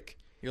really quick.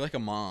 You're like a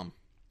mom.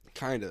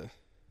 Kind of.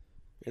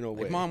 In a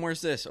way. Like, Mom,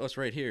 where's this? Oh, it's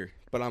right here.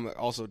 But I'm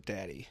also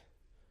daddy.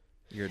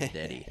 You're a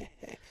daddy.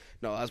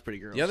 No, that's pretty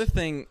gross. The other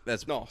thing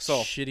that's No,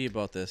 so- shitty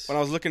about this. When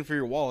I was looking for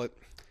your wallet,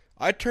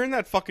 I turned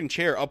that fucking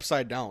chair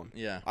upside down.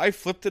 Yeah. I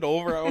flipped it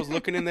over. I was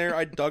looking in there.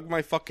 I dug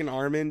my fucking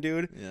arm in,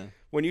 dude. Yeah.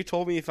 When you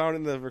told me you found it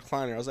in the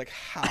recliner, I was like,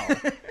 how?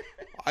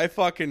 I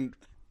fucking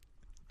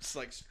just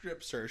like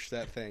strip searched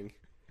that thing.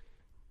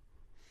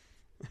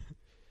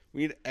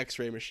 We need an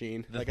X-ray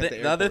machine. The, like thi- at the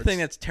the other airports. thing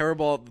that's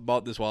terrible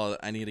about this wallet,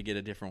 I need to get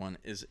a different one,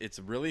 is it's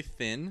really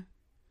thin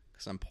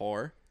because I'm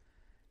poor.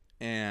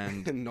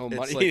 And No it's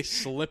money. like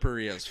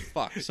slippery as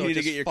fuck. So You it need to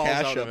just get your falls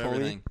cash out of up, homie.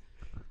 everything.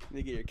 You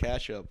need to get your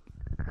cash up.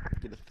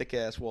 Get a thick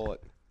ass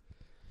wallet.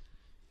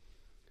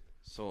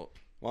 So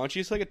Why don't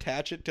you just like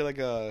attach it to like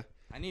a?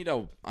 I need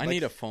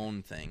a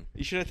phone thing.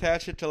 You should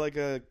attach it to like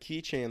a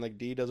keychain, like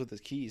D does with his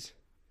keys.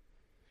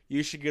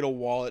 You should get a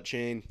wallet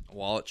chain. A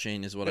wallet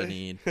chain is what I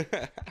need.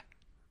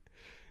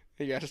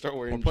 You gotta start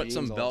wearing Or put jeans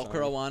some all the time.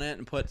 Velcro on it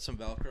and put some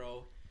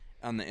Velcro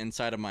on the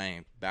inside of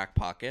my back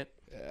pocket.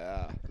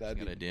 Yeah, that'd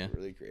Good be idea.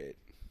 really great.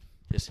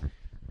 Just,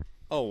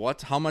 oh,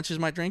 what? How much is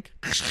my drink?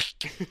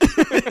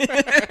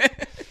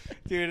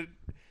 Dude,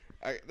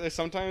 there's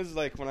sometimes,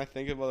 like, when I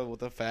think about it with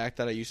the fact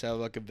that I used to have,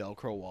 like, a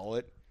Velcro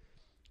wallet,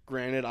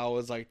 granted, I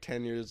was, like,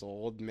 10 years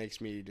old, makes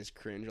me just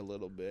cringe a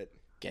little bit.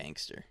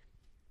 Gangster.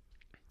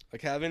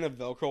 Like, having a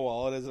Velcro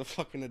wallet as a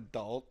fucking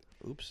adult.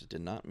 Oops,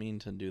 did not mean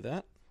to do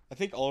that. I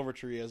think Oliver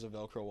Tree has a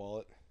Velcro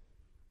wallet.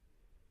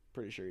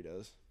 Pretty sure he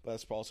does. But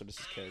that's also just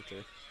his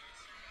character.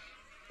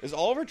 Is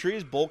Oliver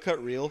Tree's bowl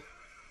cut real?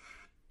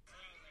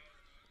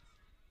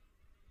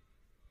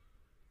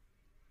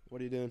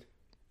 What are you doing?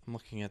 I'm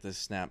looking at this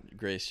snap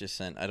Grace just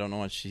sent. I don't know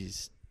what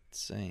she's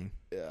saying.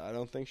 Yeah, I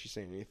don't think she's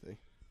saying anything.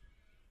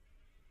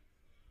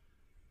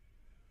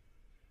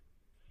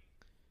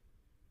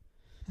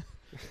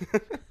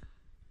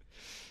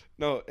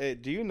 No, hey,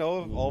 do you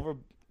know if Oliver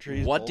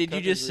Tree's What bowl did you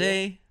cut just is real?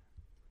 say?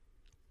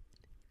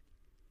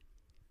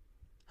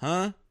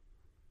 Huh?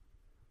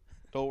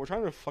 No, we're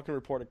trying to fucking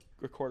record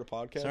a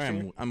podcast. Sorry,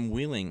 here. I'm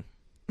wheeling.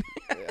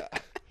 Yeah.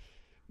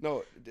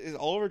 No, is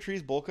Oliver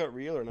Tree's bowl cut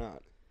real or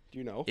not? Do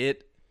you know?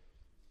 It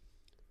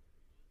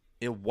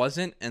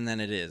wasn't, and then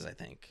it is, I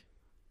think.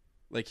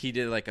 Like, he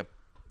did, like, a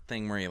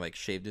thing where he, like,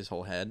 shaved his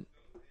whole head,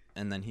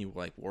 and then he,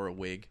 like, wore a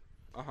wig,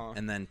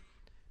 and then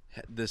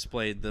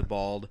displayed the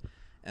bald,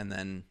 and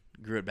then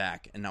grew it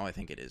back, and now I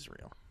think it is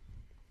real.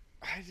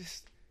 I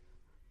just,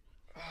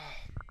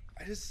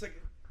 like,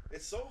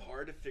 it's so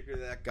hard to figure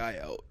that guy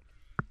out.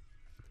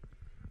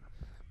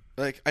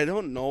 Like, I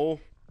don't know.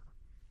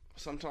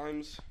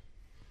 Sometimes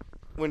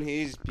when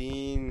he's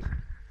being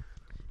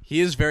He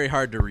is very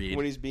hard to read.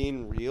 when he's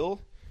being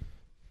real,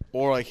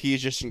 or like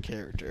he's just in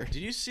character.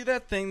 Did you see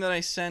that thing that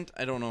I sent?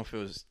 I don't know if it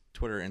was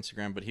Twitter or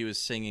Instagram, but he was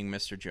singing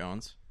Mr.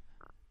 Jones.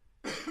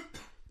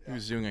 He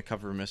was doing a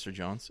cover of Mr.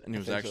 Jones, and it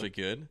was think actually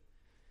good.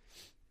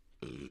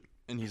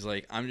 And he's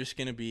like, I'm just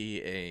going to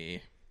be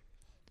a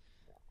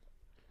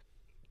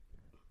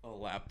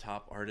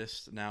laptop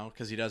artist now,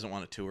 because he doesn't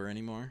want to tour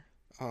anymore.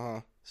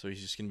 So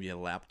he's just going to be a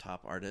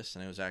laptop artist,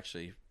 and it was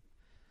actually,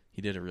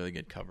 he did a really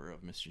good cover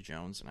of Mr.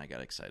 Jones, and I got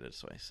excited,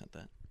 so I sent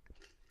that.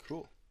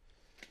 Cool.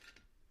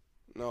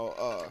 No,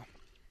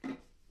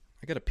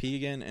 I got to pee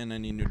again, and I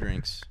need new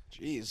drinks.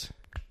 jeez.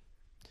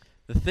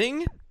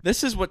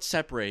 This is what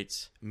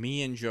separates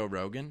me and Joe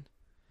Rogan.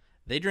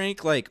 They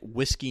drink, like,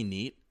 whiskey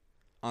neat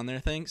on their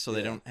thing, so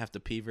they don't have to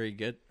pee very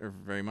good, or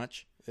very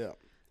much. Yeah.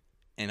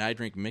 And I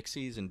drink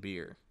mixies and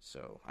beer,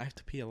 so I have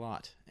to pee a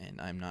lot, and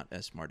I'm not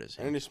as smart as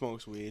him. And he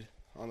smokes weed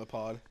on the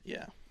pod.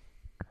 Yeah.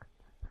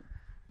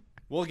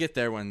 We'll get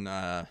there when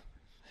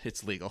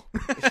it's legal.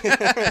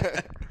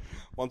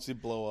 Once we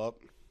blow up.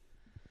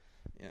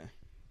 Yeah.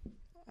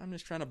 I'm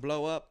just trying to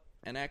blow up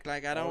and act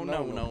like I don't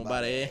don't know know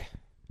nobody. nobody.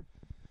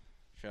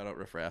 Shout out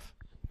Riff Raff.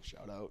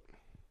 Shout out.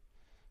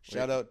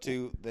 Shout out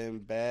to them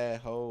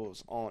bad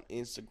hoes on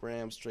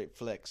Instagram, straight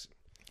flex.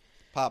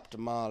 Pop to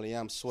Molly,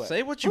 I'm sweat.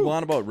 Say what you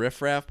want about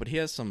Riff Raff, but he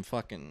has some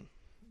fucking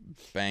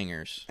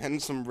bangers.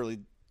 And some really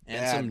And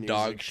bad some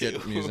dog music,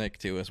 shit too. music,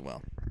 too, as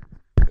well.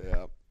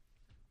 Yeah.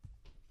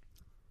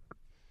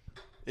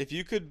 If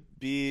you could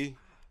be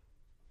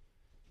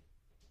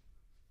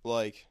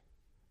like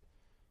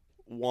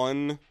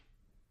one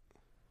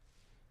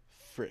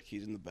frick,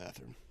 he's in the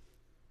bathroom.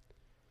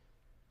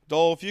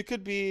 Dole, if you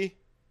could be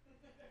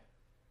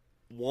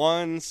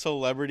one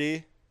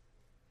celebrity,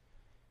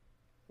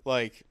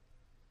 like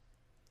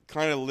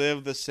kind of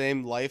live the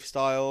same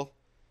lifestyle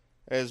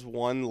as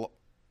one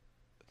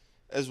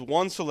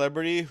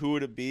celebrity, who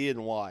would it be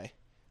and why?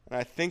 And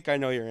I think I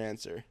know your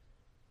answer.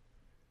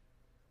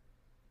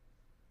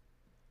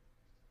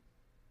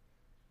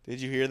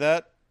 Did you hear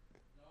that?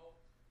 No.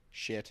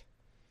 Shit.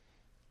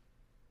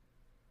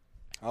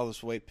 I'll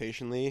just wait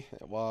patiently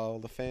while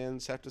the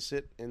fans have to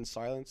sit in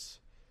silence.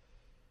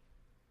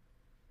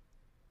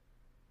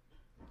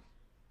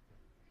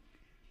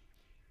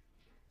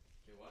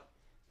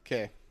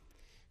 Okay.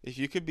 If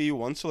you could be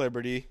one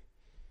celebrity,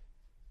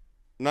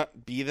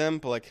 not be them,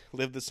 but like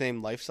live the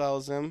same lifestyle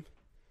as them,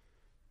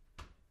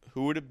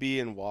 who would it be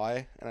and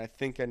why? And I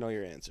think I know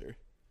your answer.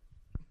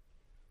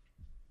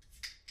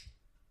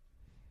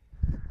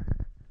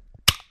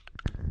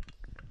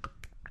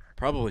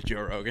 Probably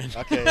Joe Rogan.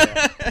 Okay,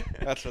 yeah.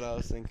 That's what I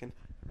was thinking.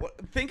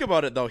 Think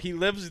about it, though. He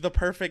lives the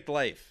perfect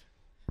life.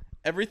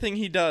 Everything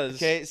he does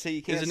Okay, so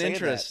you can't is an say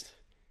interest.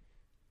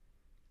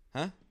 that.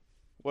 Huh?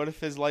 What if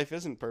his life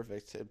isn't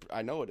perfect?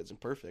 I know it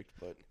isn't perfect,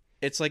 but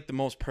It's like the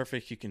most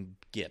perfect you can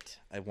get,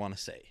 I want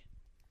to say.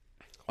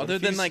 What Other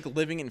if than, he's- like,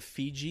 living in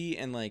Fiji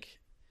and, like,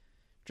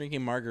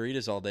 drinking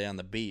margaritas all day on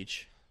the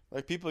beach.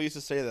 like people used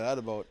to say that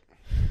about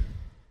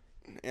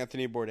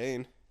Anthony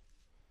Bourdain.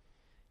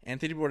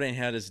 Anthony Bourdain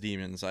had his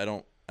demons.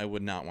 I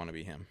would not want to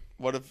be him.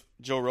 What if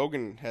Joe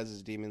Rogan has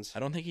his demons? I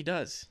don't think he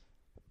does.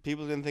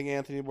 People didn't think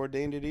Anthony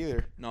Bourdain did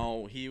either.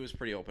 No, he was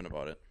pretty open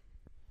about it.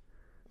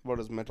 About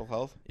his mental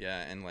health? Yeah,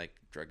 and, like,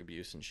 drug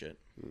abuse and shit.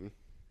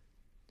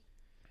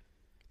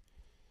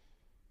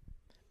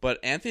 But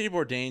Anthony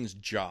Bourdain's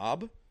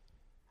job,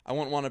 I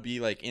wouldn't want to be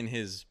like in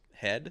his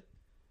head,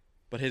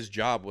 but his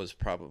job was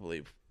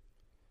probably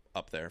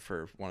up there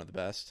for one of the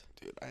best.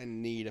 Dude, I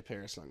need a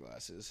pair of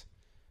sunglasses.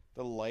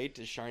 The light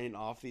is shining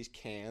off these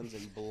cans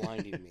and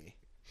blinding me.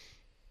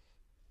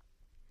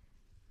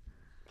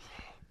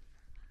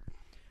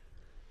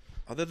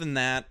 Other than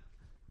that,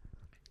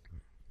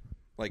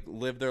 like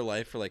live their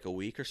life for like a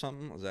week or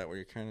something. Is that where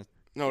you're kind of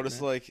No,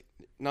 just like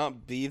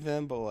not be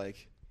them, but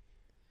like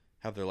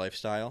have their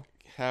lifestyle?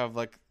 have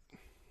like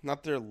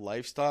not their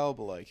lifestyle,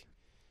 but like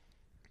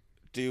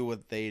do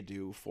what they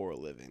do for a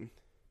living.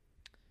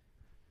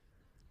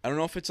 I don't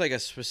know if it's like a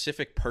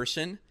specific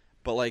person,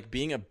 but like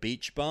being a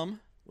beach bum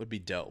would be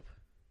dope.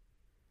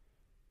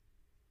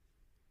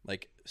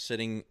 Like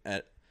sitting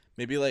at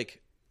maybe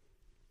like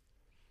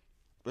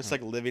Just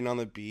like living on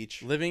the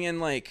beach. living in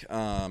like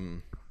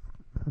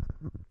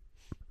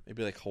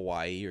maybe like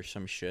Hawaii or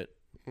some shit.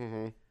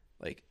 Mm-hmm.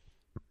 Like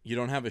you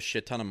don't have a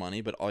shit ton of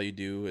money, but all you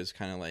do is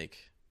kind of like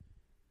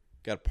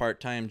got a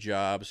part-time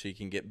job so you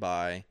can get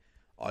by.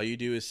 All you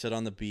do is sit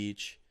on the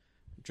beach,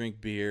 drink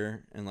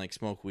beer, and like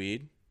smoke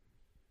weed.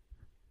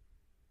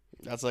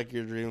 That's like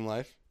your dream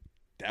life.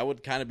 That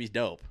would kind of be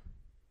dope.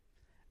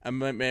 I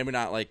mean, maybe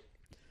not like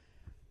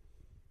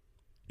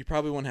you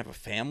probably wouldn't have a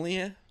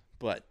family,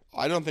 but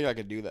I don't think I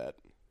could do that.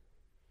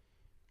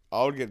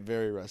 I would get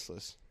very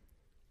restless.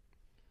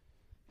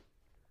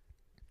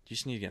 you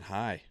just need to get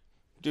high.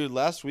 Dude,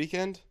 last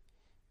weekend,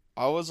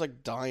 I was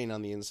like dying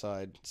on the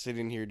inside,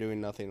 sitting here doing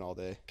nothing all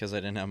day. Because I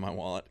didn't have my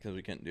wallet because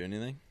we couldn't do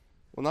anything.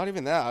 Well, not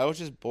even that. I was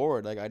just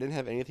bored. Like, I didn't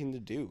have anything to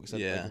do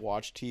except Yeah. like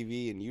watch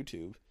TV and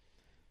YouTube.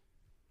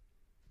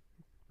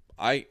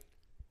 I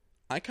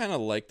kind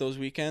of like those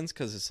weekends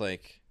because it's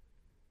like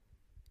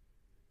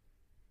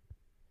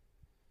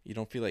you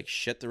don't feel like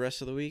shit the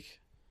rest of the week.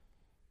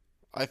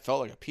 I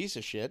felt like a piece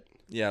of shit.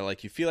 Yeah,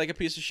 like you feel like a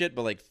piece of shit,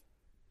 but like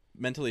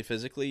mentally,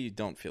 physically, you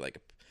don't feel like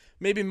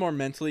maybe more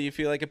mentally you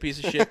feel like a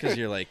piece of shit because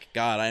you're like,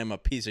 God, I am a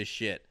piece of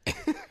shit.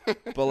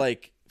 But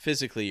like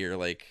physically, you're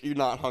like, You're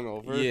not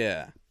hungover.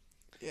 yeah.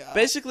 Yeah.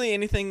 Basically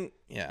anything,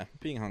 yeah,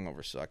 being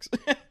hungover sucks.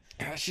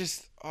 It's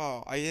just,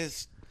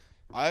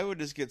 I would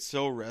just get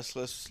so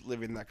restless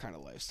living that kind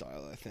of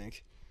lifestyle, I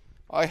think.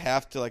 I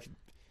have to, like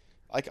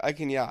I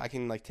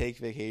can like take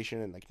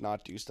vacation and like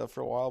not do stuff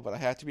for a while, but I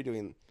have to be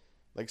doing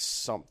like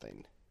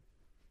something.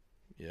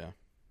 Yeah.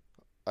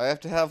 I have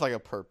to have like a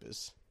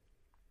purpose.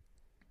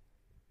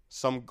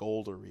 Some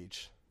goal to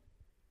reach.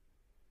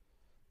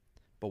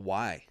 But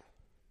why?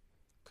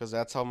 Because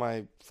that's how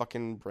my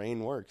fucking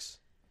brain works.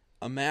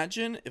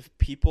 Imagine if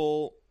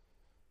people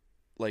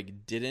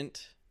like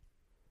didn't,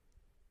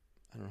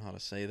 I don't know how to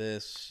say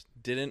this,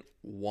 didn't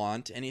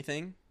want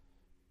anything.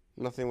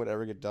 Nothing would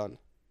ever get done.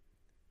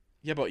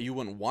 Yeah, but you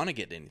wouldn't want to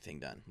get anything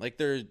done. Like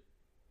there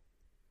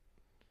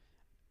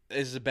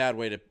is a bad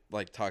way to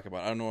like talk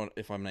about it. I don't know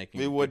if I'm making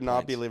We good would not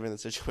points. be living in the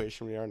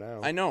situation we are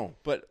now. I know,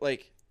 but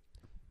like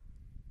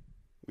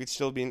We'd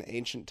still be in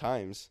ancient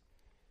times.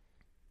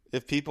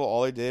 If people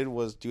all they did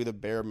was do the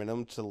bare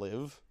minimum to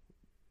live,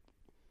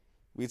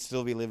 we'd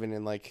still be living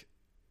in like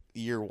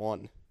year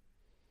one.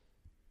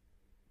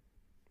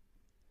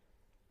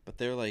 but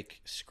they're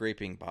like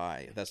scraping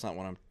by. That's not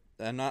what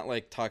I'm not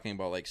like talking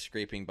about like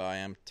scraping by.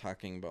 I'm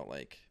talking about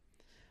like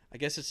I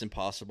guess it's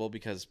impossible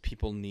because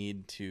people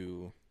need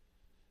to.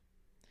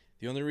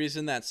 The only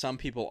reason that some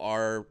people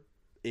are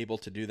able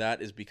to do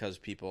that is because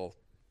people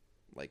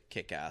like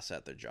kick ass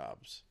at their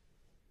jobs.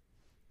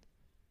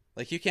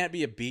 Like you can't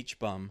be a beach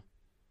bum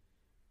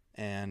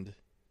and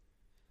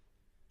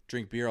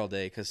drink beer all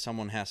day because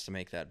someone has to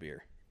make that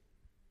beer.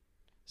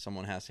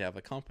 Someone has to have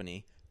a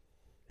company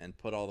and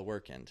put all the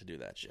work in to do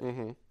that shit.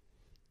 Mm-hmm.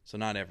 So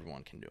not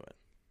everyone can do it.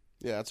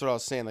 Yeah, that's what I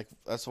was saying. Like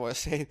that's what I was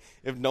saying.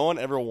 If no one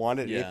ever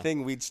wanted Yeah.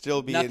 anything, we'd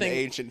still be Nothing- in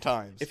ancient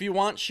times. If you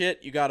want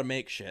shit, you got to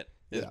make shit.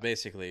 Is Yeah.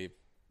 basically.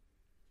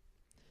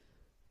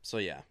 So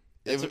yeah,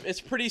 If-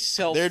 it's pretty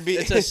self. There'd be-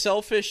 It's a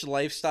selfish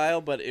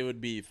lifestyle, but it would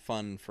be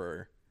fun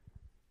for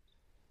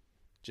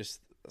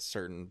just a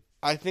certain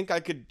I think I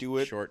could do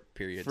it short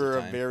period for of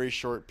a time. very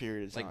short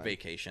period of time. Like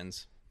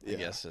vacations, I Yeah.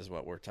 guess is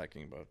what we're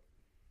talking about.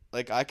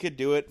 Like I could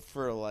do it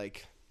for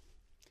like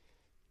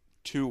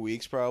 2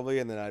 weeks probably,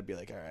 and then I'd be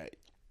like, all right,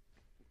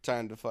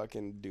 time to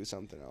fucking do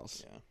something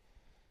else. Yeah.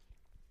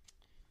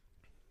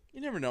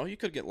 You never know. You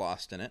could get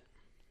lost in it.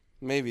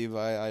 Maybe, but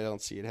I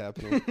don't see it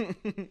happening.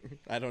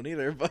 I don't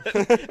either, but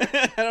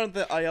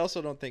I also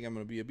don't think I'm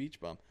going to be a beach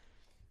bum.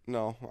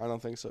 No, I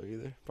don't think so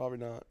either. Probably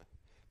not.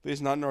 At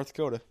least not North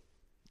Dakota.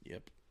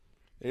 Yep.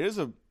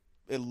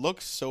 It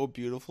looks so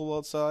beautiful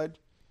outside,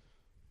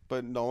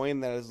 but knowing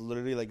that it's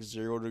literally like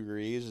 0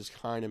 degrees is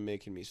kind of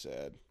making me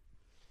sad.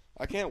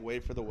 I can't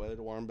wait for the weather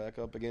to warm back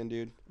up again,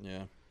 dude.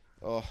 Yeah.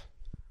 Oh,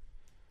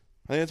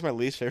 I think that's my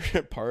least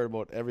favorite part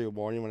about every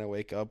morning when I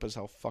wake up is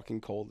how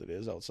fucking cold it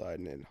is outside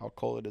and how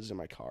cold it is in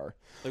my car.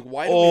 Like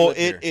why do we Oh, live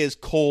here? it is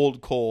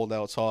cold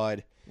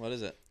outside. What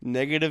is it?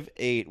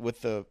 -8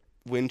 with the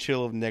wind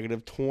chill of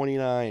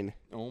 -29.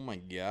 Oh my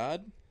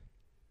god.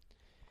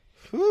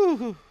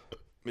 Whew.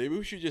 Maybe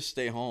we should just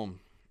stay home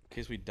In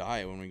case we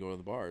die when we go to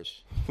the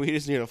bars. We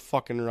just need a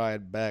fucking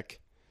ride back.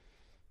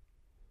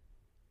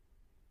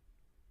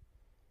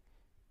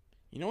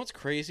 You know what's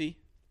crazy?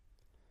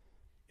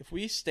 If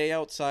we stay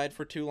outside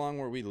for too long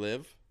where we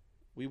live,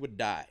 we would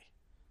die.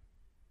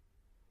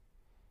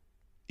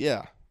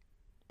 Yeah.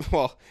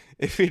 Well,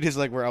 if we just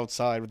like we're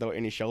outside without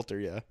any shelter,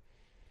 yeah.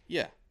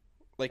 Yeah.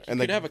 Like, you And,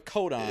 could like, have a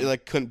coat on. It,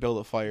 like couldn't build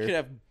a fire. You could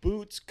have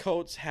boots,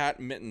 coats, hat,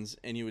 mittens,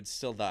 and you would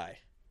still die.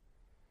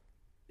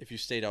 If you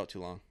stayed out too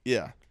long.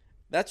 Yeah.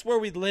 That's where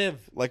we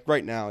live. Like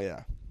right now,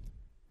 yeah.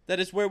 That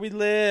is where we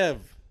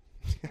live.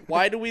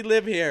 Why do we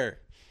live here?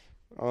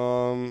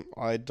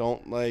 I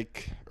don't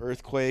like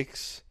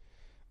earthquakes,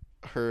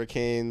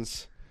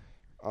 hurricanes,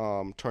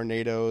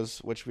 tornadoes,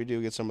 which we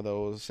do get some of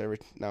those every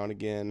now and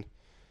again.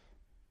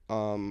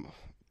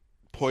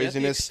 Poisonous. To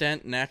the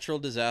extent natural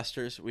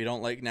disasters. We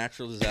don't like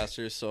natural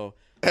disasters, so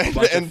a And-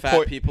 bunch and of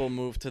fat people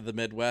move to the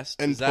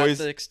Midwest. and Is that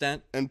the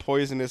extent? and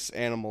poisonous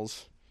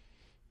animals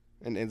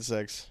and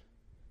insects.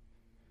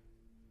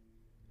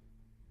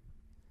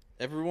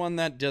 Everyone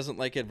that doesn't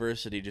like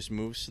adversity just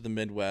moves to the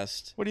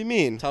Midwest, What do you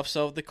mean? toughs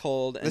out the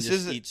cold, and This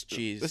just is- eats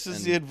cheese. This is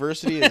and- the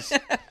adversity. This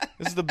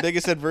is the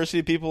biggest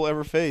adversity people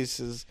ever face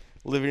is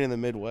living in the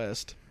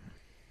Midwest.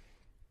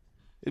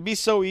 It'd be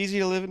so easy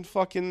to live in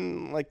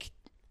fucking like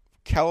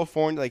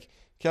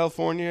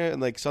California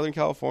and like Southern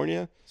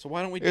California. So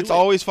why don't we do It's it?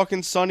 always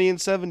fucking sunny and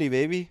 70,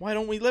 baby. Why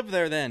don't we live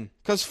there then?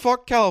 Cause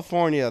fuck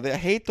California. I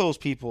hate those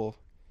people.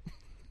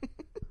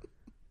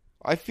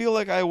 I feel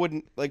like I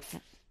wouldn't like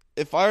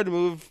if I were to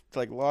move to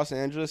like Los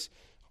Angeles.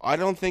 I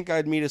don't think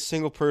I'd meet a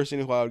single person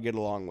who I would get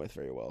along with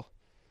very well.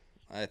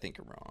 I think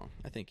you're wrong.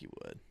 I think you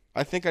would.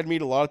 I think I'd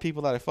meet a lot of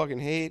people that I fucking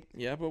hate.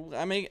 Yeah, but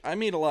I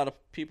meet a lot of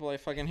people I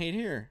fucking hate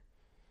here.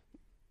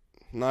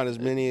 Not as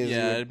many as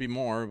Yeah, you- it'd be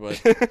more,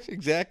 but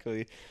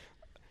exactly.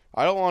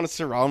 I don't want to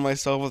surround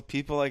myself with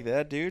people like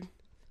that, dude.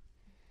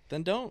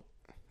 then don't.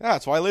 Yeah,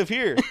 that's why I live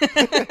here.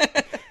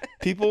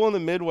 People in the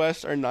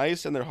Midwest are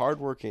nice and they're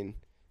hardworking.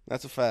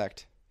 That's a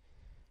fact.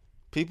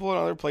 People in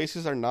other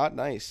places are not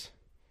nice.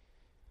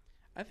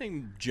 I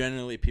think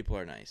generally people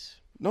are nice.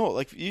 No,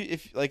 like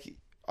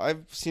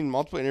I've seen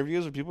multiple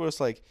interviews where people are just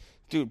like,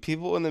 dude,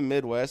 people in the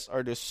Midwest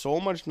are just so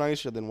much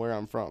nicer than where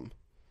I'm from,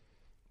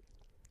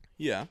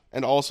 Yeah.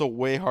 and also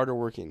way harder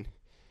working.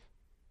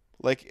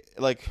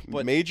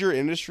 But- Major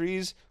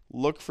industries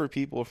look for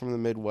people from the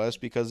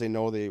Midwest because they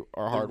know they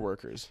are hard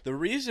workers. The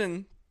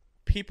reason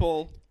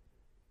people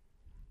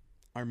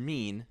are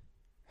mean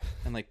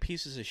and like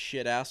pieces of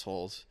shit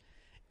assholes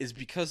is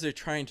because they're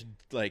trying to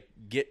like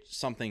get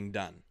something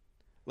done.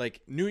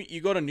 Like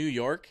you go to New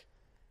York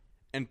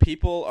and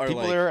people are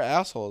People like there are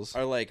assholes.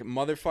 are like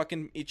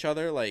motherfucking each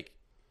other, like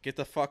get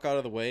the fuck out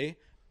of the way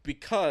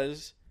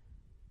because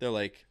they're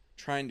like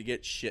trying to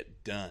get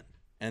shit done.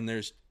 And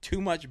there's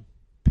too much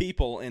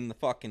people in the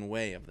fucking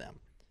way of them.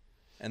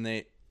 And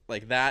they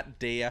like that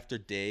day after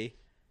day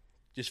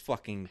just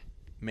fucking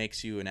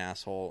makes you an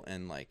asshole.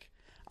 And like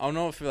I don't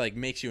know if it like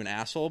makes you an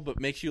asshole, but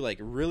makes you like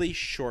really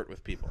short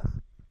with people.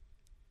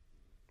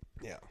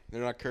 Yeah,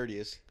 they're not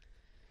courteous.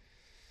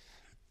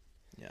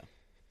 Yeah.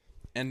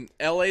 And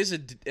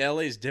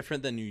LA's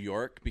different than New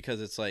York because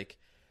it's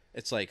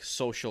like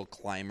social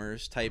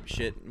climbers type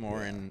shit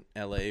more. In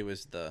LA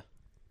was the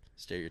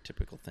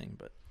stereotypical thing,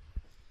 but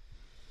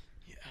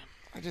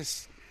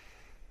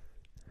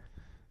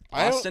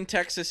Austin,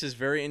 Texas is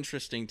very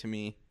interesting to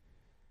me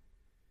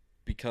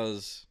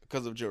because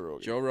of Joe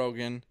Rogan. Joe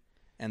Rogan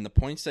and the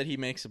points that he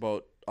makes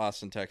about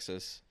Austin,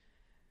 Texas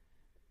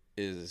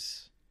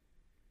is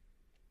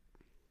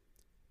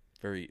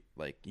very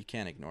like you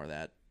can't ignore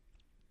that.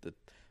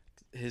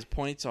 His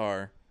points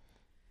are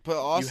But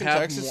Austin, have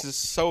Texas is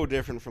so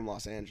different from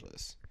Los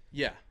Angeles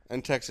yeah.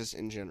 and Texas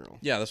in general.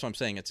 Yeah, that's what I'm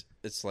saying.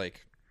 It's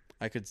like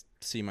I could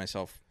see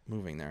myself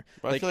moving there.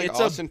 But I feel like it's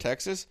Austin,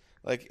 Texas,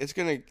 like it's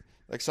gonna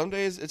like some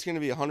days it's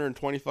gonna be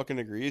 120 fucking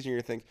degrees, and you're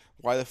gonna think,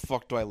 why the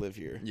fuck do I live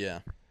here?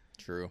 yeah,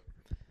 true.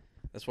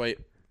 That's why.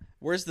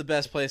 Where's the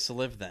best place to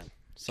live then?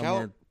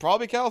 Somewhere.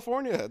 Probably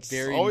California. It's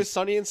Very- always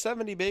sunny and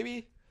 70,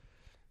 baby.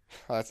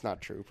 That's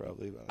not true,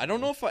 probably. But I don't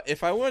know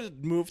if I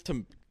would move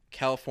to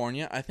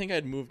California. I think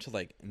I'd move to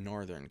like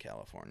Northern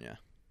California.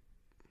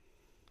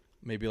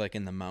 Maybe like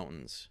in the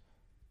mountains.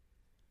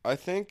 I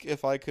think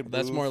if I could,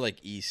 That's move more like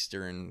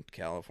Eastern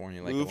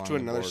California, like Move along to the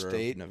another border of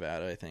state?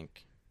 Nevada. I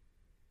think.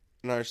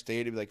 another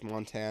state, it'd be like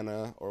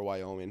Montana or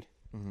Wyoming.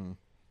 Mm-hmm.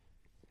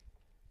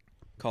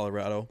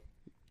 Colorado.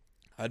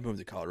 I'd move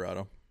to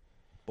Colorado.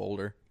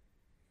 Boulder.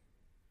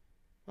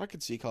 I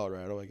could see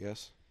Colorado, I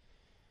guess.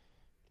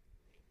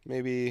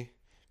 Maybe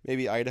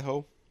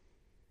Idaho.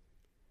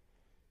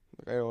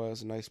 Idaho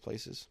has nice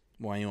places.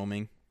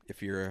 Wyoming,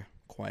 if you're a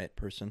quiet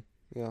person.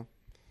 Yeah.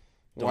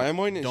 Don't-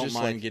 Wyoming is Don't just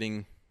mind like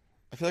getting.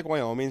 I feel like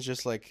Wyoming's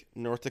just like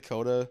North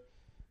Dakota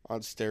on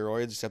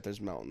steroids, except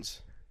there's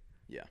mountains.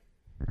 Yeah.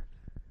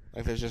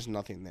 Like there's just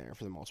nothing there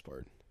for the most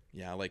part.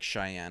 Yeah, like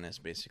Cheyenne is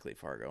basically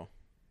Fargo.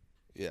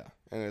 Yeah,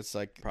 and it's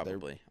like they're-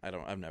 Probably.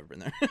 I've never been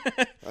there.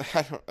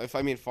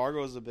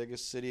 Fargo is the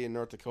biggest city in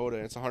North Dakota,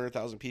 and it's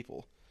 100,000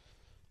 people.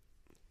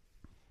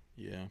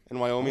 Yeah. And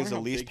Wyoming's the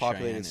how least big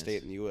populated Cheyenne state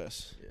is. in the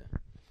U.S. Yeah.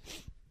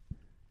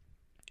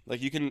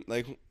 Like, you can,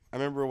 like, I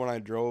remember when I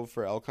drove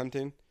for elk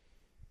hunting,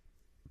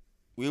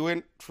 we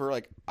went for,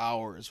 like,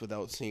 hours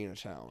without seeing a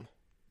town.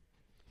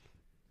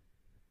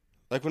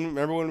 Like,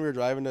 remember when we were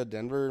driving to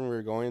Denver and we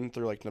were going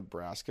through, like,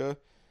 Nebraska?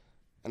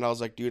 And I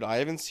was like, dude, I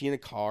haven't seen a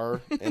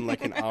car in,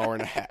 like, an hour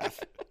and a half.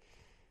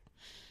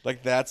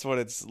 Like, that's what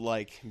it's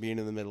like being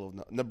in the middle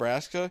of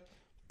Nebraska.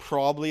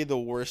 Probably the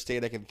worst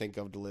state I can think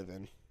of to live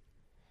in.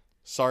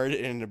 Sorry to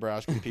any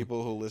Nebraskan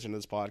people who listen to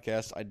this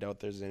podcast. I doubt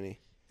there's any.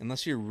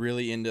 Unless you're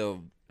really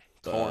into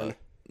Corn.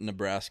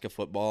 Nebraska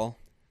football.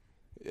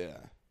 Yeah.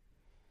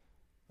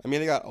 I mean,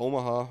 they got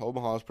Omaha.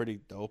 Omaha's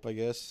pretty dope, I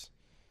guess.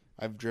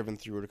 I've driven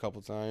through it a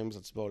couple times.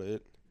 That's about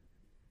it.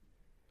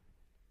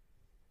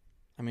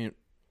 I mean,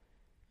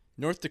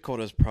 North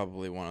Dakota is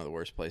probably one of the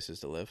worst places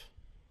to live.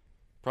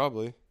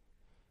 Probably.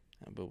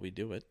 But we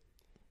do it.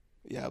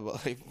 Yeah,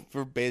 but like,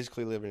 we're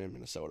basically living in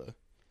Minnesota.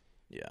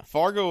 Yeah.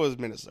 Fargo is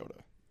Minnesota.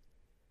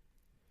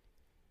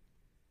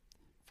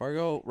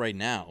 Fargo, right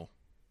now,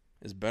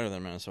 is better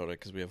than Minnesota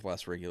because we have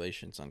less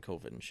regulations on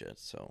COVID and shit.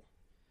 So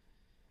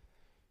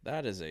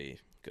that is a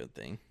good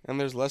thing. And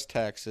there's less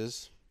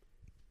taxes.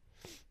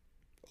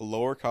 A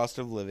lower cost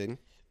of living.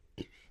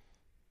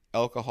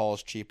 Alcohol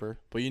is cheaper.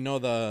 But you know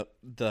the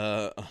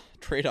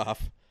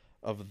trade-off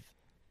of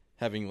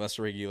having less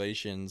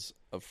regulations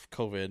of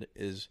COVID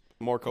is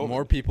More COVID.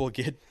 more people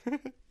get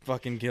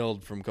fucking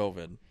killed from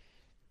COVID.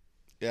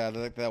 Yeah,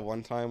 like that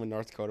one time when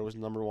North Dakota was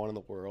number 1 in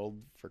the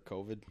world for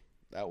COVID.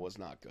 That was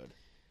not good.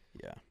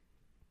 Yeah.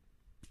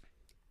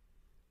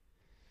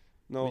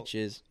 No, Which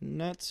is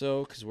not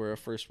so because we're a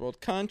first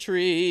world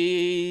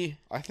country.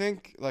 I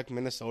think like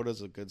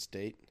Minnesota's a good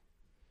state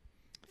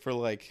for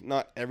like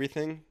not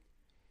everything,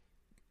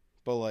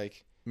 but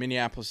like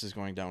Minneapolis is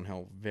going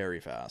downhill very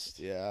fast.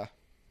 yeah,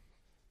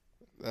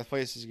 that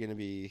place is gonna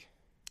be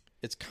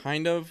It's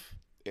kind of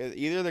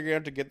either they're gonna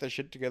have to get their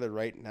shit together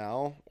right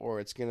now, or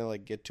it's gonna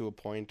like get to a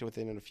point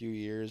within a few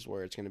years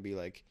where it's gonna be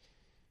like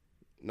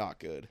not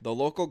good. the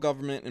local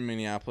government in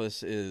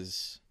Minneapolis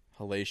is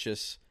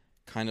hellacious,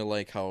 kind of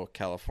like how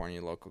California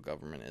local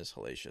government is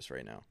hellacious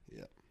right now.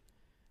 Yeah,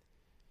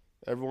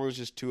 everyone was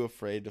just too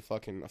afraid to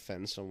fucking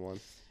offend someone.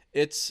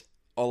 It's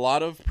a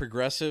lot of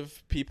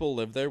progressive people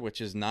live there, which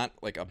is not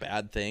like a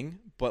bad thing,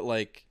 but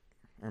like,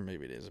 or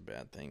maybe it is a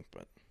bad thing,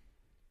 but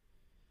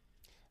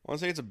I want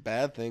to say it's a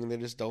bad thing. They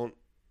just don't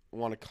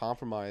want to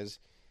compromise,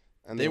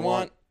 and they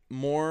want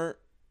more.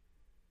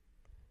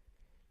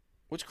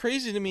 What's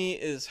crazy to me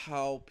is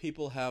how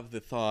people have the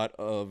thought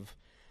of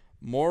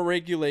more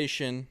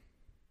regulation,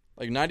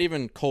 like not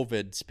even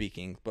COVID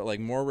speaking, but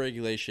like more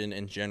regulation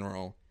in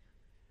general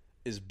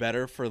is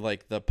better for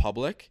like the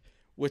public,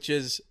 which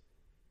is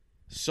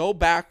so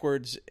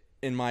backwards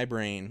in my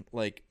brain.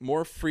 Like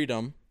more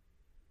freedom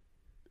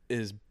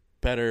is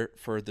better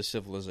for the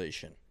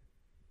civilization.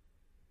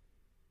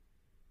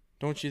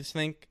 Don't you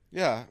think?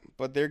 Yeah,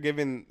 but they're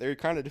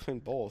kind of doing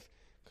both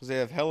because they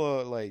have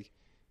hella like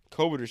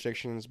COVID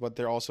restrictions, but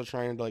they're also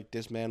trying to like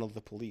dismantle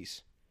the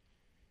police.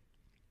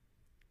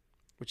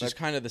 Which is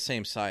kind of the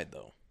same side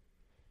though,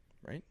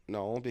 right?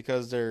 No,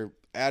 because they're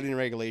adding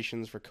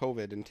regulations for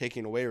COVID and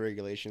taking away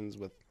regulations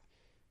with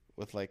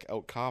like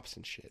out cops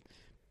and shit.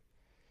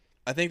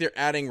 I think they're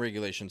adding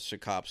regulations to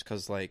cops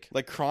because like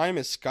crime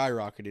is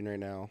skyrocketing right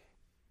now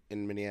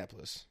in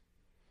Minneapolis.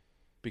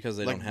 Because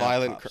they like don't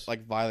have cops.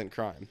 violent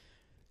crime.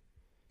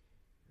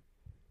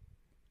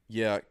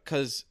 Yeah,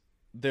 because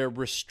they're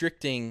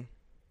restricting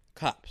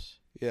cops,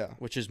 Yeah.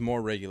 which is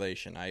more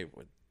regulation. I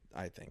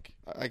think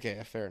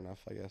Okay, fair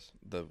enough, I guess.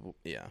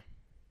 Yeah.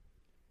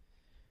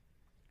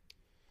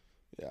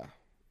 Yeah.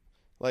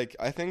 Like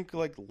I think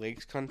like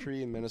Lakes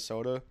Country in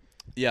Minnesota.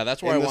 Yeah,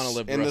 that's where I want to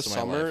live the rest of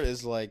my life. In the summer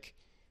is like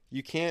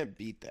you can't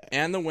beat that.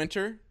 And the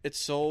winter, it's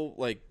so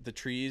like the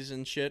trees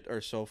and shit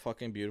are so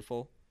fucking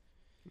beautiful.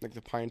 Like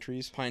the pine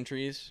trees. Pine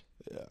trees,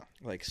 Yeah.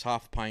 like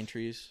soft pine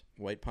trees,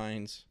 white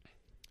pines.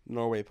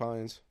 Norway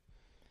pines.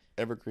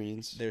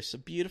 Evergreens. They're so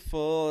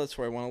beautiful. That's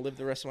where I want to live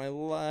the rest of my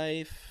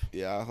life.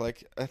 Yeah,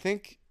 like I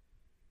think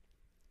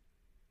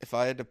if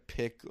I had to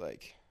pick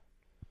like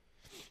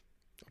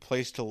a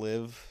place to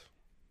live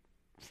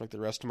for like the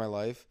rest of my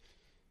life,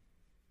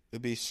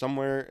 it'd be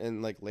somewhere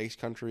in like Lakes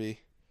Country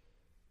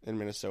in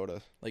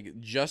Minnesota. Like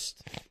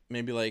just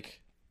maybe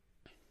like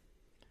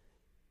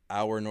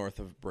hour north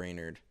of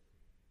Brainerd.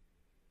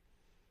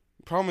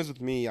 Problem is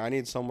with me, I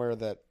need somewhere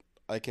that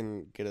I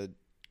can get a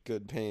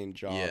good paying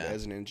job Yeah.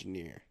 as an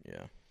engineer.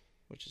 Yeah,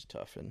 which is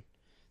tough and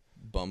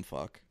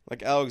bumfuck.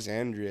 Like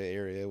Alexandria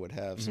area would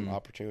have some Mhm.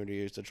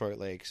 opportunities. Detroit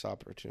Lakes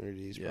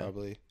opportunities Yeah.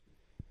 probably.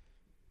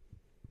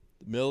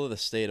 The middle of the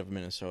state of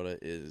Minnesota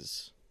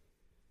is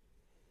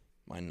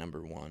my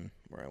number one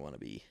where I want to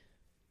be.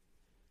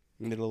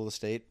 Middle of the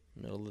state.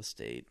 Middle of the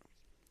state,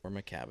 where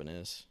my cabin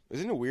is.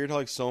 Isn't it weird how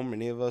like so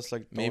many of us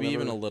like Maybe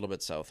even a little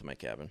bit south of my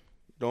cabin.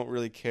 don't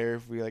really care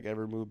if we like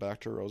ever move back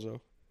to Roseau?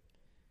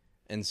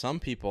 And some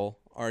people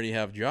already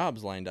have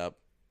jobs lined up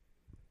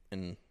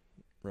in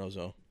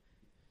Roseau.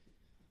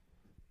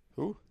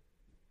 Who?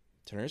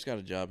 Turner's got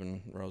a job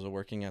in Rosa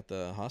working at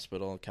the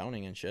hospital,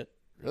 accounting and shit.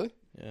 Really?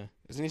 Yeah.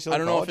 Isn't he still I in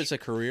don't know if college? it's a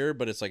career,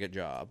 but it's like a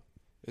job.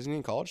 Isn't he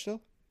in college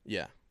still?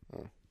 Yeah.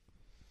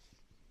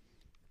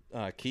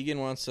 Oh. Keegan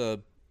wants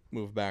to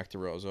move back to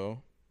Roseau.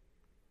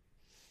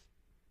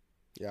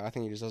 Yeah, I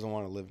think he just doesn't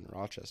want to live in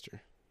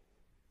Rochester.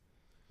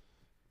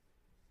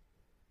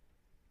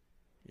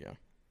 Yeah.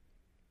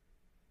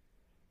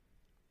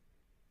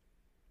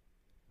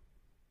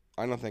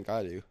 I don't think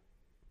I do.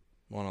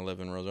 Want to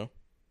live in Roseau?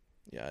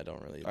 Yeah, I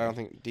don't really. I don't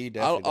think D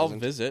definitely I'll doesn't.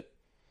 visit.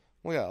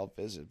 Well, yeah, I'll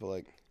visit, but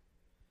like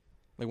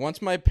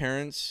once my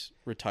parents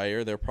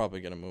retire, they're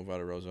probably gonna move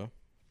out of Roseau.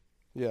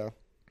 yeah,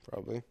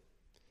 probably.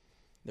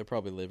 They're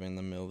probably living in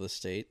the middle of the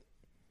state.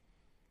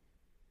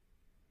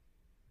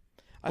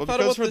 Well,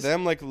 because for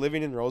them, like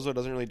living in Roseau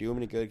doesn't really do them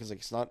any good because like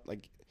it's not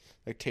like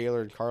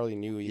Taylor and Carly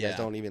knew you guys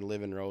don't even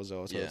live in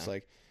Roseau, so it's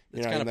like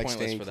you're not even like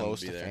staying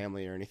close to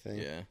family or anything.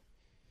 Yeah.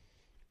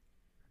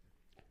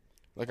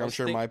 Like I'm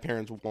sure my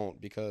parents won't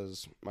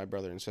because my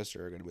brother and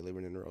sister are going to be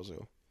living in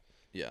Roseau.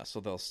 Yeah, so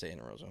they'll stay in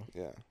Roseau.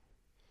 Yeah.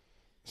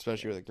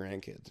 Especially with the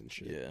grandkids and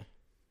shit. Yeah.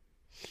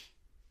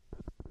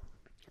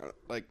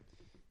 Like,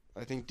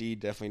 I think D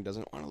definitely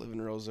doesn't want to live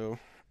in Roseau.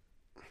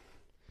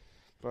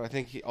 But I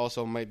think he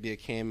also might be a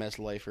KMS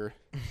lifer.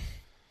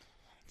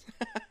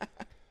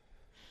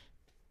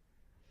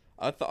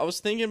 I was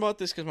thinking about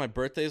this because my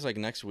birthday is like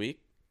next week.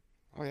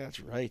 Oh, yeah,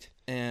 that's right.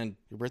 And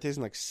your birthday's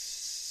in like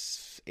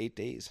 8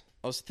 days.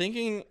 I was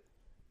thinking,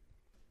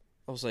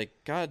 I was like,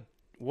 God,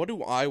 what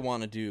do I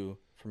want to do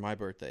for my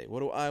birthday?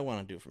 What do I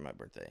want to do for my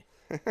birthday?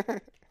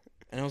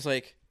 And I was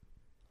like,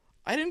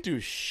 I didn't do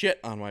shit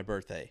on my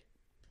birthday.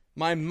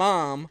 My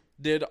mom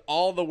did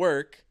all the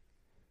work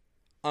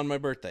on my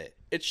birthday.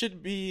 It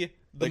should be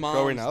the like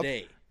mom's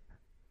day.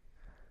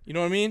 You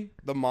know what I mean?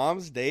 The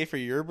mom's day for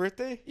your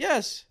birthday?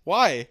 Yes.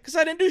 Why? Because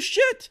I didn't do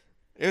shit.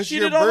 It was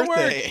your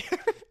birthday.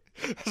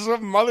 That's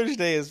what Mother's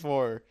Day is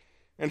for.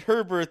 And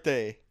her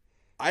birthday.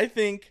 I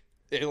think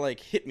it like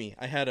hit me.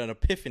 I had an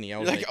epiphany. I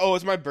was like, oh,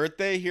 it's my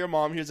birthday? Here,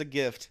 Mom, here's a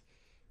gift.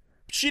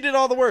 She did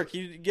all the work.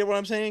 You get what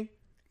I'm saying?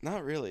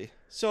 Not really.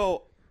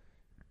 So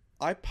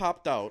I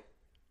popped out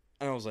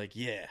and I was like,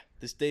 yeah,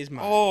 this day's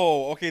mine.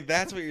 Oh, okay,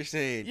 that's what you're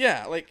saying.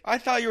 Yeah, like I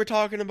thought you were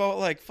talking about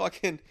like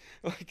fucking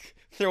like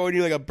throwing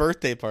you like a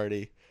birthday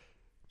party.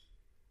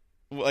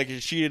 Like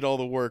she did all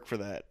the work for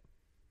that.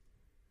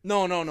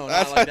 No, That's not like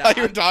what I thought that.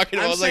 you were talking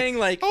about. I'm saying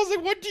I was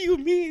like, what do you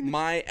mean?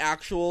 My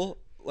actual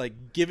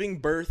like giving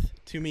birth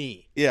to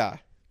me. Yeah.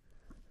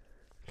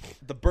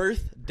 The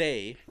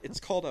birthday. It's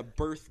called a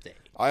birthday.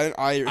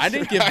 I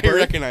didn't give birth. I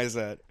recognize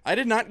that. I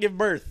did not give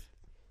birth.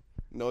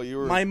 No, you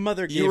were. My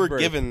mother gave birth. You were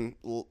given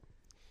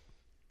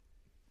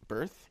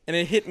birth, and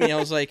it hit me. I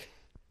was like,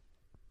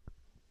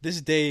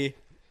 this day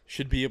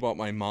should be about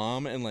my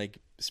mom and like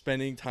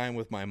spending time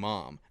with my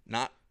mom,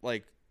 not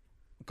like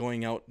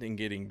going out and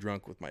getting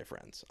drunk with my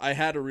friends. I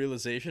had a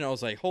realization. I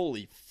was like,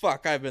 holy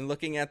fuck! I've been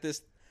looking at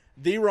this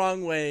the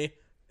wrong way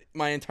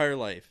my entire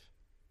life.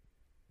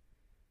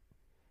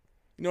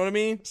 You know what I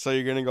mean? So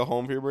you're gonna go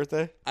home for your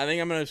birthday? I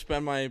think I'm gonna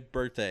spend my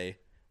birthday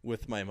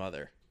with my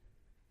mother.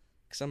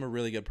 Because I'm a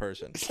really good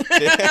person.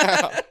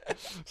 Yeah.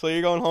 So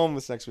you're going home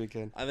this next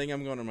weekend? I think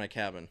I'm going to my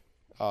cabin.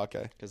 Oh,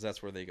 okay. Because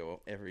that's where they go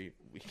every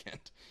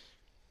weekend.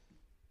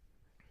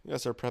 You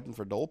guys are prepping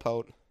for Dole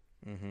Pout.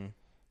 Mm-hmm.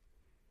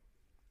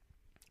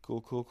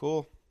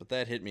 Cool. But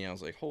that hit me. I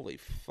was like, holy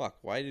fuck.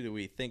 Why did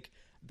we think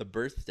the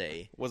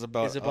birthday is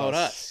about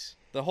us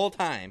the whole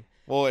time?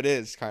 Well, it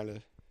is, kind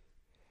of.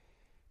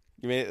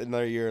 You made it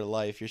another year of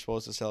life. You're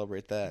supposed to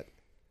celebrate that.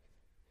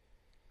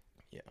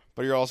 Yeah.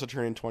 But you're also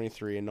turning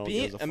 23 and no one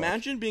gives a fuck.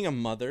 Imagine being a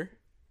mother,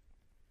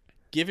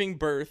 giving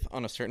birth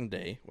on a certain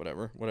day,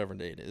 whatever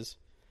day it is,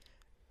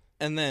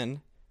 and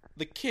then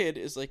the kid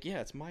is like, yeah,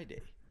 it's my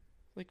day.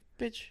 Like,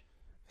 bitch,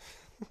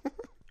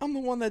 I'm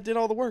the one that did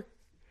all the work.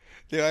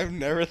 Dude, I've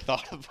never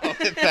thought about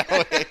it that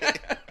way.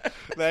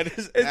 That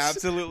is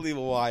absolutely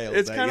wild.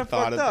 It's kind of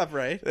fucked up,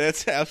 right?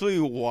 It's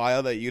absolutely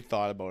wild that you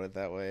thought about it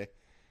that way.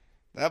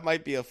 That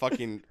might be a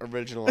fucking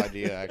original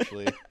idea,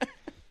 actually.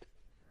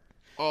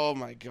 Oh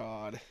my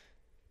god.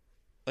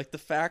 Like the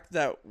fact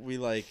that we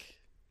like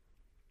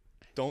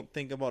don't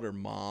think about our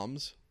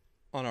moms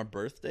on our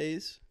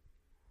birthdays.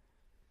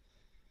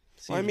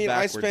 Well, I mean,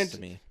 I spent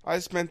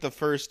the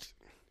first.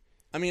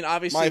 I mean,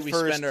 obviously we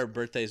spend our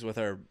birthdays with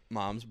our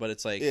moms, but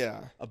it's like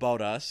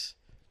about us.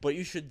 But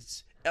you should.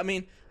 I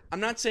mean, I'm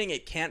not saying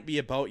it can't be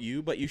about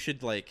you, but you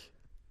should like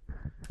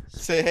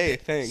say, hey,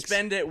 thanks.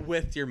 Spend it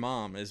with your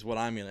mom is what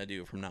I'm gonna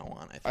do from now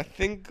on. I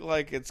think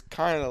like it's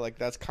kind of like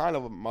that's kind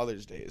of what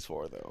Mother's Day is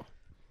for, though.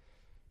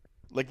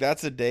 Like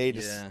that's a day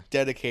just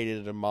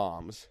dedicated to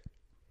moms.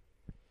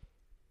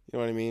 You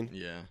know what I mean?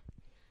 Yeah.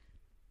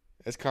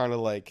 It's kind of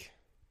like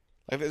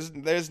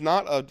there's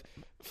not a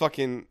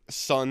fucking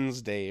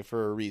Son's Day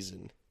for a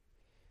reason.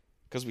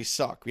 Because we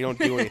suck. We don't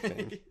do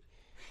anything.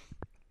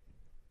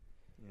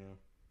 Yeah.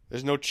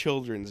 There's no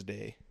Children's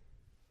Day.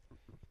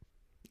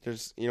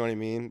 There's, you know what I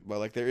mean? But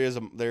like there is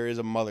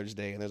a Mother's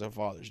Day and there's a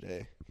Father's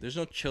Day. There's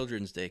no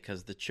Children's Day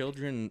because the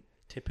children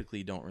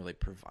typically don't really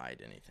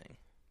provide anything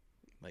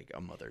like a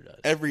mother does.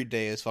 Every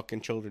day is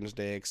fucking Children's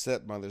Day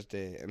except Mother's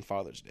Day and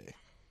Father's Day.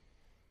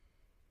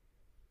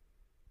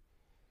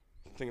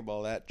 Think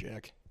about that,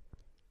 Jack.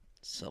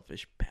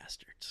 Selfish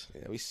bastards.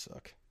 Yeah, we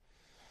suck.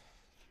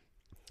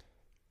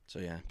 So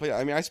yeah. But yeah,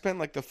 I mean, I spent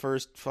like the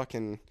first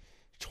fucking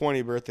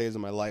 20 birthdays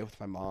of my life with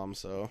my mom,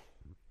 so,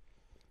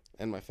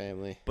 and my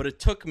family. But it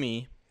took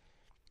me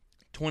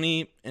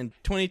 22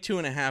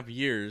 and a half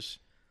years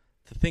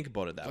to think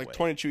about it that way.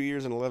 22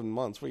 years and 11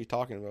 months. What are you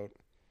talking about?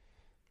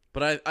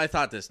 But I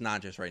thought this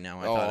not just right now.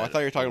 I thought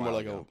you were talking about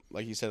ago.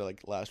 like you said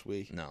like last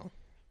week. No.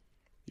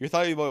 You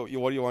thought about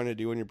what you wanted to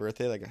do on your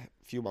birthday like a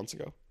few months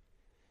ago.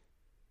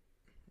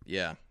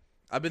 Yeah.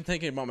 I've been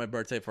thinking about my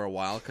birthday for a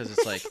while because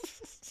it's like,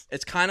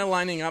 it's kind of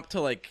lining up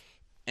to like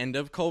end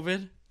of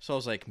COVID. So I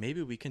was like,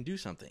 maybe we can do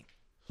something.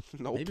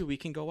 Nope. Maybe we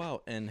can go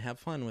out and have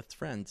fun with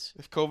friends.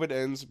 If COVID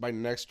ends by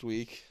next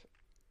week,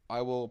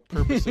 I will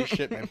purposely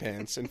shit my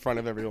pants in front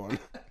of everyone.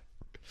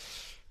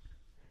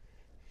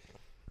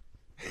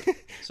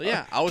 So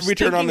yeah, I was Can we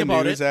turn on the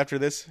about news it. after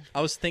this?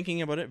 I was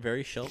thinking about it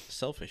very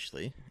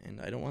selfishly, and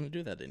I don't want to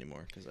do that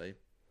anymore because I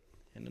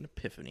had an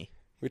epiphany.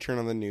 We turn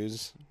on the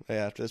news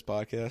after this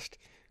podcast.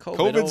 COVID's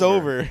COVID's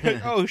over.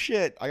 Oh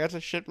shit! I got to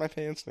shit my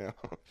pants now.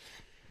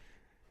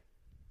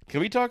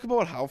 Can we talk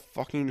about how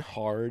fucking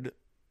hard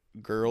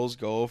girls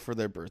go for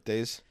their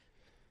birthdays?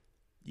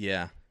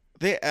 Yeah.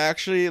 They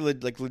actually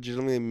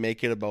legitimately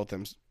make it about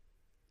them.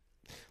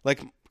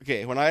 Like,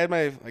 okay, when I had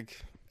my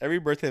every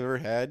birthday I've ever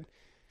had,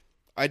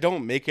 I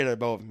don't make it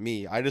about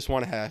me. I just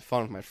want to have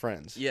fun with my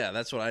friends. Yeah,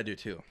 that's what I do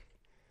too.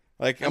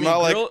 Like, I'm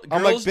like,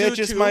 girls bitch,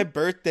 do it's too. my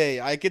birthday.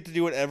 I get to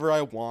do whatever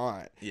I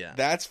want. Yeah.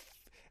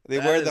 They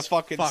That wear the is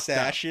fucking fucked up.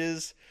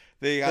 sashes.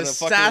 They The gotta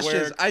fucking wear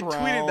sashes. a I crown.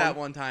 tweeted that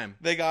one time.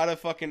 They gotta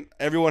fucking.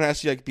 Everyone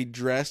has to like be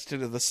dressed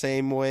in the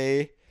same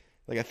way,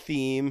 like a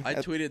theme. I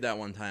tweeted that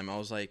one time. I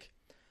was like,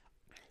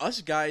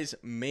 us guys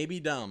may be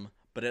dumb,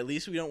 but at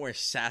least we don't wear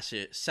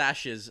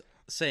sashes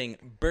saying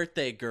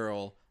birthday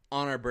girl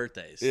on our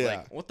birthdays. Yeah.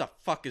 Like, what the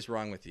fuck is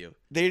wrong with you?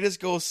 They just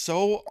go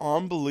so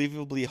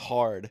unbelievably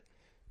hard.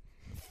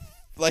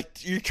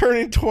 Like, you're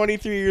turning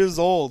 23 years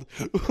old.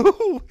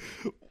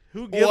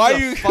 Who gives Why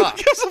a fuck?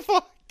 Who gives a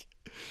fuck?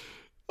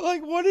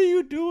 Like, what are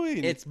you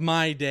doing? It's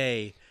my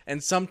day.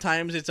 And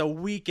sometimes it's a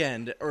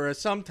weekend, or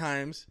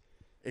sometimes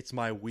it's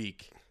my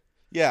week.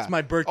 yeah. It's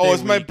my birthday Oh,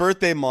 it's my week.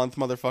 birthday month,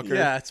 motherfucker.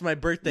 Yeah, it's my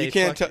birthday. You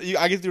can't fuck- tell.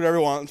 I get to do whatever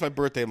I want. It's my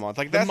birthday month.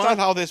 Like, that's not month-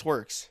 how this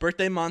works.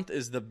 Birthday month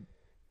is the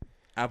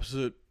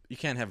absolute. You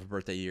can't have a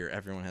birthday year.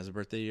 Everyone has a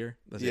birthday year.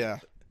 That's Yeah.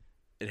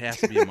 It has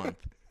to be a month.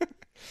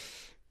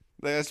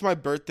 That's my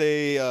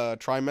birthday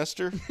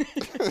trimester.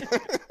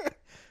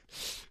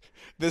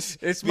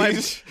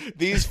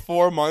 These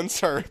 4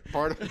 months are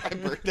part of my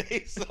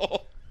birthday,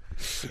 so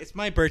It's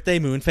my birthday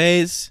moon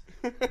phase.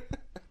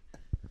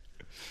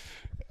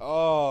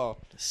 oh,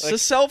 So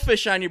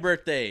selfish on your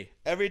birthday.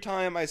 every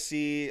time I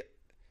see,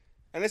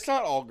 and it's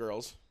not all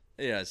girls.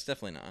 Yeah, it's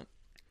definitely not.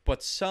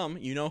 But some,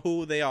 you know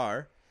who they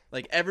are.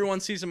 Like, everyone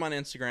sees them on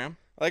Instagram.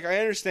 Like, I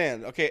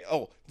understand. Okay,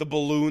 the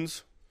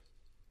balloons.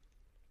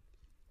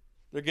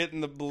 They're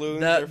getting the balloons.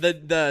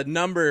 The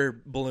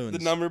number balloons.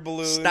 the number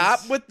balloons.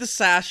 Stop with the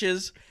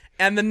sashes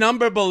and the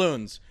number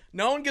balloons.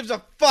 No one gives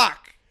a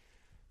fuck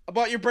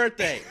about your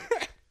birthday.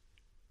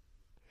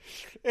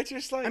 It's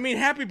just like, I mean,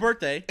 happy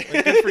birthday.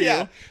 Like, good for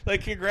yeah, you.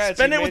 like congrats.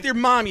 Spend you it with made- your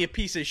mom, you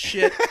piece of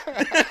shit.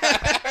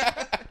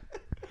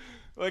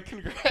 Like,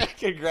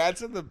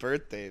 congrats on the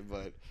birthday,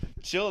 but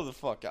chill the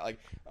fuck out. Like,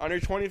 on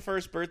your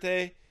 21st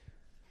birthday,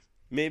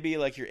 maybe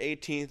like your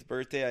 18th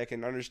birthday, I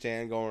can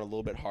understand going a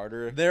little bit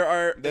harder. There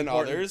are Than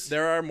others?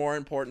 There are more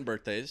important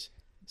birthdays.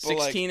 But,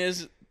 like- 16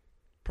 is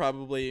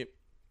probably.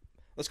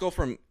 Let's go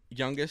from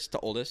youngest to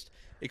oldest.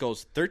 It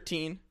goes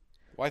 13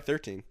 Why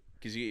 13?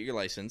 because you get your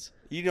license.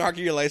 You don't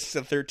get your license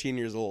at 13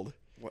 years old.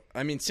 What?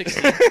 I mean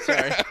 16.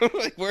 Sorry. I'm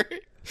like, where?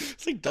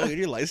 It's like, don't get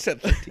your license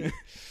at 13.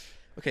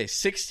 Okay,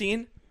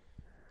 16,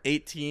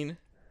 18,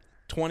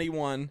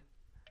 21,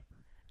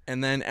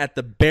 and then at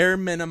the bare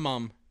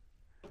minimum,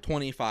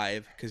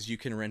 25 because you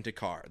can rent a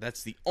car.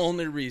 That's the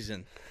only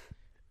reason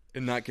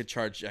and not get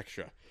charged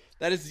extra.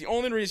 That is the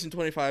only reason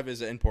 25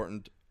 is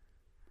important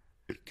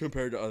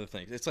compared to other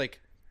things. It's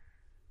like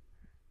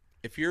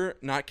if you're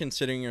not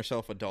considering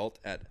yourself adult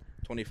at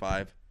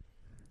 25,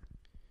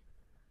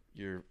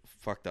 you're a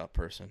fucked up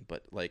person.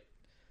 But like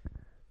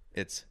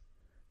it's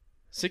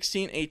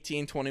 16,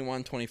 18,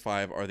 21,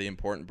 25 are the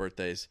important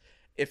birthdays.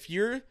 If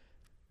you're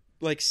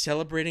like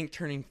celebrating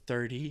turning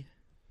 30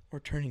 or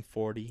turning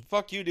 40,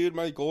 Fuck you, dude.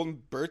 My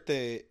golden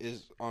birthday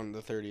is on the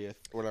 30th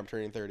when I'm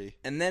turning 30.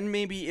 and then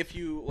maybe if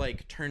you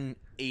like turn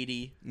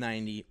 80,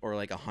 90, or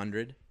like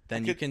 100,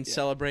 then you could- can yeah.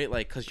 celebrate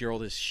like because you're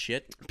old as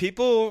shit.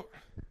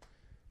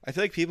 I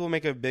feel like people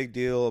make a big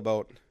deal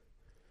about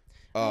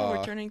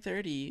We're turning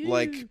 30.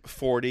 like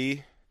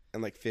 40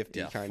 and like 50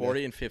 yeah, kind of.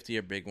 40 and 50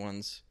 are big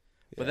ones.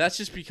 But Yeah. that's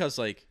just because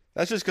like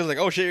That's just because, like,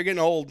 oh shit, you're getting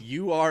old.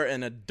 you are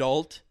an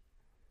adult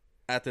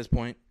at this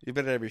point. You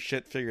better have your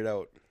shit figured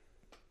out.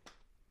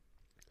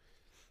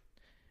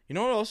 You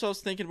know what else I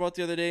was thinking about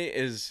the other day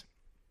is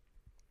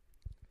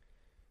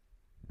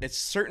it's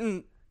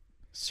certain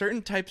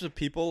types of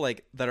people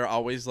like that are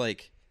always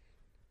like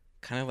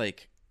kind of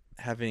like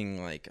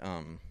having like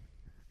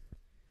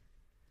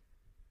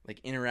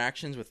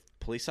interactions with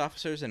police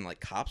officers and like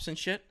cops and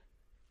shit.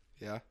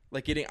 Yeah.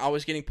 Like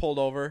always getting pulled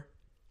over,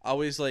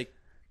 always like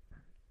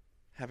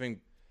having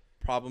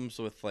problems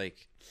with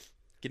like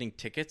getting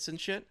tickets and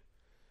shit.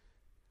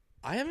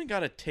 I haven't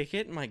got a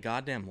ticket in my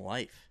goddamn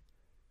life.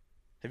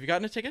 Have you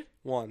gotten a ticket?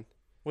 One.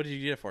 What did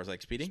you get it for? Is it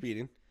like speeding?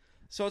 Speeding.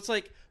 So it's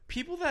like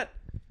people that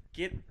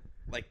get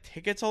like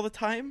tickets all the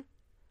time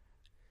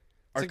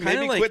are It's like kind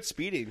of maybe like quit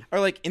speeding. are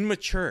like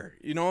immature.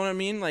 You know what I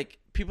mean? Like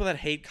people that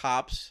hate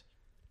cops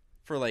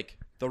for like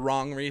the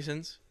wrong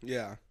reasons.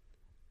 Yeah.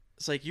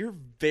 It's like you're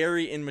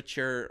very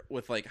immature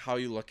with like how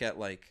you look at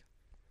like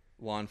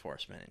law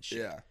enforcement and shit.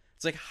 Yeah.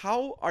 It's like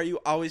how are you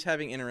always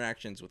having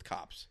interactions with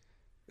cops?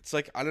 It's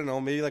like, I don't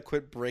know, maybe like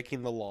quit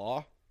breaking the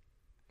law.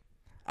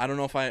 I don't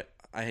know if I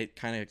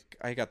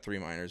got 3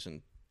 minors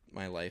in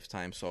my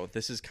lifetime, so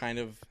this is kind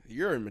of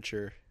You're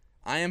immature.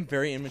 I am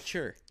very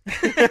immature.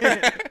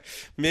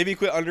 Maybe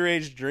quit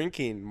underage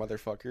drinking,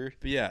 motherfucker.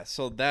 But yeah,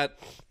 so that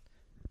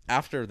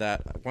after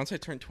that, once I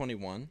turned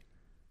 21,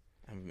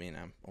 I mean,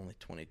 I'm only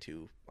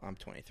 22. I'm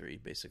 23,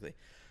 basically.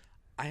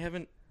 I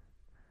haven't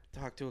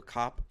talked to a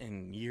cop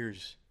in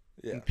years.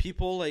 Yeah. And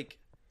people, like,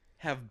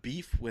 have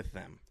beef with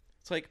them.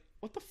 It's like,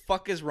 what the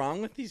fuck is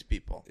wrong with these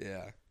people?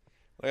 Yeah.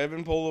 Like, I've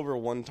been pulled over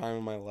one time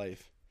in my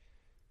life.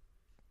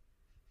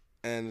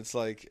 And it's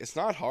like, it's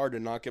not hard to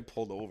not get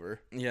pulled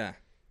over. Yeah.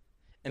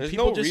 And There's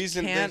people no just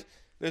reason. can't...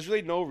 There's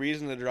really no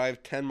reason to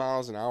drive 10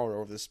 miles an hour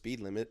over the speed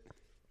limit. You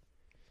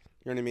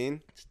know what I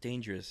mean? It's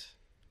dangerous.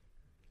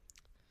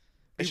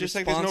 It's Be just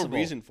like there's no responsible.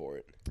 reason for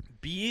it.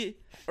 Be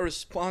a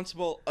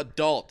responsible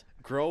adult.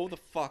 Grow the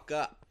fuck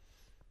up,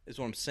 is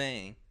what I'm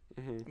saying.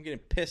 Mm-hmm. I'm getting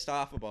pissed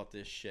off about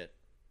this shit.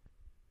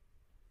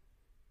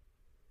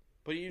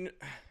 But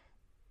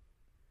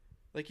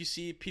like you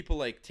see people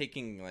like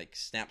taking like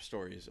snap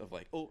stories of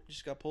like, oh,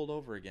 just got pulled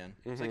over again.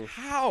 It's like,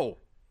 how?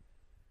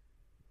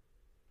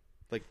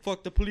 Like,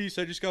 fuck the police,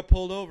 I just got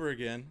pulled over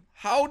again.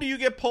 How do you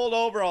get pulled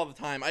over all the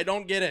time? I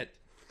don't get it.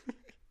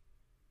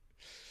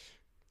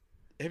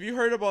 Have you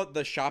heard about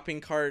the shopping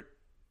cart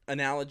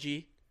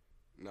analogy?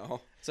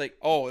 No. It's like,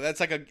 Oh, that's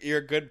like you're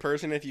a good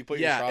person if you put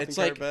your shopping it's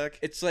cart like back?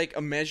 it's like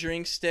a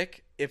measuring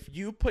stick. If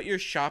you put your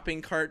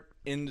shopping cart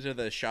into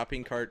the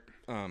shopping cart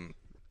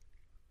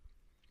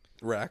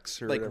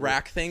Racks or like whatever.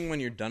 rack thing when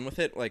you're done with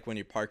it, like when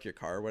you park your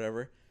car or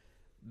whatever,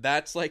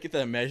 that's like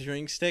the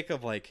measuring stick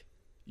of like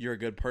you're a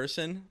good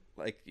person,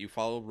 like you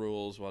follow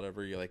rules,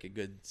 whatever, you're like a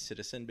good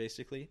citizen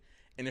basically.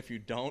 And if you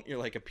don't, you're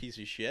like a piece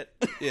of shit.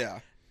 Yeah.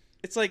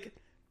 It's like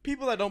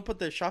people that don't put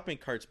their shopping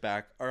carts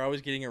back are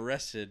always getting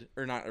arrested,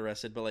 or not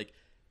arrested, but like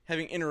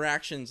having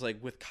interactions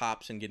like with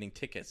cops and getting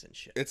tickets and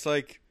shit. It's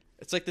like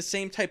It's like the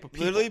same type of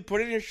people. literally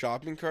putting your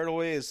shopping cart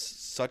away is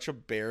such a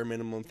bare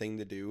minimum thing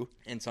to do.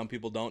 And some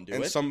people don't do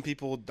And it. some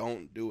people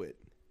don't do it.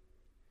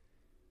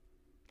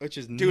 Which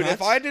is Dude, nuts.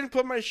 if I didn't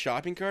put my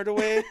shopping cart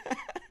away,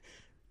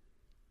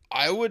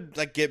 I would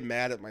like get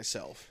mad at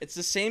myself. It's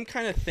the same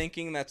kind of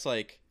thinking that's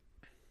like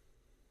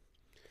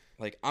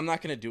I'm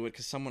not going to do it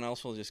because someone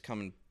else will just come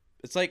and...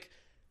 It's like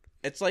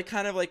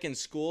kind of like in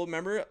school,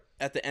 remember?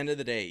 At the end of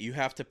the day, you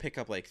have to pick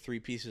up like 3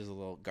 pieces of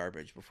little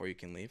garbage before you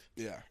can leave.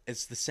 Yeah.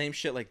 It's the same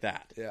shit like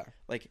that. Yeah.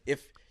 Like,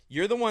 if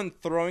you're the one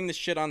throwing the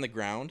shit on the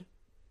ground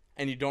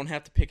and you don't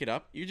have to pick it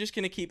up, you're just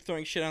going to keep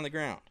throwing shit on the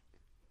ground.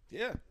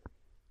 Yeah.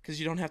 Because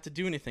you don't have to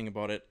do anything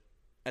about it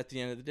at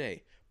the end of the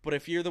day. But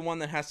if you're the one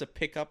that has to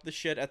pick up the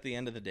shit at the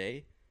end of the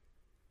day,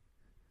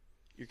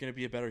 you're going to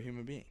be a better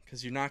human being.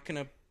 Because you're not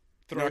going to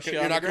throw shit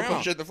on the ground. You're not going to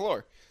put shit on the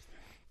floor.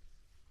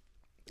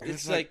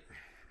 It's like...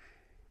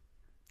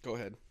 Go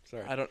ahead.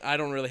 Sorry. I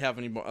don't really have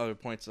any more other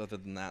points other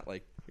than that.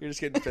 Like, You're just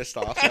getting pissed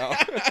off now.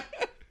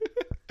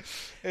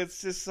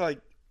 It's just like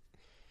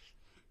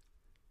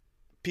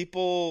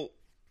people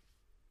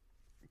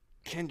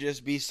can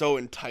just be so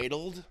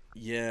entitled,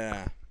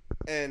 yeah.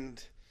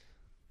 and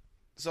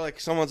so like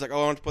someone's like,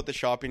 "Oh, I want to put the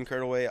shopping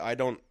cart away. I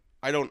don't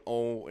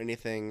owe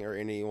anything or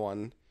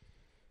anyone."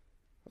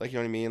 Like, you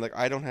know what I mean? Like,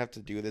 I don't have to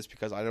do this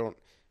because I don't.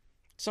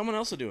 Someone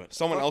else will do it.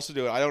 Someone else will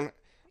do it.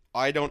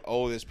 I don't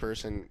owe this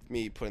person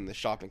me putting the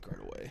shopping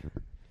cart away.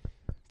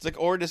 It's like,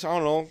 or just, I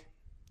don't know,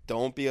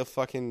 don't be a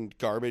fucking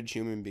garbage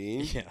human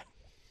being. Yeah.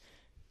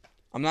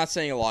 I'm not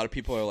saying a lot of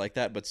people are like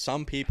that, but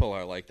some people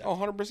are like that. Oh,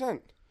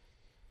 100%.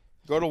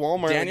 Go to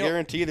Walmart, I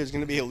guarantee there's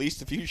going to be at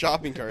least a few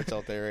shopping carts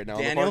out there right now.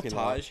 Daniel in the parking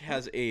lot. Taj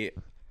has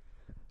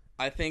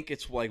I think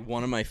it's like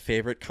one of my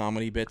favorite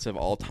comedy bits of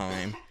all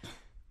time.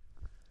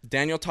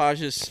 Daniel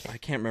Taj's, I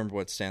can't remember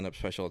what stand-up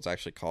special it's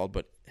actually called,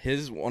 but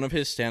one of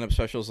his stand-up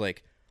specials,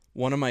 like,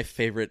 one of my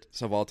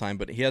favorites of all time,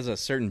 but he has a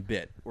certain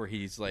bit where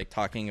he's like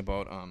talking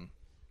about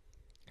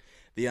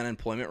the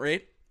unemployment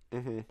rate,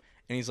 and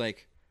he's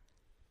like,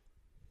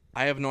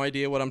 I have no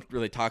idea what I'm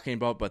really talking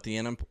about, but the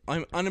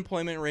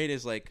unemployment rate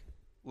is like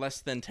less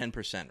than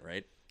 10%,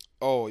 right?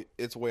 Oh,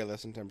 it's way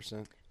less than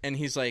 10%. And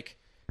he's like,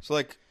 So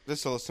like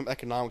this is some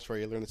economics where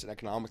you learn this in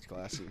economics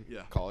class in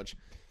college.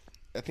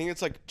 I think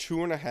it's like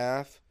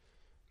 2.5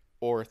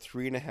 or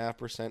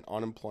 3.5%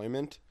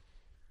 unemployment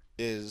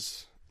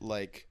is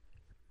like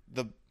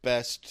the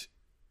best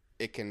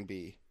it can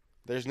be.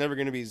 There's never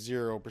going to be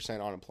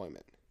 0%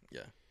 unemployment.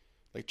 Yeah.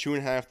 Like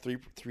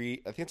 2.5,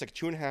 3. I think it's like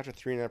 2.5 to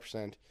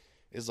 3.5%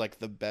 is like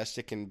the best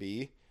it can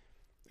be,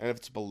 and if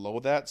it's below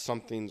that,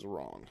 something's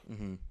wrong.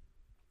 Mm-hmm.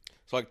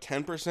 So like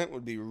 10%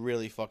 would be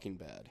really fucking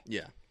bad.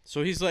 Yeah.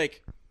 So he's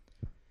like,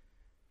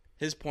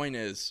 his point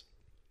is,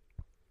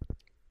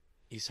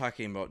 he's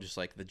talking about just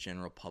like the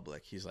general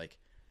public. He's like,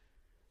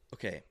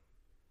 okay,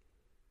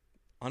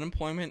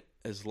 unemployment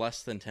is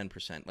less than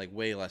 10%, like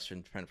way less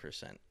than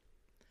 10%.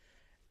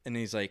 And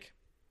he's like,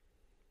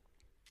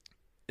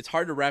 it's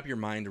hard to wrap your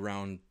mind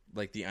around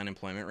like the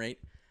unemployment rate.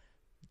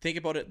 Think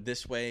about it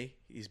this way.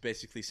 He's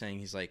basically saying,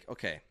 he's like,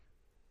 okay,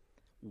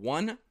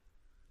 1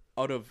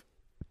 out of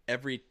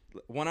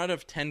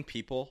 10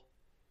 people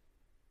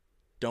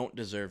don't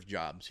deserve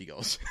jobs, he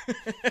goes.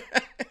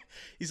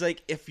 He's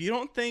like, if you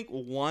don't think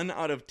 1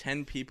 out of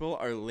 10 people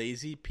are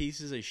lazy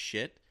pieces of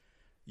shit,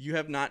 you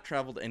have not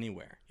traveled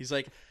anywhere. He's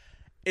like,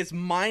 it's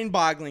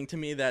mind-boggling to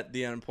me that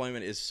the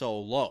unemployment is so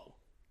low,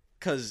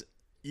 because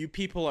you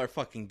people are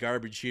fucking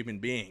garbage human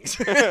beings.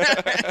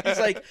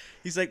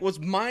 he's like, what's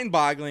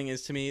mind-boggling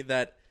is to me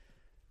that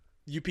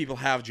you people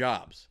have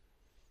jobs.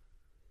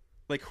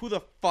 Like, who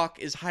the fuck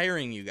is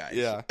hiring you guys?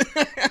 Yeah.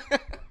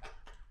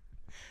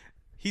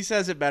 He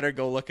says it better.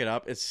 Go look it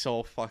up. It's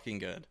so fucking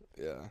good.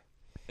 Yeah.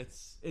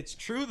 It's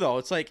true though.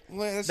 It's like,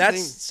 well,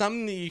 that's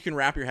something that you can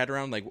wrap your head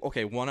around. Like,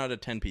 okay, 1 out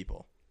of 10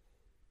 people,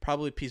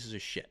 probably pieces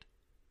of shit,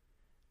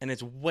 and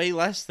it's way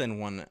less than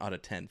 1 out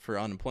of 10 for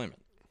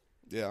unemployment.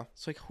 Yeah.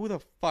 It's like, who the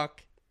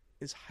fuck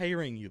is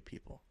hiring you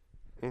people?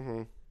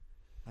 Mm-hmm.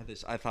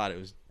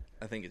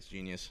 I think it's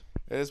genius.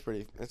 It is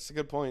pretty. It's a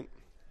good point.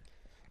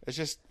 It's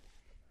just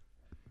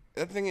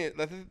that's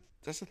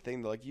the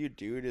thing. Like, you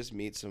do just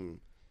meet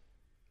some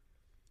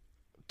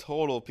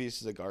total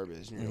pieces of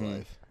garbage in your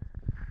life.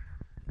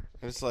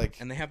 And it's like,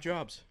 and they have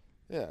jobs.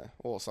 Yeah.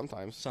 Well,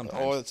 sometimes.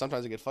 Sometimes.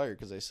 Sometimes they get fired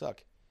because they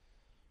suck.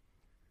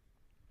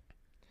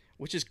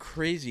 Which is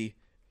crazy.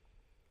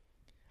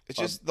 It's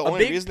just the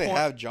only reason they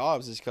have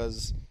jobs is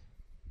because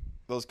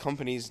those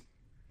companies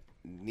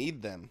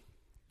need them.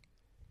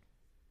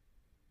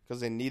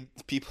 Because they need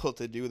people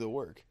to do the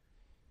work.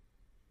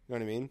 You know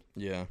what I mean?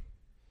 Yeah.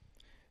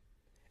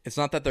 It's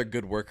not that they're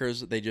good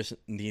workers. They just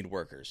need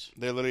workers.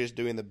 They're literally just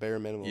doing the bare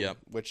minimum. Yep.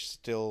 Which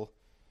still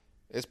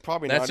is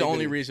probably That's not the even...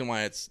 only reason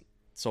why it's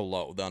so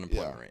low, the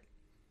unemployment rate.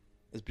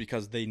 Is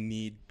because they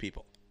need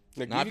people.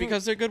 Like, not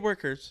because they're good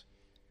workers.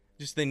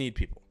 Just they need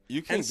people.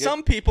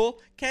 Some people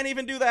can't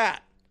even do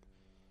that.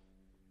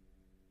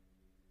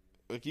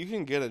 Like, you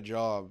can get a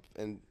job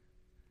in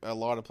a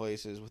lot of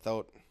places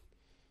without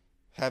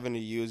having to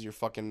use your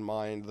fucking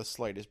mind the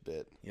slightest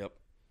bit. Yep.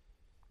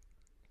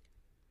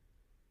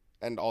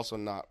 And also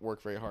not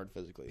work very hard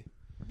physically.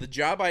 The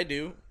job I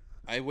do,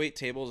 I wait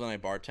tables and I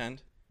bartend.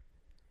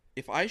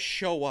 If I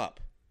show up,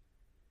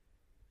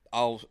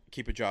 I'll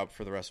keep a job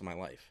for the rest of my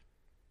life.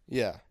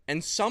 Yeah.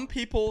 And some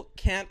people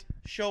can't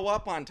show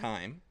up on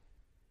time.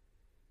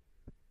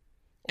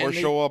 Or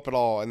show up at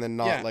all and then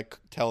not, like,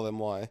 tell them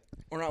why.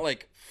 Or not,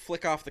 like,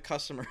 flick off the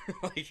customer,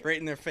 like, right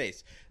in their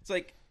face. It's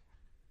like,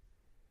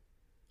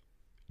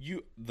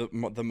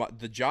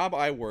 the job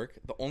I work,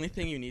 the only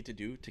thing you need to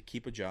do to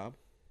keep a job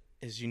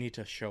is you need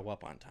to show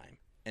up on time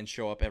and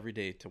show up every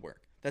day to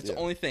work. That's the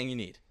only thing you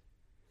need.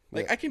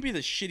 Like, I can be the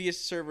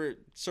shittiest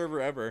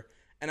server ever,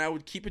 and I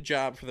would keep a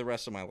job for the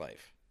rest of my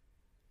life.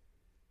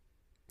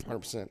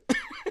 100%.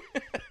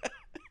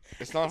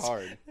 It's not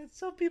hard.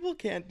 Some people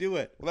can't do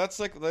it. Well, that's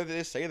like,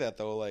 they say that,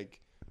 though.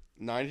 Like,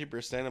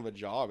 90% of a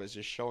job is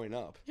just showing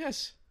up.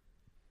 Yes.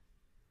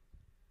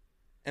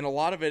 And a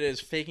lot of it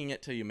is faking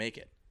it till you make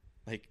it.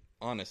 Like,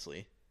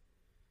 honestly.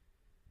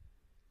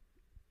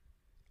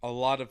 A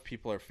lot of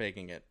people are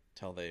faking it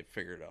till they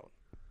figure it out.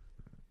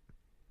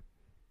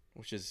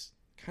 Which is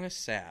kind of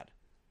sad.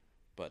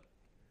 But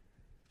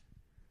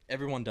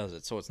everyone does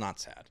it, so it's not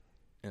sad.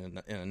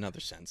 In another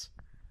sense.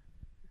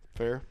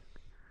 Fair.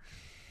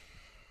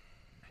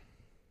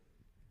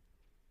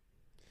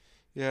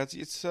 Yeah,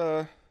 it's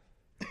a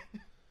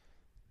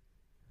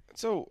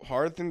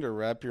hard thing to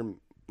wrap your,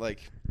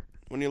 like,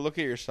 when you look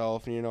at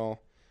yourself and, you're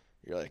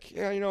like,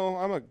 yeah,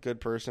 I'm a good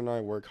person.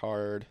 I work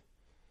hard.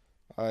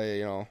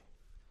 I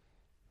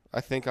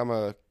think I'm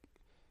a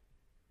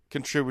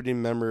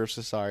contributing member of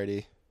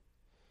society,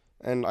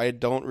 and I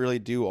don't really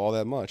do all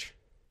that much.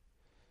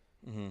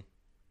 Mm-hmm.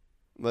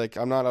 Like,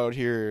 I'm not out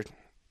here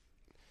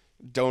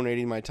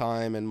donating my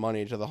time and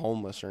money to the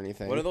homeless or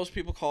anything. What are those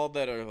people called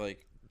that are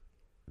like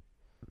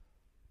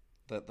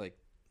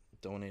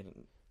donated?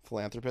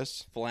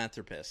 Philanthropists?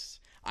 Philanthropists.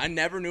 I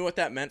never knew what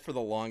that meant for the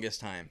longest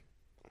time.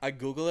 I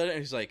Googled it and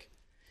he's like,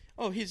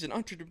 oh, he's an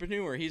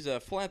entrepreneur. He's a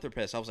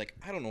philanthropist. I was like,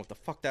 I don't know what the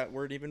fuck that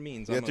word even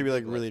means. You have to be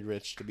like really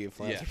rich to be a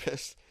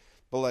philanthropist. Yeah.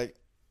 But like,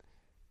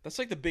 that's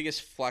like the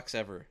biggest flex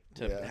ever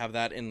to have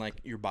that in like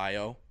your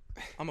bio.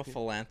 I'm a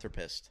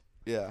philanthropist.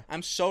 Yeah.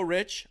 I'm so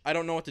rich, I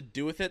don't know what to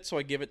do with it, so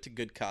I give it to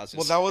good causes.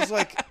 Well, that was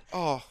like,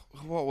 oh,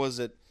 what was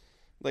it?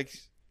 Like,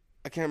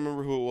 I can't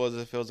remember who it was.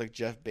 If it was like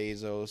Jeff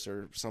Bezos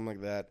or something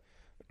like that,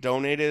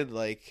 donated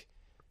like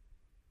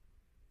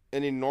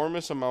an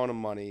enormous amount of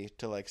money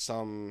to like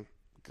some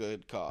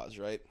good cause,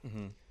 right?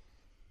 Mm-hmm.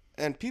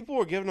 And people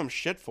were giving him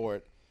shit for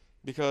it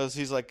because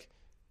he's like,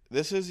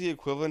 this is the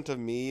equivalent of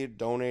me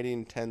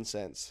donating 10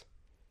 cents.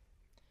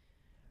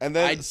 And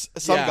then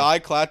some guy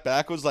clapped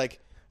back, was like,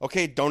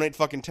 okay, donate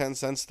fucking 10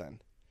 cents then.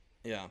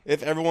 Yeah.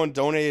 If everyone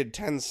donated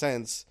 10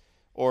 cents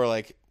or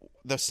like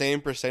the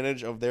same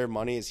percentage of their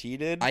money as he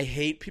did. I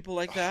hate people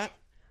like that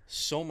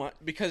so much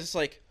because it's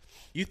like,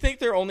 you think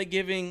they're only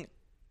giving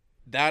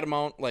that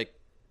amount like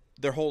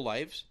their whole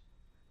lives?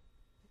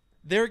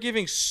 They're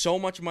giving so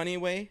much money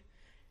away.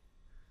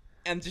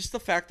 And just the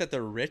fact that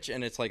they're rich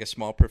and it's like a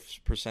small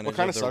percentage what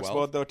kind of of their sucks wealth.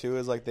 about it though too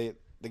is like they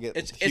get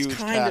It's huge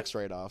kinda, tax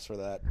write-offs for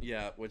that.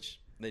 Yeah,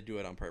 which they do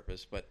it on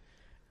purpose. But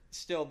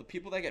still, the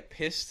people that get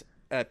pissed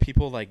at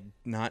people like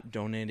not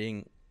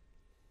donating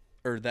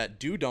or that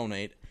do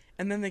donate,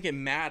 and then they get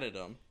mad at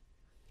them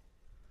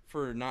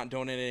for not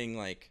donating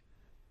like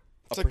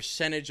a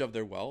percentage of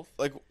their wealth.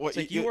 Like what? It's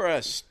like you are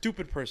a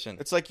stupid person.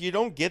 It's like you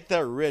don't get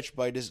that rich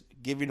by just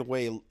giving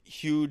away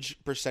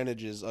huge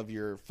percentages of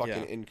your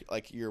fucking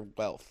like your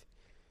wealth.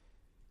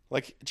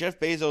 Like Jeff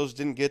Bezos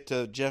didn't get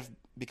to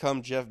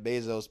become Jeff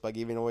Bezos by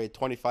giving away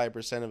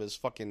 25% of his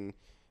fucking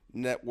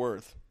net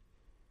worth.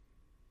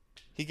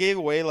 He gave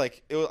away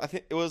like I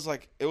think it was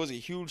a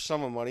huge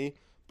sum of money,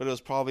 but it was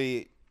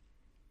probably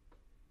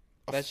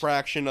a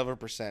fraction of a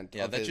percent.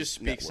 Yeah, of that his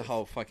just net speaks to worth.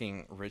 how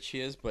fucking rich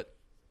he is. But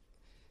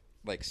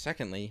like,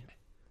 secondly,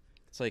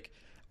 it's like,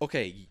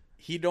 okay,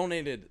 he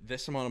donated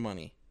this amount of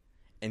money,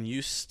 and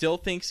you still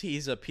thinks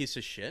he's a piece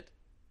of shit.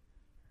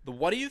 But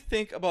what do you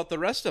think about the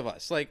rest of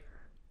us? Like,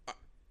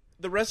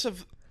 the rest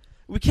of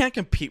we can't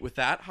compete with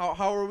that.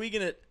 How are we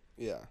gonna?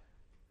 Yeah.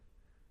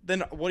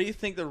 Then what do you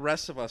think the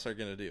rest of us are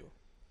gonna do?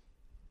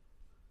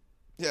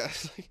 Yeah.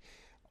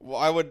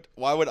 Why would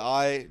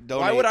I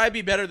donate? Why would I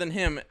be better than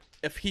him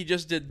if he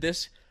just did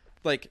this,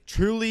 like,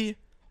 truly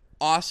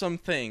awesome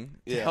thing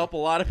to help a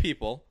lot of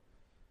people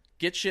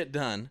get shit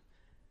done,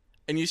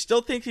 and you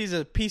still think he's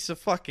a piece of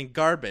fucking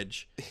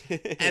garbage?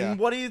 And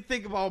what do you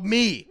think about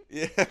me?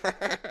 Yeah.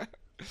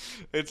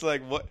 It's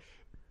like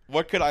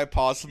what could I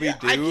possibly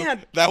do I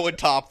can't, that would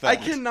top that? I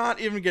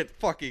cannot even get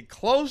fucking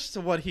close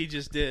to what he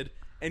just did,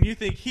 and you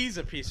think he's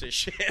a piece of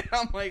shit.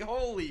 I'm like,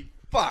 holy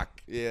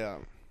fuck. Yeah.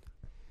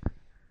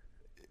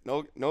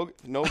 No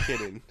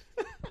kidding.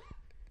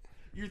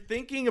 You're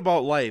thinking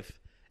about life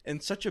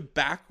in such a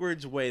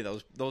backwards way,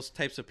 those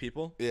types of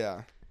people.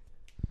 Yeah.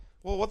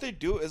 Well, what they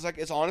do is like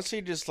it's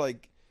honestly just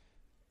like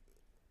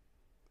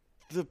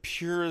the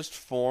purest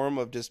form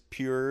of just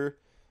pure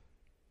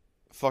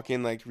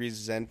fucking like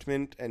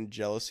resentment and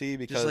jealousy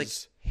because just like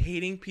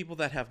hating people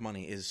that have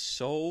money is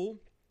so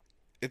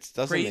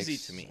doesn't crazy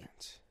make to me.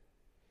 sense.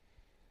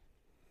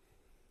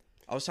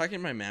 I was talking to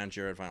my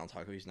manager at Vinyl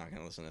Taco. He's not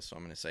going to listen to this, so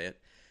I'm going to say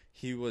it.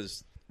 We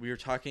were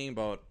talking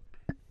about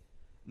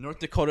North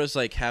Dakota's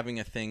like having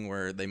a thing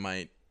where they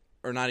might,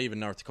 or not even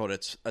North Dakota,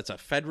 it's a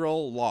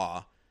federal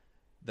law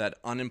that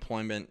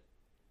unemployment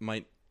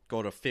might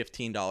go to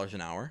 $15 an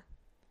hour.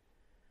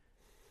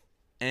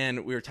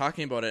 And we were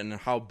talking about it and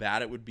how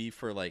bad it would be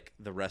for like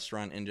the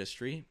restaurant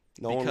industry.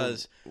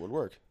 Because it would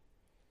work.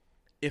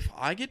 if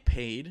I get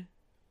paid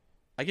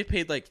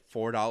like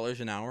 $4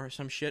 an hour or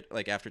some shit,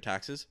 like after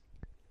taxes.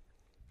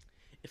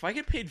 If I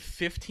get paid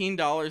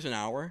 $15 an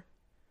hour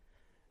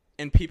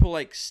and people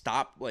like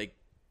stop like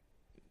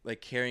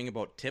caring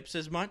about tips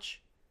as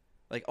much,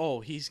 like, oh,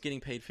 he's getting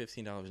paid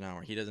 $15 an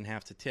hour, he doesn't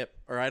have to tip,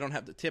 or I don't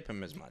have to tip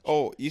him as much.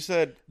 Oh, you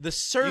said the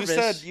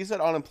service. You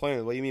said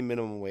unemployment. What do you mean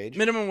minimum wage?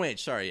 Minimum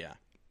wage. Sorry, yeah.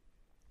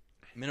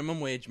 Minimum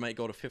wage might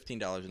go to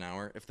 $15 an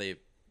hour if they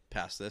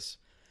pass this.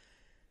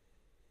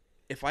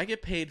 If I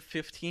get paid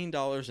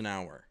 $15 an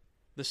hour,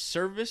 the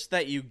service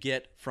that you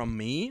get from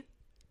me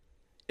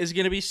is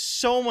going to be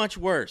so much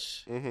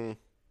worse. Mm-hmm.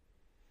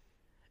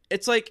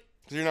 It's like,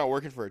 because you're not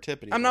working for a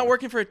tip anymore. I'm not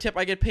working for a tip.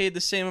 I get paid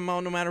the same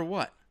amount no matter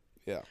what.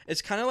 Yeah.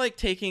 It's kind of like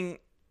taking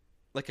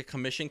like a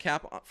commission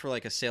cap for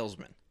like a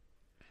salesman.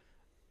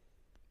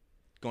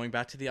 Going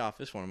back to The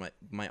Office, one of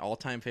my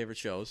all-time favorite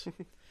shows.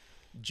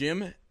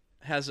 Jim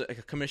has a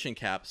commission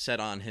cap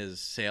set on his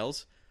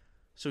sales,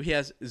 so he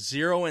has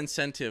zero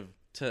incentive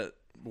to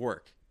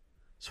work.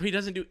 So he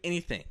doesn't do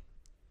anything.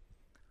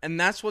 And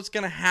that's what's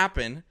going to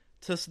happen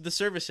to the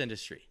service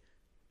industry.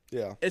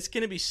 Yeah. It's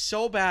going to be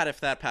so bad if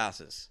that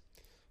passes.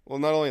 Well,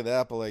 not only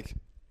that, but like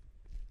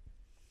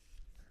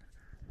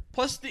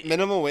plus the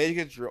minimum wage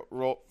gets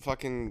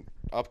fucking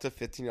up to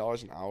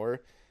 $15 an hour.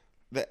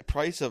 The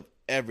price of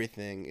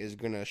everything is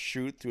gonna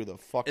shoot through the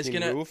fucking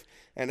roof,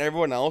 and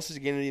everyone else is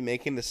gonna be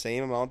making the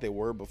same amount they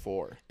were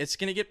before. It's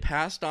gonna get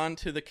passed on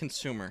to the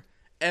consumer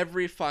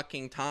every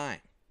fucking time.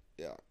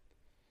 Yeah.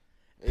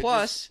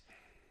 Plus,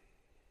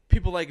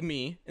 people like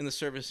me in the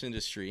service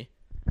industry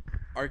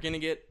are gonna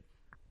get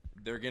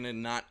they're going to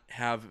not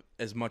have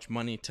as much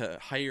money to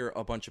hire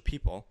a bunch of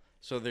people.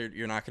 So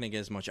you're not going to get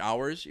as much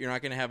hours. You're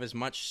not going to have as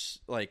much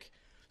like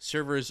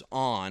servers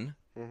on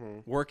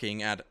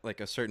working at like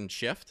a certain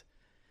shift.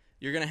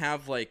 You're going to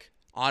have like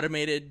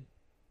automated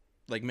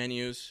like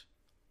menus,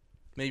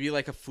 maybe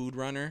like a food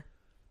runner,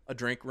 a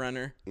drink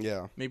runner.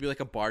 Yeah. Maybe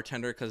like a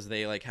bartender because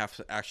they like have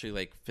to actually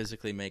like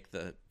physically make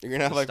the You're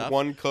going to have like stuff.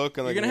 one cook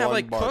and like you're gonna one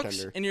have like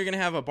bartender. cooks and you're going to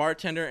have a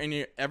bartender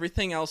and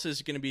everything else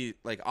is going to be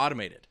like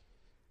automated.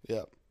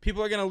 Yeah.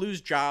 People are going to lose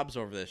jobs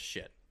over this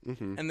shit.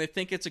 Mm-hmm. And they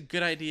think it's a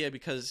good idea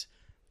because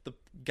the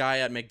guy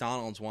at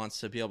McDonald's wants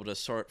to be able to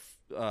support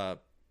a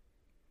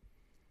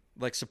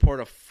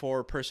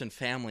 4-person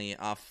family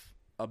off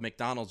a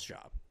McDonald's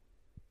job.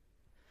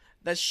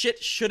 That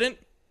shit shouldn't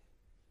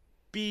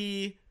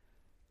be.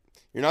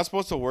 You're not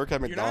supposed to work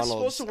at McDonald's. You're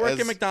not supposed to work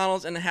at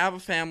McDonald's and have a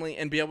family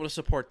and be able to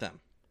support them.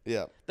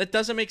 Yeah. That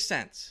doesn't make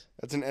sense.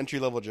 That's an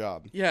entry-level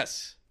job.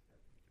 Yes.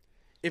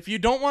 If you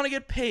don't want to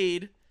get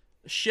paid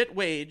a shit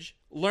wage,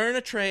 learn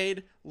a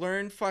trade,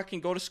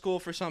 go to school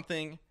for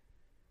something,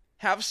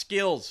 have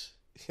skills,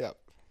 Yeah.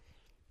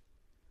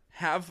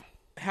 have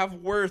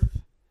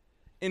worth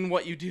in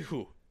what you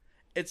do.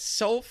 It's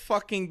so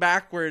fucking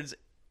backwards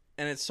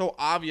and it's so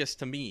obvious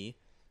to me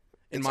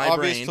in my brain. It's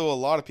obvious to a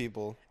lot of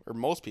people, or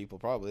most people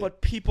probably.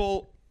 But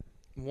people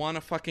want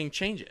to fucking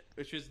change it,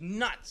 which is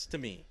nuts to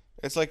me.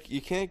 It's like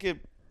you can't get...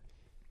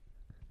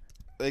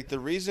 Like, the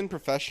reason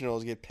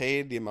professionals get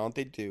paid the amount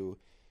they do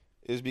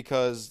is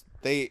because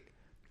they...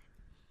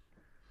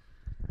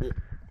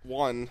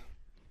 One,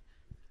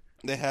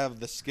 they have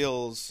the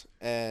skills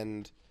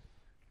and,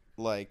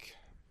 like,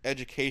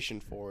 education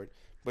for it.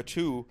 But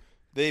two,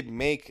 they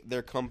make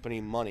their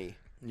company money.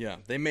 Yeah,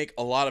 they make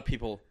a lot of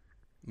people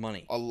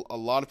money. A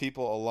lot of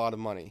people, a lot of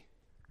money.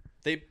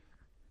 They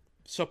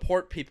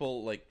support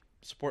people, like,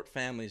 support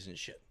families and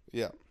shit.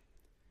 Yeah.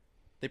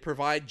 They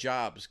provide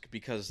jobs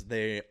because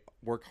they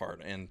work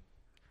hard. And,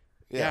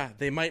 yeah,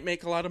 they might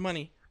make a lot of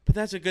money, but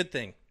that's a good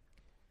thing.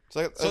 It's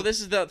like, So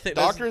this is the thing.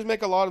 doctors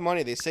make a lot of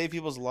money. They save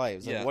people's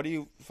lives. Like, Yeah. what do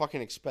you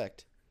fucking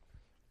expect?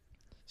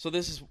 So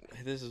this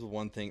is the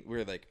one thing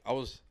where like I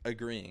was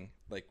agreeing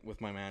like with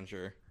my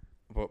manager,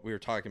 but we were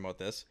talking about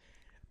this,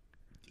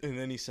 and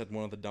then he said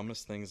one of the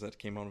dumbest things that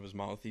came out of his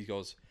mouth. He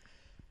goes,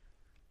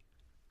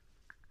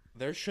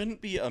 "There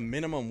shouldn't be a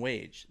minimum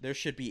wage. There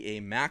should be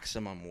a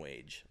maximum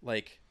wage."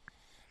 Like,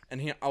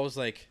 and I was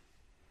like,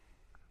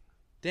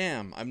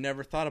 "Damn, I've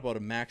never thought about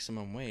a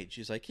maximum wage."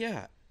 He's like,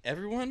 "Yeah,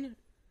 everyone,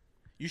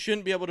 you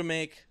shouldn't be able to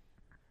make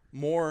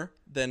more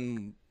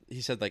than,"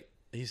 he said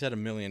 $1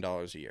 million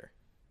a year.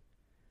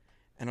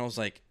 And I was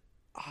like,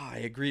 I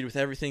agreed with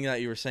everything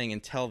that you were saying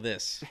until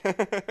this.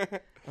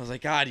 I was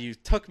like, God, you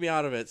took me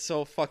out of it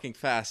so fucking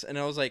fast. And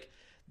I was like,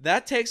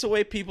 that takes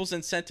away people's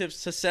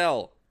incentives to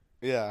sell.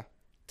 Yeah.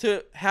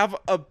 To have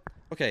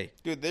okay.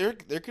 Dude,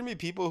 there can be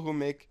people who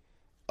make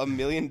 $1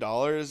 million.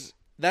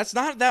 That's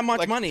not that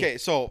much money. Okay,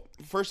 so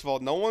first of all,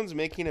 no one's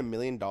making $1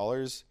 million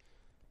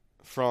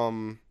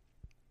from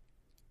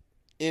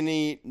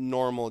any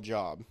normal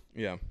job.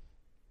 Yeah.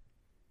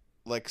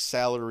 Like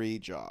salary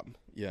job.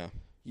 Yeah.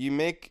 You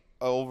make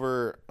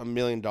over $1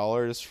 million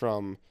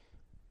from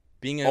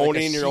being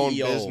owning like your own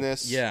CEO.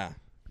 business. Yeah.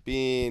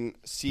 Being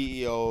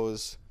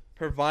CEOs.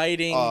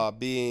 Providing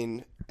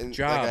being like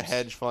jobs. a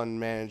hedge fund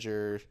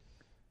manager.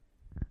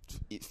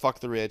 Fuck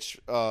the rich.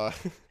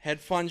 Hedge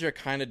funds are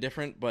kind of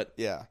different, but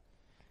yeah.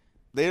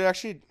 They're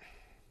actually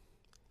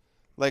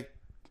like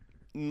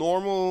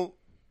normal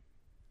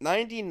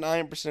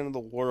 99% of the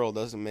world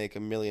doesn't make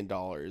 $1 million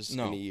in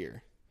a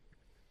year.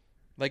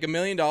 Like $1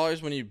 million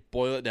when you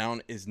boil it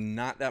down is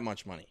not that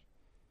much money.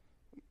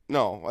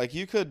 No, like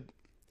you could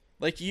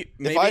like you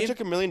if I took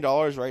 $1 million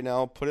right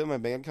now, put it in my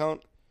bank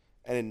account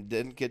and it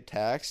didn't get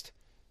taxed,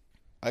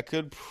 I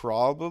could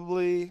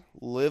probably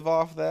live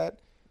off that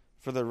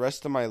for the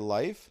rest of my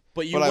life.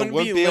 But I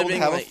wouldn't be able to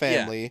have like, a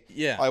family.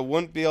 Yeah. I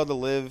wouldn't be able to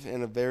live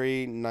in a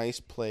very nice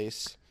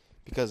place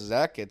because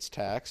that gets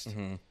taxed.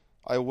 Mm-hmm.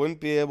 I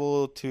wouldn't be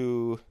able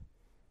to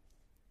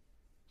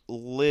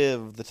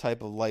live the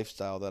type of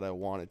lifestyle that I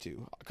wanted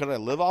to. Could I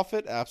live off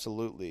it?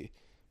 Absolutely.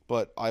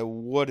 But I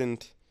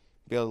wouldn't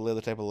be able to live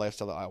the type of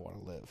lifestyle that I want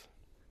to live.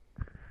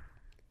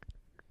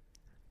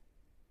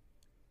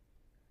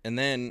 And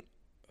then,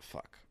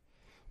 fuck.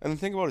 And the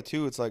thing about it,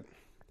 too, it's like,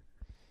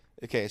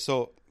 okay,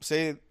 so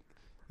say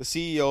the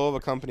CEO of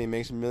a company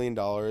makes $1 million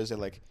at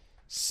like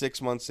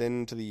 6 months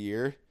into the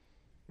year.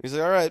 He's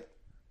like, all right,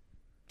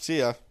 see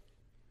ya.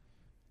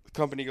 The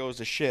company goes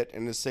to shit,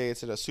 and to say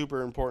it's at a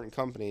super important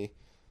company,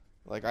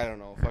 like, I don't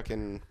know,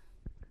 fucking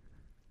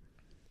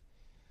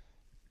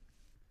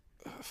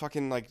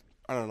like,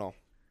 I don't know,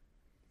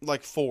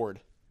 like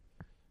Ford.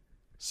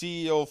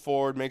 CEO of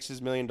Ford makes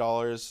his $1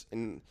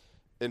 million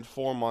in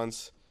 4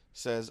 months,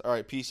 says, all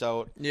right, peace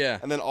out. Yeah.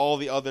 And then all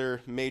the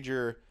other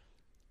major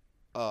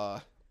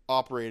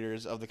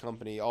operators of the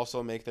company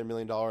also make their $1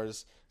 million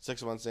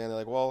 6 months in. They're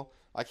like, well,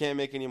 I can't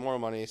make any more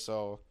money,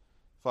 so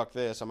fuck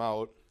this, I'm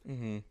out.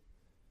 Mm-hmm.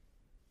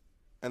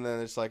 And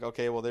then it's like,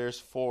 okay, well, there's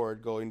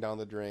Ford going down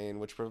the drain,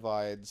 which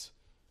provides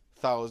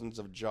thousands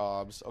of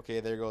jobs. Okay,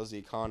 there goes the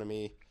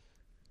economy.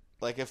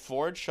 Like, if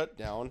Ford shut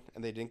down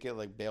and they didn't get,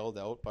 like, bailed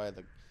out by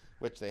the...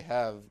 Which they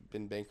have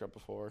been bankrupt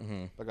before,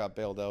 but got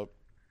bailed out.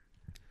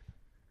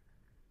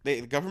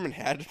 The government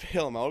had to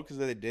bail them out because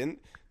if they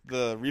didn't,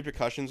 the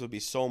repercussions would be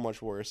so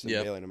much worse than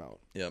bailing them out.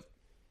 Yep.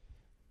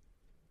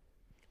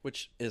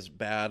 Which is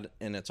bad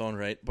in its own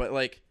right. But,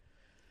 like...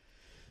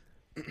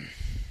 And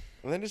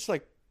then just,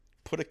 like,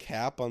 put a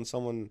cap on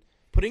someone.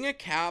 Putting a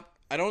cap,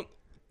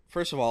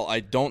 first of all, I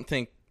don't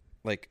think,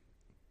 like,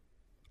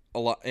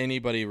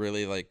 anybody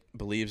really, like,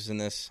 believes in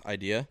this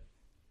idea.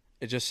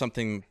 It's just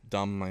something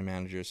dumb my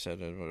manager said.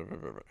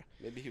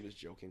 Maybe he was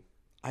joking.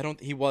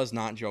 He was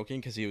not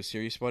joking because he was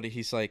serious about it.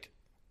 He's like,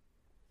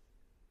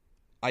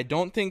 I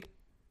don't think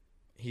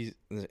this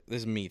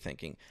is me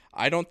thinking.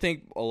 I don't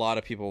think a lot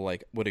of people,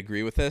 like, would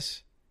agree with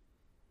this.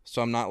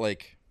 So I'm not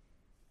like,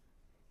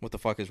 what the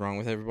fuck is wrong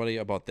with everybody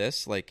about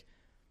this? Like,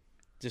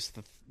 just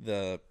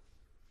the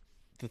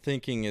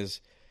thinking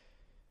is,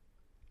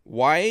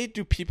 why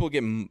do people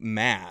get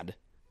mad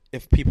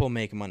if people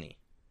make money?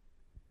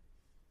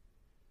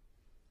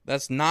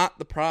 That's not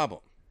the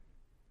problem.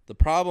 The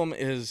problem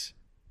is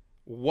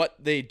what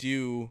they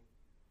do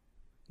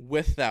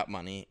with that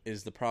money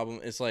is the problem.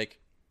 It's like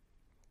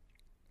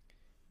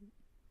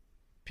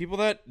people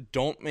that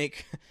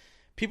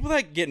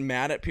get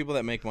mad at people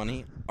that make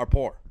money are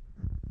poor.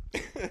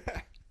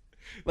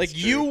 Like,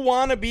 you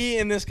want to be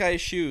in this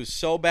guy's shoes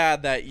so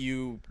bad that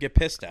you get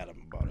pissed at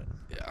him about it.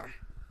 Yeah.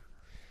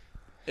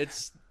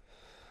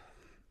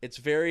 It's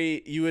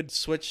very... You would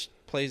switch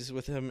places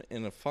with him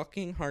in a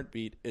fucking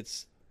heartbeat.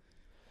 It's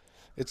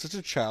such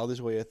a childish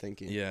way of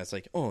thinking. Yeah, it's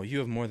like, oh, you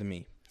have more than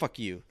me. Fuck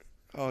you.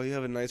 Oh, you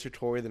have a nicer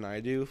toy than I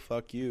do?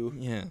 Fuck you.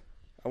 Yeah.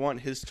 I want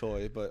his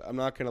toy, but I'm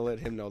not going to let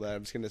him know that.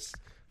 I'm just going to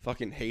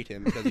fucking hate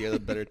him because he has a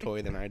better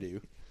toy than I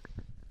do.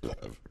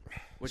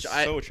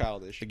 So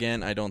childish.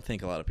 Again, I don't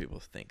think a lot of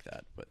people think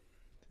that, but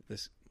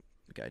this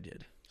guy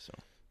did. So.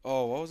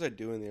 Oh, what was I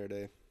doing the other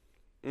day?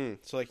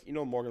 So, like, you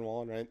know Morgan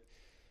Wallen, right?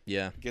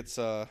 Yeah. Gets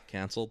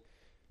canceled.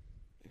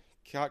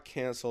 Got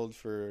canceled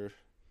for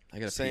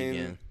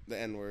saying the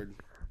N-word.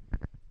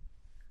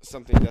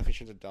 Something definitely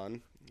shouldn't have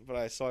done. But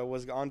I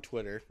was on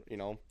Twitter, you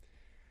know,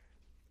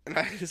 and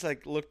I just,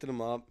 like, looked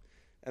him up,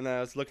 and then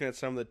I was looking at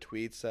some of the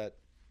tweets that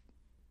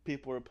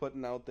people were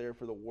putting out there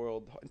for the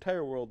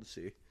entire world to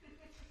see.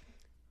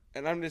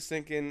 And I'm just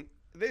thinking,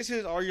 this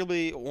is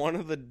arguably one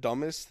of the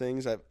dumbest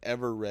things I've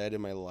ever read in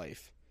my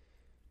life.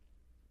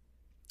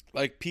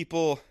 Like,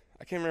 people,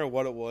 I can't remember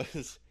what it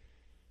was.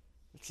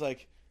 It's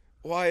like,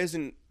 why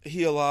isn't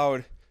he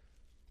allowed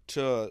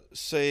to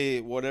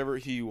say whatever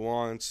he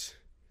wants?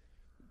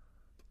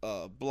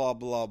 Blah,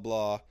 blah,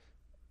 blah.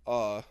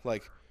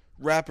 Like,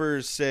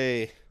 rappers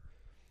say,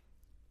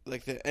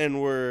 like, the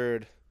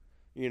N-word,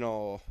 you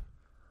know,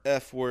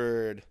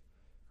 F-word,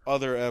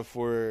 other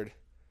F-word,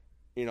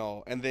 you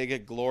know, and they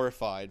get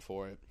glorified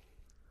for it.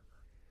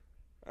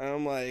 And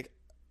I'm like,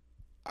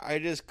 I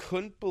just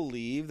couldn't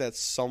believe that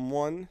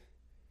someone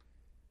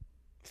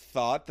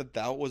thought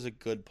that was a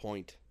good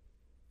point.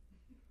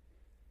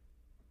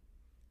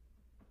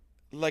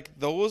 Like,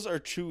 those are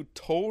two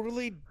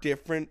totally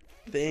different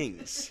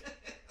things.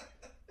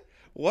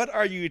 What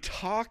are you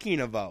talking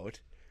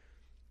about?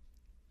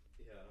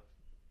 Yeah.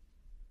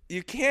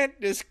 You can't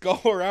just go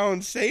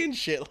around saying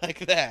shit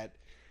like that.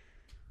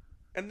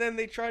 And then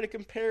they try to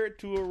compare it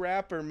to a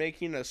rapper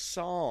making a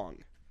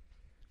song.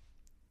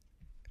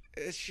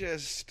 It's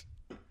just...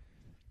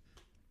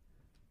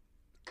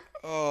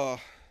 Oh.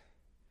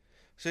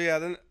 So yeah,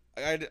 then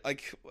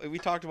we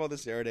talked about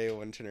this the other day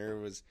when Tanner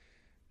was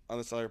on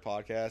this other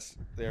podcast.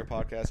 Their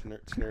podcast, and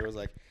Tanner was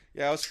like,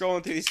 "Yeah, I was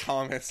scrolling through these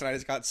comments and I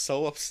just got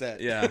so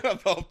upset." Yeah,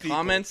 about people.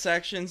 Comment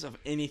sections of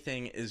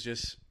anything is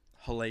just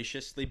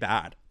hellaciously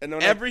bad. And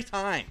every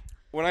time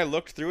when I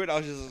looked through it, I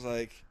was just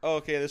like, "Oh,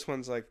 okay, this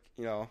one's like,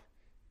 you know,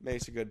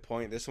 makes a good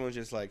point. This one's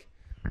just like,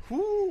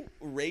 who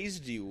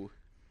raised you?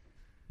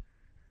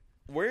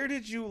 Where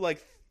did you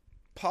like?"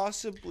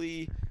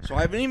 Possibly. So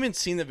I haven't even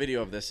seen the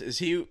video of this.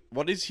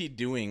 What is he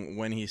doing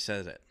when he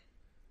says it?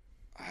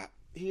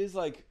 He is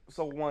like,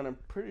 I'm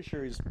pretty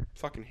sure he's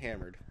fucking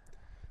hammered.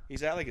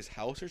 He's at like his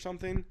house or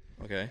something.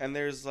 Okay. And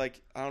there's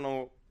like, I don't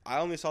know, I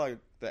only saw like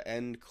the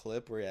end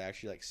clip where he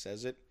actually like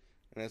says it,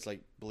 and it's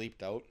like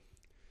bleeped out.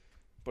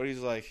 But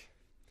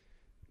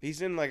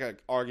he's in like an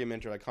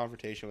argument or like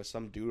confrontation with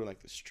some dude on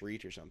like the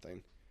street or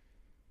something.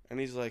 And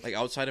he's like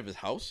outside of his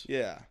house?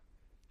 Yeah.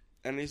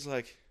 And he's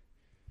like,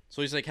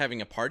 so he's like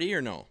having a party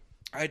or no?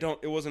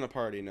 It wasn't a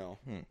party, no.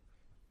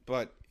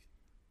 But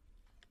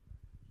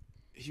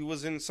he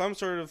was in some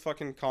sort of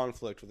fucking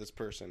conflict with this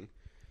person.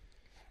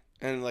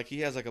 And like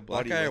he has like a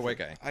buddy. Black guy or white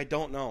guy? I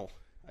don't know.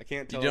 I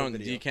can't tell.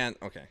 You can't,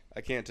 okay.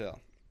 I can't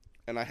tell.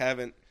 And I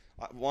haven't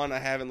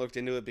looked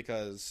into it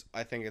because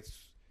I think it's...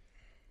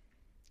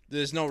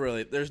 There's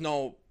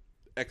no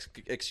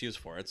excuse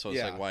for it, so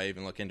it's like, why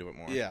even look into it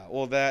more? Yeah,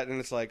 well that, and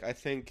it's like, I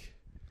think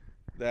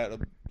that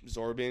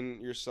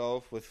absorbing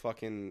yourself with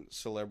fucking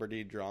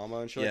celebrity drama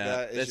and shit Yeah, like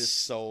that is that's-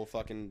 just so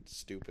fucking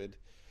stupid.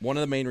 One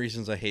of the main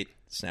reasons I hate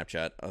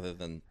Snapchat, other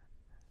than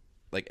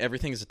like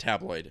everything is a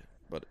tabloid,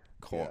 but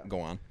go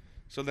on.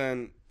 So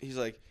then he's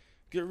like,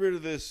 get rid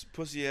of this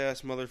pussy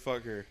ass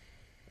motherfucker.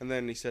 And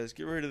then he says,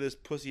 get rid of this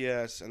pussy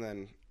ass, and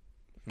then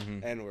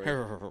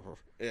N-word.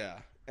 Yeah.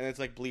 And it's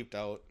like bleeped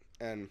out.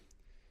 And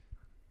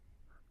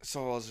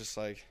so I was just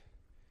like,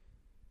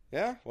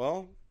 yeah,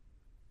 well,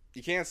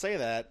 you can't say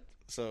that.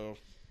 So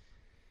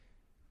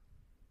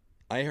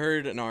I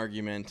heard an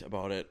argument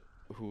about it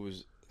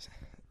who's,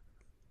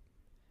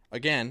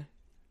 again,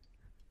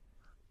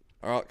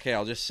 okay,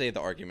 I'll just say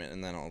the argument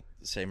and then I'll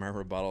say my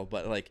rebuttal.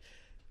 But, like,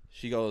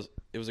 she goes,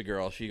 it was a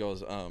girl, she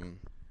goes,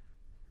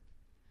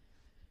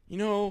 you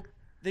know,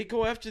 they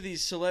go after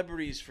these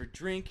celebrities for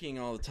drinking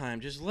all the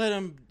time. Just let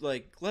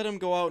them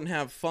go out and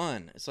have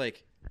fun. It's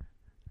like,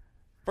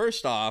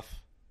 first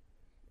off,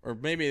 or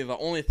maybe the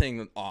only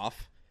thing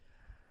off,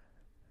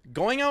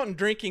 going out and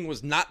drinking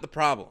was not the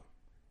problem.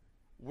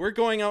 We're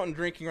going out and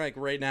drinking like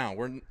right now.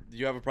 Do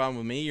you have a problem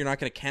with me? You're not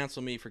going to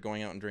cancel me for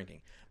going out and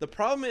drinking. The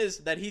problem is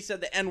that he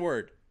said the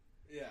N-word.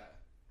 yeah.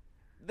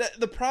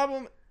 The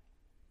problem,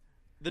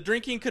 the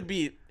drinking could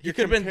be, You're he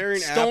could have been comparing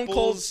stone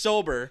cold apples.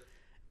 sober,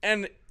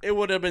 and it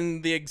would have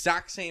been the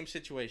exact same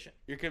situation.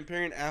 You're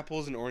comparing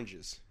apples and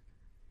oranges.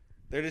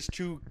 They're just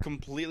two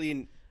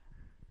completely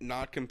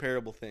not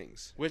comparable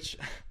things. Which,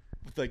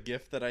 the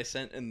gift that I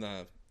sent in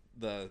the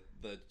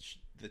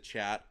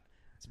chat,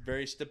 it's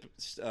very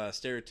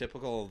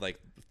stereotypical, like,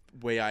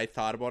 way I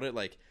thought about it.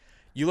 Like,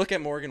 you look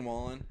at Morgan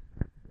Wallen,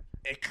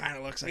 it kind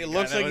of looks like It a guy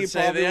looks that like would he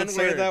say probably the would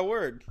say N-word. that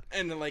word.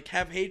 And, like,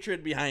 have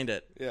hatred behind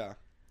it. Yeah.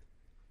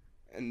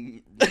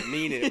 And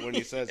mean it when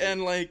he says it.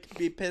 And, like,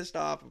 be pissed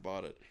off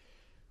about it.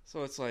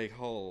 So it's like,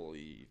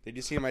 holy... Did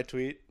you see my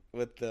tweet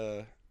with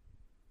the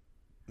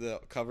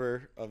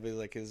cover of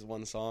his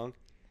one song?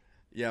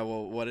 Yeah,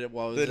 well, what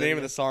was The it name again?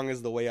 of the song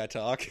is The Way I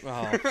Talk.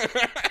 Oh.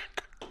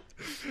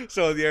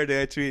 So the other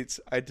day I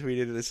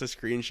tweeted this a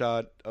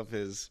screenshot of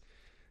his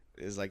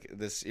like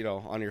this,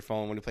 on your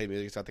phone when you play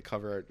music, it's got the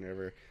cover art and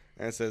whatever,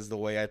 and it says The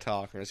Way I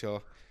Talk, and I just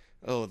go,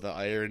 oh, the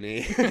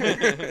irony.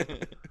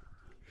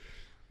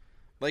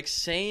 Like,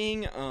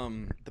 saying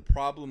the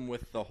problem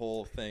with the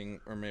whole thing,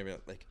 or maybe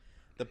like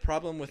the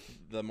problem with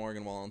the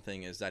Morgan Wallen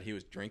thing is that he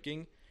was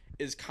drinking,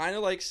 is kind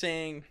of like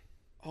saying,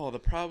 oh, the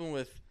problem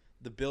with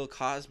the Bill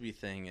Cosby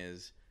thing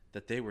is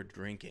that they were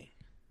drinking.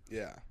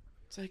 Yeah.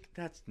 It's like,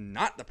 that's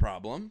not the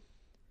problem.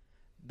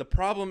 The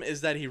problem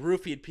is that he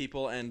roofied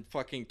people and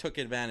fucking took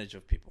advantage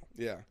of people.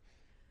 Yeah.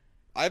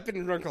 I've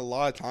been drunk a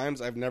lot of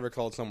times. I've never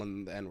called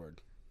someone the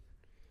N-word.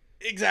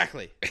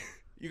 Exactly.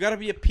 You gotta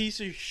be a piece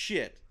of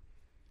shit.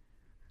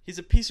 He's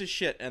a piece of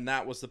shit, and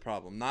that was the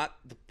problem. Not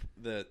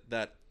the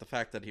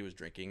fact that he was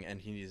drinking,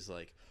 and he's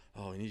like,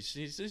 oh, and he's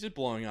just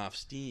blowing off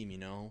steam, you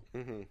know?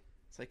 Mm-hmm.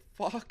 It's like,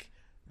 fuck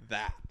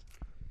that.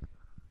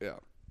 Yeah.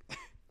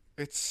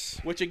 It's...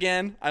 Which,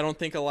 again, I don't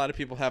think a lot of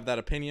people have that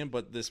opinion,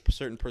 but this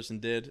certain person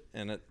did,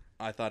 and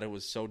I thought it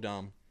was so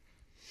dumb.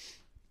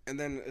 And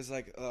then it's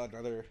like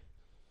another...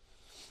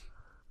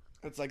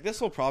 It's like, this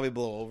will probably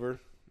blow over.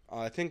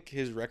 I think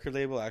his record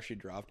label actually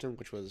dropped him,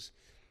 which was...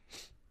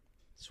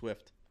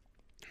 Swift.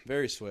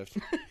 Very swift.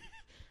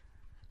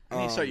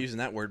 I need to start using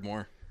that word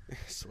more.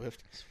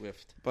 Swift.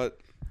 Swift. But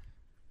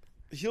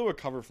he'll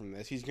recover from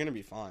this. He's going to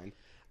be fine.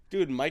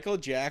 Dude, Michael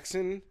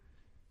Jackson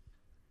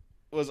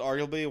was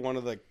arguably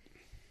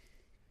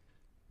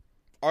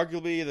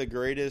the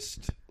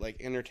greatest, like,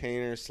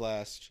 entertainer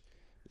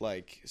 /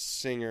 like,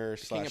 singer /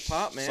 king of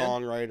pop, man.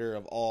 songwriter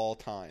of all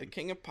time. The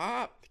king of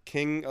pop.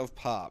 King of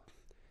pop.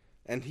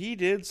 And he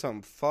did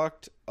some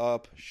fucked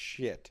up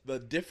shit. The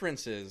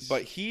difference is...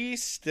 But he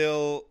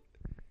still...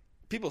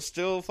 People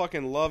still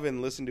fucking love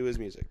and listen to his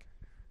music.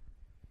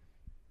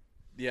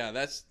 Yeah,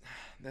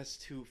 that's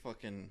too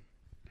fucking...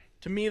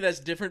 To me, that's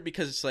different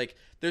because it's like,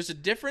 there's a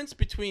difference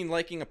between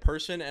liking a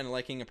person and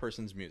liking a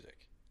person's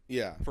music,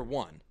 Yeah. for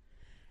one.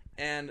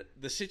 And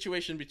the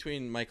situation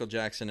between Michael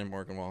Jackson and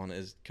Morgan Wallen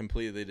is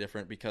completely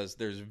different because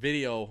there's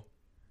video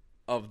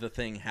of the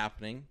thing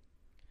happening,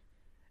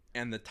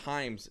 and the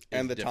times is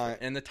And the different.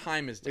 time- And the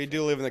time is We different.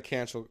 do live in the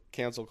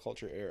cancel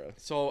culture era.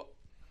 So,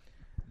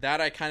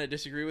 that I kind of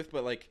disagree with,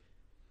 but, like,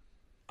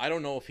 I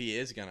don't know if he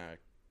is gonna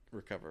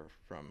recover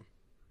from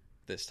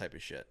this type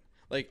of shit.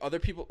 Like, other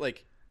people,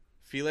 like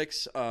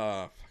Felix,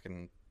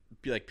 fucking,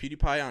 like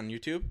PewDiePie on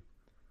YouTube,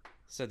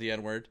 said the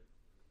N-word,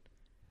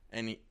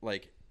 and he,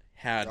 like,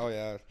 had Oh,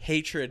 yeah.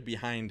 hatred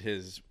behind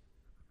his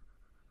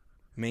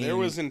main... There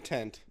was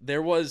intent.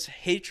 There was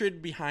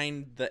hatred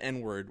behind the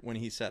N-word when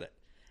he said it.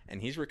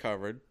 And he's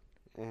recovered.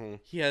 Mm-hmm.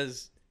 He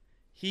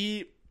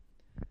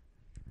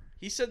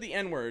said the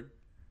N-word,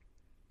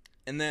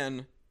 and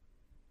then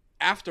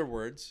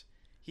afterwards,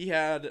 he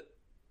had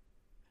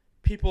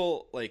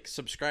people, like,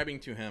 subscribing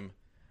to him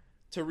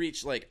to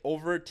reach, like,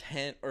 over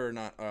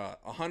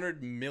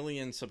 100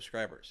 million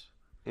subscribers.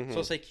 Mm-hmm. So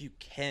it's like, you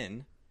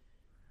can,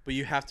 but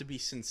you have to be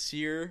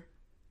sincere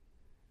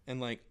and,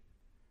 like,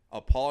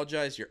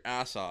 apologize your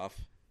ass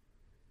off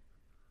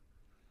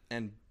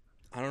And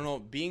I don't know,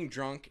 being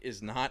drunk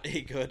is not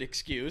a good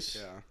excuse.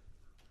 Yeah.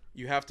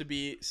 You have to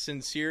be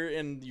sincere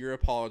in your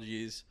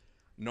apologies,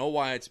 know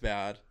why it's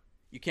bad.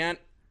 You can't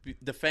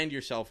defend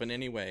yourself in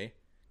any way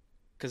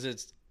because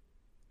it's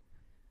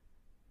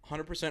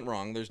 100%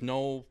 wrong.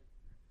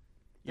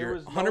 You're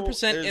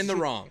 100% in the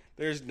wrong.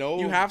 There's no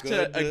You have to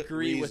good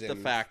agree with the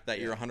reason. fact that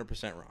you're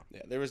 100% wrong.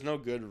 Yeah, there was no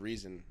good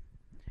reason.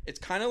 It's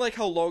kind of like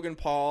how Logan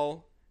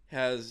Paul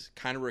has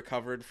kind of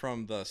recovered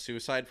from the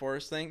Suicide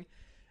Forest thing,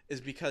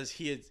 is because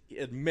he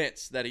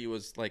admits that he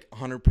was like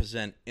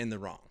 100% in the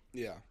wrong.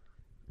 Yeah.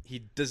 He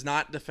does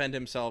not defend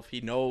himself. He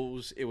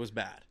knows it was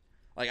bad.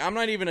 Like, I'm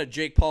not even a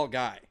Jake Paul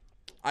guy.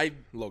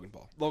 Logan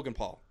Paul. Logan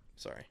Paul,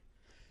 sorry.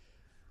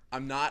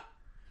 I'm not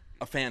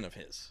a fan of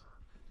his.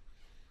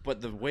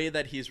 But the way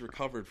that he's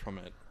recovered from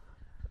it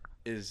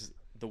is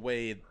the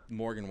way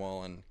Morgan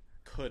Wallen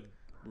could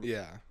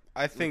Yeah.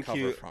 I think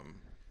recover from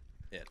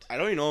it. I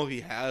don't even know if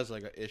he has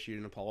like issued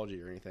an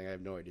apology or anything. I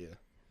have no idea.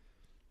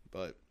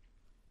 But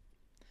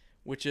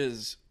Which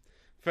is,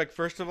 in fact,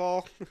 first of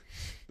all,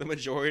 the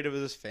majority of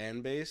his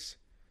fan base,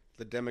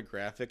 the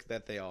demographic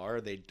that they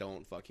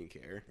don't fucking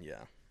care.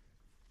 yeah,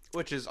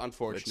 Which is which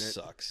unfortunate.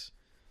 sucks.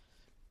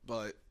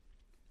 But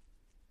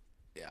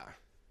yeah.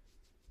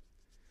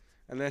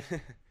 And then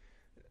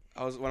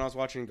when I was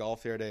watching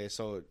golf the other day,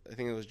 so I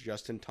think it was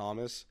Justin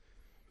Thomas,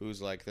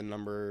 who's like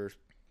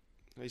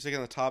he's like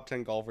in the top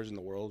 10 golfers in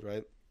the world,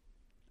 right?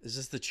 Is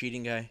this the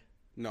cheating guy?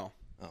 No.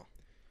 Oh.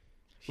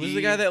 Who's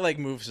the guy that like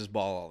moves his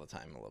ball all the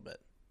time a little bit?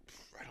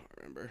 I don't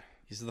remember.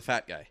 He's the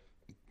fat guy.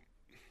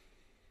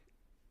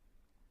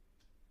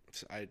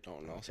 I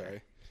don't know, Okay.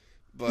 sorry.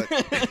 But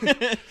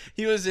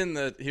he was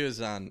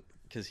on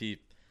because he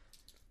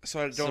so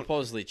I don't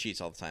supposedly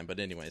cheats all the time. But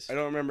anyways, I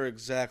don't remember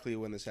exactly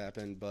when this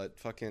happened, but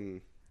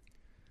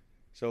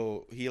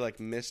so he like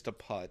missed a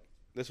putt.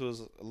 This was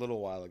a little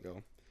while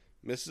ago.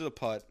 Misses a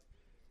putt,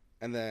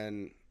 and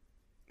then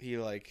he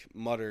like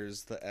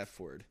mutters the F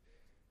word.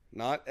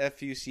 Not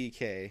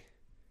F-U-C-K,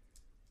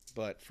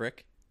 but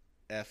Frick.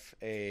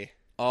 F-A.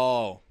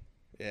 Oh,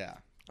 Yeah.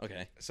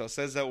 okay. So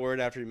says that word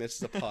after he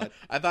misses a putt.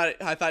 I thought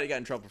he got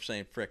in trouble for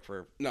saying frick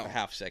for No. a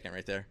half second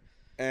right there.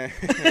 And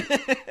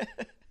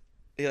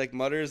he like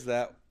mutters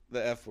the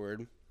F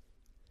word.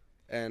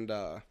 And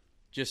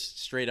Just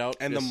straight out.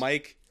 the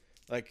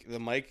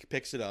mic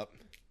picks it up.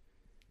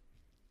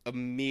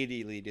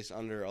 Immediately just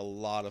under a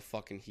lot of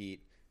fucking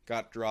heat.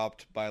 Got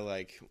dropped by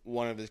like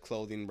one of his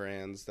clothing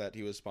brands that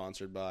he was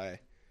sponsored by.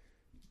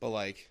 But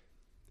like,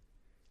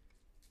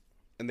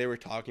 and they were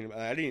talking about.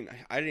 I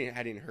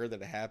hadn't heard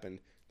that it happened.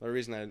 The only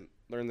reason I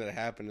learned that it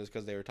happened is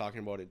because they were talking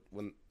about it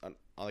when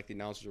like the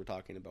announcers were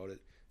talking about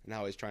it and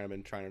how he's trying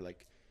to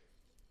like,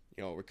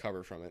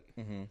 recover from it.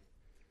 Mm-hmm.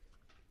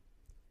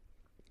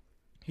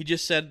 He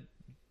just said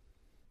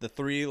the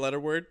 3-letter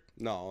word.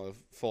 No,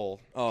 full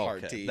Oh,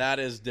 hard okay. T. That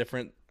is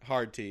different.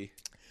 Hard T.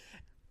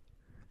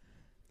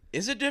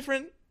 Is it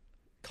different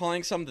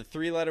calling something the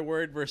 3-letter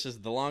word versus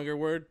the longer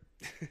word?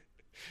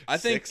 I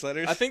think 6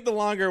 letters. I think the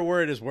longer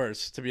word is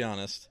worse, to be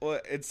honest. Well,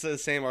 it's the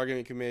same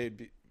argument you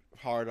made.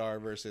 Hard R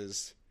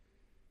versus.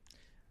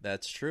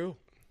 That's true.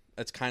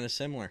 That's kind of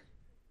similar.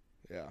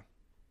 Yeah.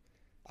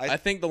 I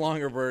think the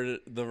longer version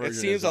It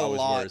seems is a always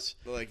lot worse.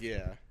 like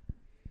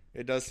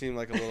it does seem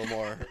like a little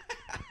more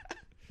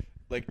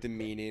like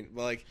demeaning.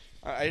 But like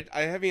I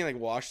haven't like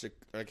watched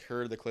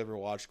heard the clip or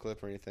watched the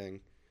clip or anything.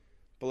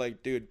 But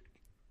like, dude,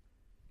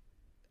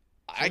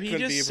 I So he couldn't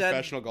just be a said-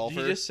 professional golfer.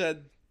 He just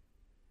said,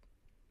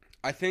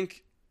 I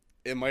think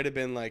it might have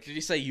been like, did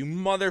he say you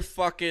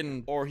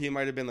motherfucking? or he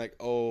might have been like,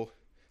 oh,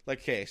 like,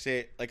 okay,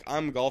 say like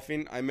I'm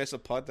golfing, I miss a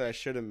putt that I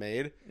should have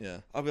made. Yeah.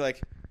 I'll be like,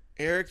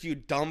 Eric, you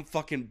dumb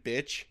fucking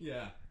bitch.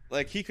 Yeah.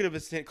 Like he could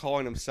have been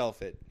calling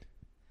himself it.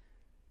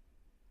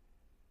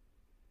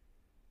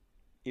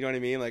 You know what I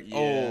mean? Like, Yeah.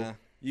 oh,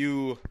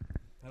 you.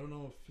 I don't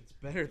know if it's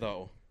better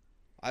though.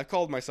 I've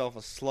called myself a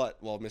slut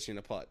while missing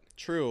a putt.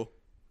 True.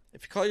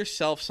 If you call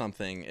yourself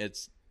something,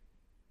 it's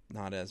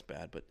not as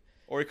bad, but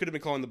Or he could have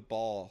been calling the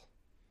ball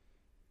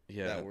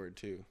yeah, that word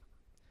too.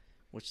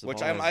 which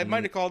I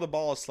might have called the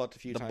ball a slut a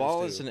few The times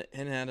ball too. is an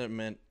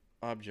inanimate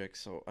object,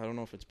 so I don't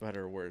know if it's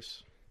better or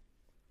worse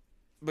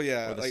But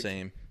yeah, or the like,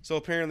 same. so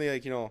apparently,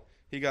 like,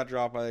 he got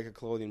dropped by like a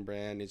clothing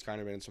brand. He's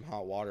kind of been in some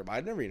hot water, but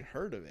I'd never even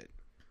heard of it.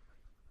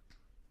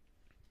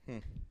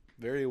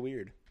 Very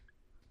weird.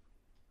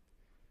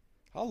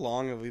 How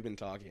long have we been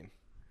talking?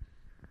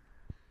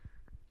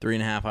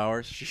 3.5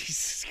 hours.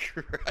 Jesus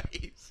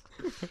Christ.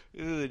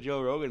 This is a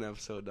Joe Rogan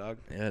episode, dog.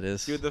 Yeah, it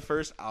is. Dude, the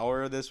first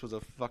hour of this was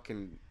a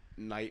fucking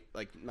not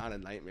a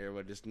nightmare,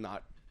 but just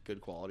not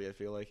good quality, I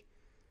feel like.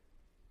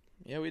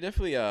 Yeah, we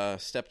definitely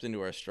stepped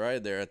into our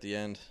stride there at the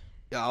end.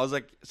 Yeah, I was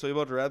like, so you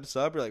about to wrap this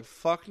up? You're like,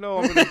 fuck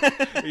no.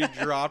 You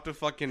dropped a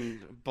fucking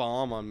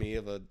bomb on me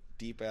of a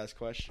deep-ass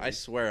question. I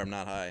swear I'm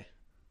not high.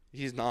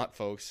 He's not,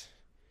 folks.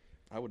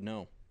 I would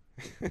know.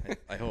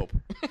 I hope.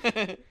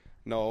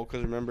 No,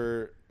 because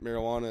remember,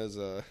 marijuana is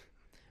a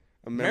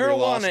memory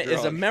loss Marijuana is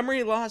a drug.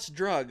 memory loss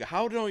drug.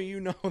 How don't you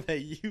know that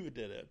you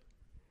did it?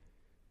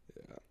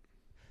 Yeah.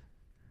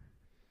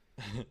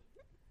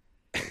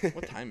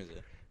 What time is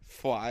it?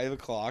 5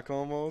 o'clock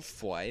almost.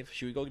 5?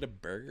 Should we go get a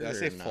burger? Did I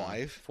say or not?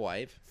 5?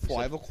 5?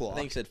 5 o'clock. I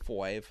think you said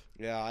 5.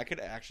 Yeah, I could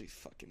actually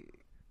fucking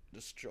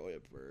destroy a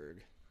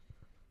burger.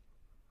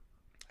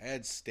 I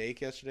had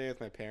steak yesterday with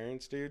my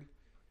parents, dude.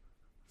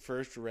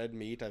 First red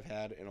meat I've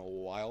had in a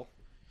while.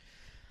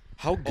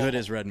 How good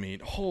is red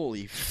meat?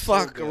 Holy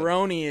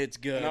fuckaroni, it's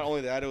good. And not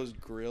only that, it was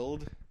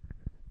grilled,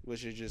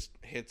 which it just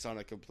hits on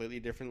a completely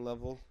different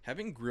level.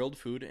 Having grilled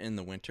food in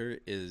the winter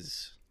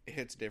is It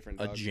hits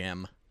different, a dog.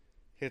 gem.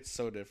 Hits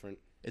so different.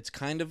 It's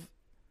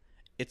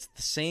it's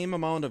the same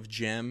amount of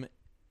gem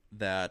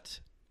that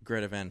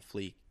Greta Van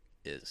Fleet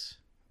is.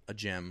 A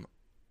gem.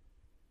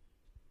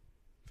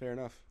 Fair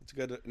enough. It's a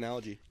good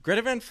analogy.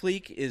 Greta Van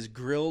Fleet is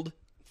grilled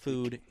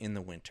food in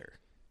the winter.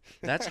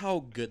 That's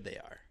how good they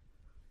are.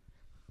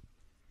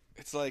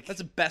 It's like... That's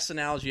the best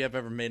analogy I've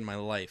ever made in my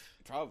life.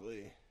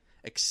 Probably.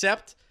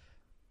 Except,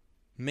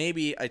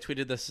 maybe I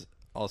tweeted this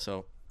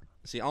also.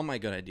 See, all my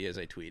good ideas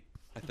I tweet,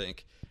 I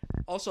think.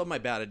 Also, my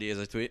bad ideas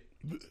I tweet.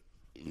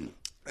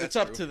 It's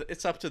up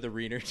to the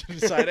reader to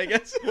decide, I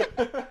guess.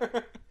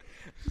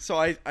 So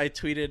I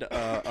tweeted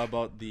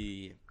about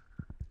the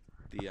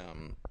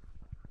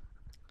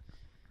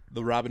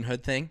Robin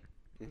Hood thing.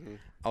 Mm-hmm.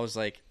 I was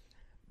like,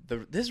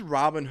 this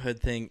Robin Hood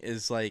thing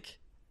is like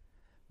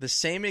the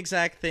same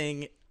exact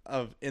thing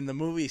of in the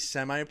movie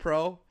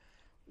Semi-Pro,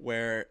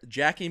 where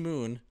Jackie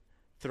Moon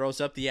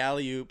throws up the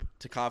alley-oop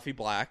to Coffee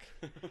Black,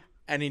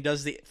 and he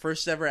does the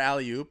first ever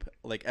alley-oop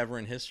like ever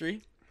in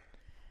history,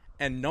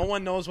 and no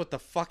one knows what the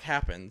fuck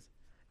happened,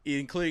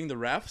 including the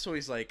ref. So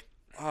he's like,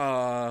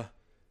 foul.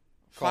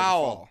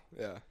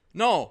 Yeah.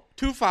 No,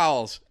 2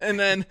 fouls. And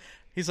then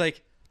he's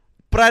like,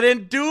 but I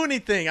didn't do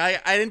anything. I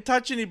didn't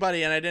touch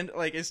anybody, and I didn't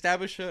like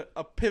establish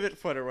a pivot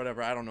foot or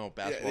whatever. I don't know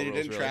basketball rules. You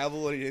didn't really.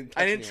 travel and you didn't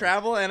touch I didn't anyone.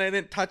 travel and I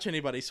didn't touch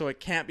anybody, so it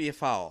can't be a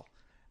foul.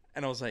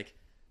 And I was like,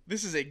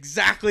 this is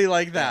exactly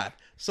like that.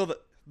 Yeah. So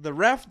the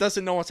ref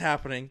doesn't know what's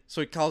happening, so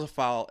he calls a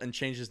foul and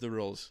changes the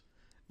rules.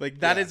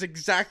 Like that is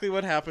exactly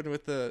what happened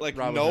with the Like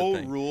Robin no Hood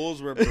thing.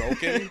 rules were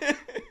broken.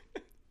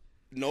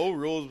 No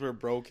rules were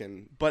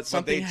broken. But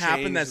something they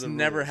happened changed that's the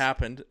never rules.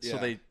 happened, so Yeah.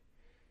 they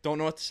don't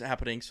know what's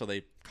happening, so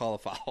they call a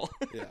foul.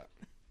 Yeah.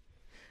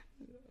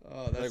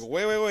 Oh, that's Like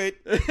wait.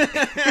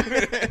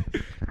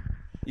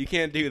 You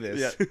can't do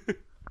this. Yeah.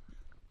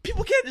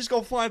 People can't just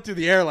go flying through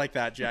the air like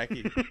that,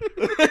 Jackie.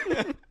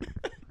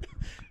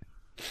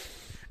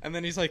 And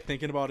then he's like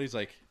thinking about it. He's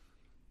like,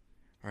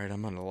 all right,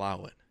 I'm going to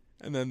allow it.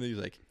 And then he's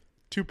like,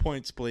 2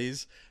 points,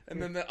 please. And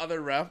then the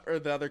other ref or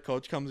the other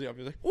coach comes up.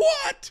 He's like,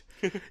 what?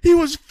 He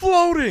was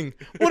floating.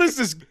 What is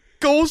this,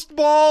 ghost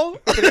ball?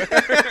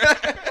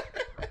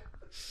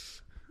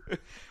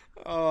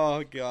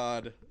 Oh,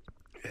 God.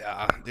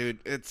 Yeah, dude,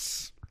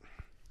 it's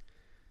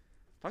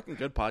Fucking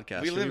good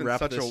podcast. we Should live we in wrap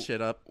such this a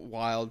shit up?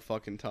 wild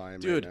fucking time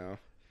Dude. right now.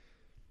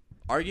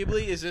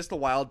 Arguably, is this the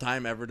wild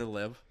time ever to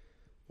live?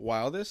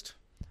 Wildest?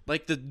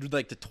 Like the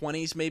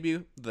 20s,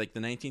 maybe, like the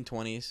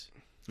 1920s,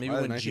 maybe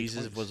Why the when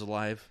Jesus 1920s? was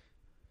alive,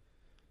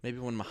 maybe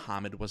when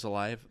Muhammad was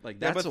alive. Like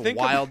Yeah, that's but a think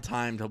wild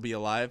time to be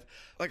alive.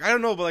 Like I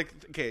don't know, but like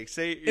okay,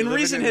 say you're In living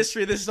recent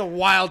history, this is a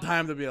wild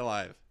time to be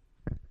alive.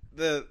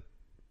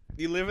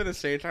 You live in the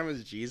same time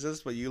as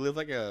Jesus, but you live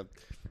like a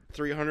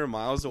 300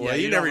 miles away. Yeah,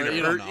 you you never don't- even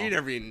you don't heard, know. you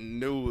never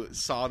even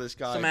saw this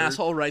guy. Some heard-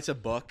 asshole writes a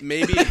book.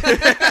 Maybe.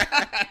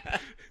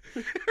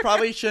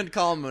 Probably shouldn't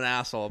call him an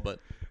asshole, but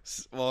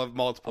Well,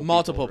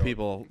 multiple wrote-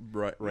 people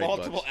write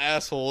multiple books.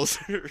 assholes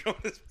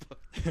wrote this book.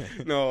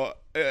 No,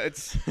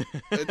 it's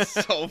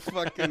so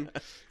fucking.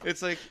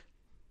 It's like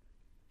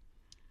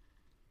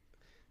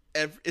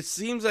it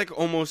seems like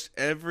almost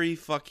every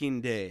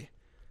fucking day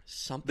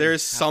Something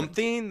there's happens.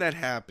 something that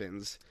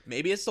happens.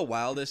 Maybe it's the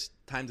wildest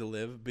time to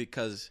live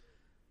because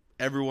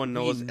Everyone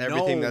knows we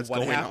everything know that's what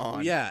going hap-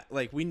 on. Yeah,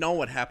 like we know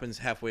what happens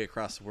halfway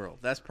across the world.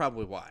 That's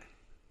probably why.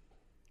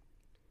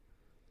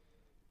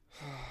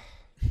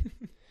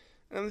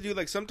 And dude,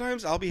 like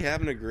sometimes I'll be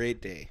having a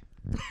great day.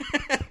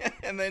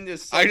 And then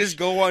just I just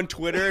go on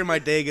Twitter and my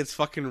day gets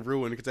fucking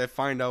ruined because I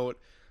find out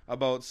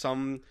about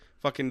some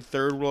fucking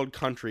third world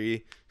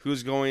country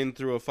who's going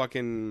through a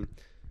fucking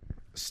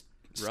Rough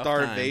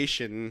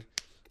starvation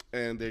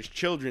and there's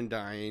children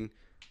dying.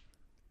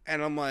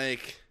 And I'm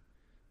like,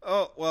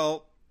 oh,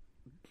 well,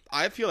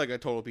 I feel like a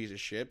total piece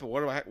of shit, but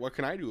what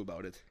can I do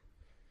about it?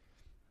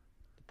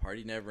 The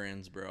party never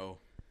ends, bro.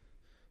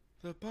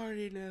 The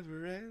party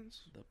never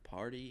ends. The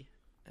party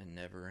and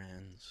never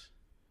ends.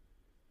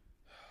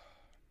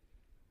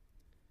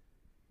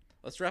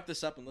 Let's wrap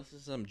this up and listen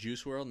to some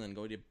Juice WRLD and then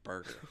go eat a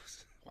burger.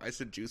 Why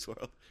is it Juice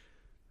WRLD?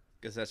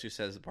 Because that's who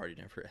says the party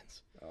never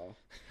ends. Oh.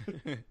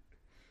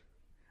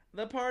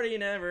 The party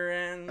never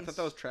ends. I thought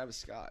that was Travis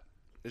Scott.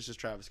 It's just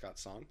Travis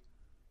Scott's song.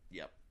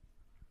 Yep.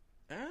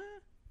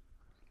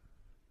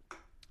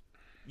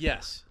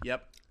 Yes.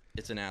 Yep.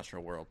 It's an Astro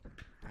World.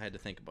 I had to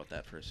think about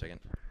that for a second.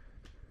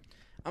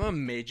 I'm a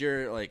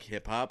major like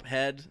hip hop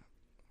head.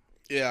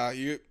 Yeah,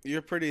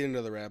 you're pretty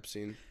into the rap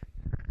scene.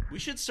 We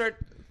should start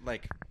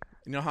like,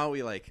 you know how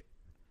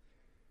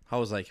I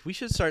was like, we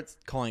should start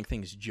calling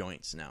things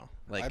joints now.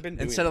 Like I've been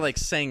doing instead of that. like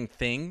saying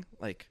thing,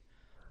 like,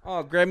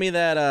 oh, grab me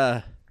that.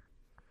 I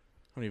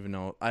don't even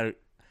know.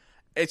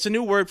 It's a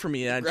new word for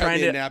me. I'm Grab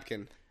trying me a to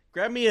napkin.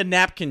 grab me a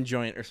napkin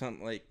joint or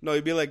something like. No,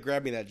 you'd be like,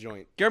 grab me that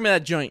joint. Grab me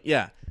that joint.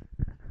 Yeah,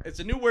 it's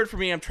a new word for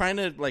me. I'm trying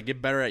to like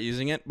get better at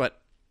using it,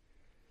 but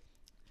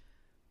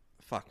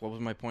fuck, what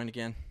was my point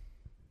again?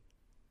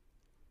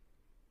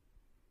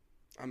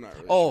 I'm not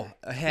really Oh, sure.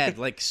 a head,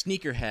 like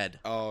sneakerhead.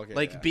 Oh, okay.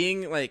 Like yeah.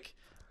 being like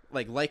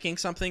liking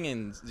something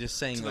and just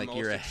saying To the like most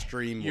you're a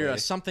extreme you're way. a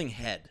something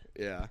head.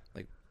 Yeah.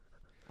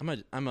 I'm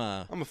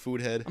a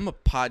food head. I'm a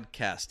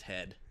podcast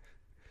head.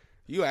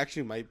 You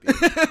actually might be.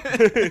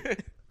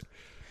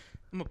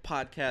 I'm a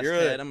podcast You're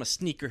head. I'm a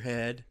sneaker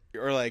head.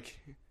 Or like,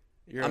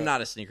 I'm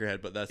not a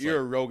sneakerhead, but that's You're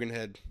a like, Rogan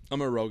head,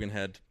 I'm a Rogan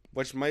head.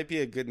 which might be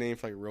a good name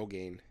for like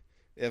Rogaine.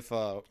 If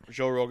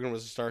Joe Rogan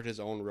was to start his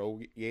own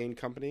Rogaine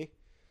company,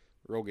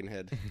 Rogan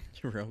head.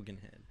 Rogan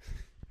head.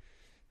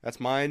 That's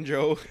mine,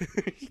 Joe.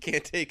 You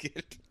can't take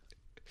it.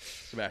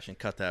 Sebastian,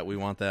 cut that. We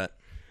want that.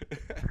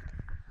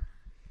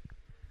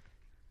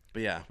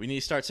 But yeah, we need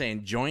to start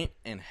saying joint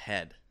and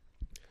head.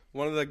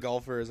 One of the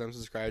golfers I'm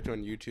subscribed to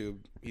on YouTube,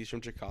 he's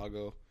from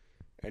Chicago,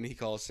 and he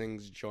calls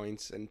things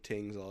joints and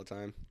tings all the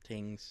time.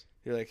 Tings.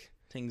 You're like,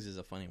 Tings is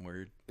a funny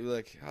word. you're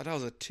like, oh, that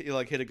was a you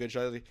like hit a good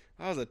shot. Like,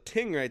 that was a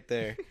ting right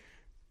there.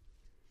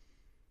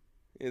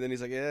 And then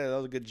he's like, yeah, that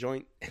was a good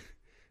joint.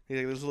 He's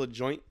like, there's a little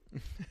joint.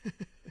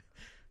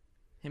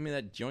 Hand me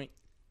that joint.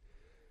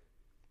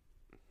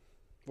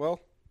 Well,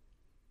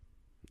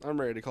 I'm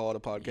ready to call it a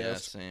Yeah,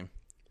 podcast. same.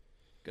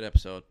 Good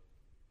episode.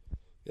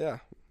 Yeah.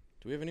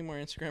 Do we have any more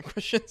Instagram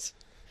questions?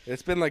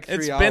 It's been like 3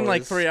 hours. It's been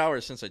like 3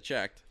 hours since I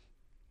checked.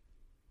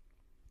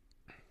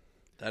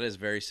 That is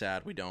very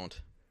sad. We don't.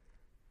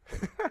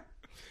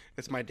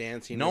 It's my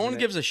dancing. No one isn't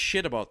it? gives a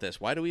shit about this.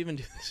 Why do we even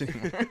do this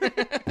anymore?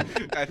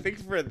 I think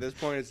for at this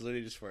point, it's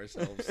literally just for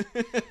ourselves.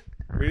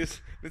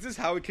 This is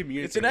how we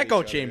communicate. It's an with echo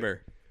each other.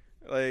 chamber.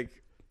 Like,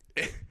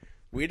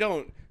 we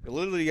don't.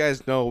 Literally, you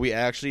guys know we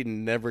actually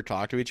never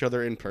talk to each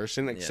other in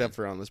person except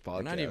for on this podcast.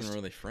 We're not even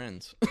really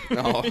friends.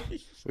 No,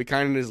 we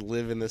kind of just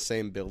live in the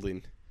same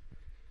building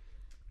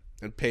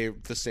and pay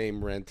the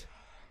same rent.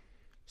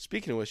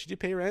 Speaking of which, did you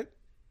pay rent?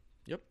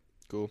 Yep.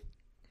 Cool.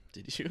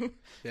 Did you?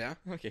 Yeah.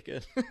 Okay,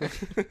 good.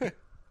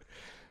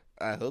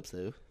 I hope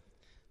so.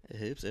 I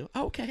hope so.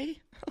 Okay.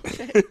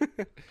 Okay.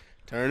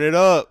 Turn it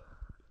up.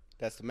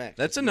 That's the max.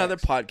 That's the another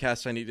max.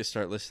 podcast I need to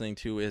start listening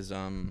to is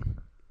I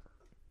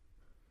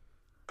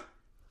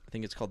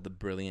think it's called The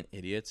Brilliant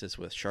Idiots. It's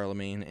with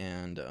Charlemagne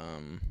and I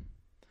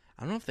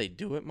don't know if they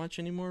do it much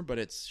anymore, but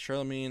it's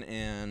Charlemagne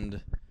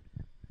and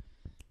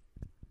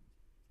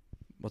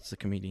what's the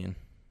comedian?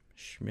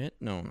 Schmidt?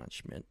 No, not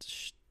Schmidt.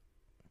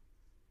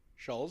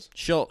 Schultz.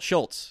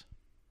 Schultz.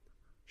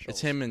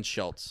 It's him and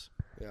Schultz,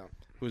 Yeah.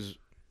 who's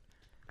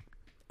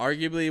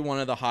arguably one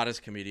of the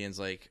hottest comedians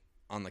like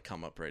on the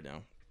come up right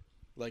now.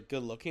 Like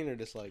good looking or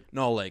just like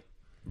No, like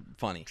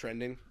funny.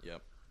 trending?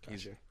 Yep.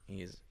 Gotcha.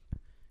 He's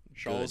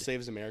Schultz good.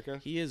 Saves America?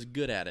 He is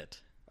good at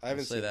it. I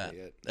haven't say seen that. that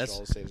yet. That's-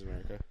 Schultz Saves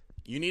America.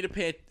 You need to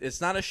pay. It's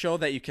not a show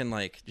that you can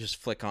like just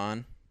flick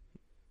on.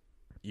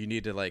 You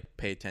need to like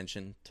pay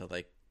attention to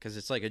like because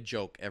it's like a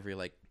joke every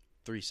like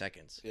 3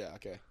 seconds, Yeah,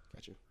 okay.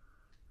 Got you.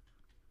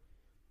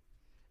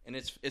 and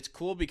it's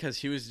cool because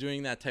he was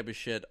doing that type of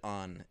shit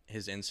on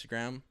his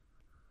Instagram,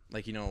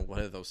 like what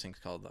are those things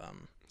called?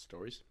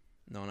 Stories?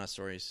 No, not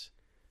stories,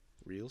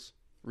 Reels?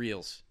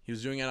 reels. He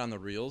was doing it on the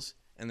reels,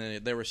 and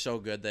then they were so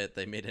good that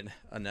they made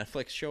a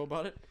Netflix show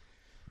about it,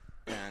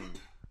 and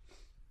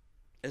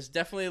it's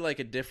definitely like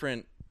a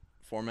different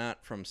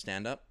format from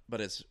stand up, but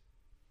it's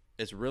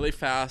really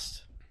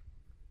fast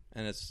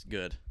and it's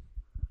good.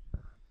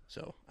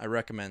 So I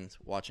recommend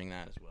watching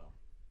that as well.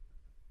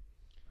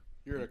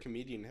 You're a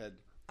comedian head.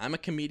 I'm a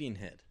comedian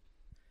head.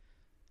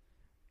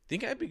 I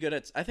think I'd be good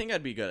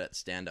at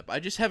stand up. I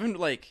just haven't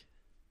like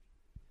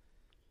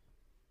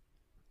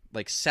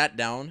sat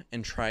down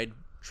and tried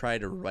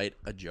to write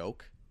a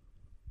joke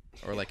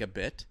or like a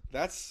bit.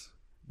 That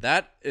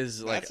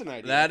Is like That's an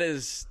idea.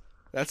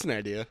 That's an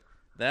idea.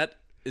 That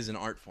is an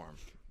art form.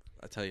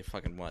 I tell you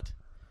fucking what.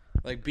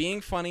 Like being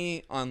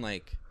funny on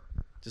like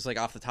just like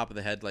off the top of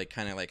the head, like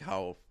kind of like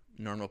how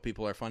normal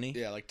people are funny.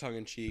 Yeah, like tongue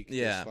in cheek.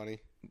 Yeah. Just funny.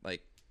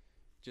 Like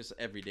just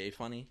everyday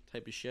funny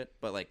type of shit.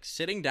 But like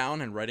sitting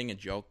down and writing a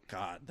joke,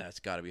 God, that's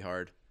got to be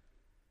hard.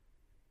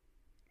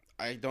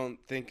 I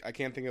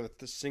can't think of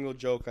a single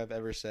joke I've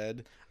ever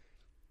said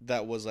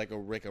that was like a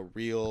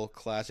real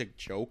classic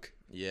joke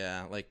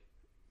Yeah, like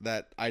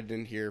that I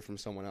didn't hear from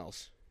someone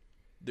else.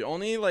 the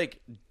only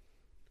like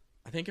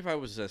I think if I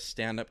was a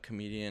stand-up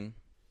comedian,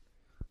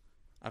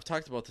 I've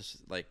talked about this,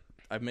 like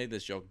I've made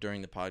this joke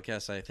during the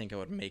podcast, I think I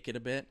would make it a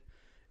bit,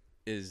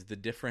 is the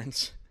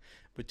difference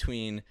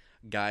between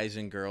guys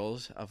and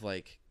girls of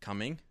like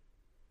coming,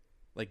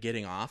 like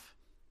getting off,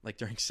 like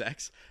during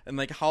sex, and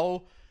like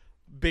how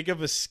big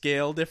of a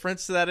scale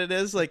difference that it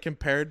is, like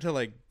compared to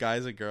like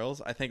guys and girls.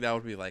 I think that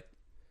would be like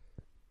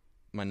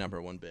my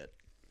number one bit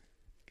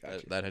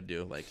Gotcha. that I'd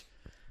do. Like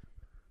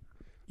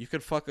you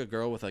could fuck a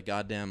girl with a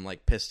goddamn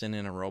like piston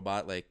in a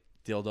robot like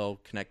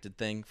dildo connected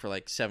thing for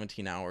like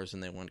 17 hours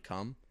and they wouldn't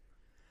come.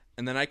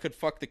 And then I could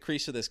fuck the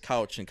crease of this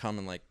couch and come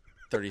in like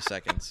 30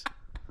 seconds.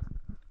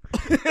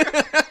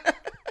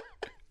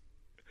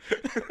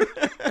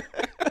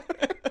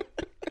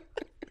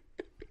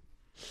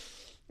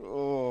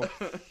 Oh,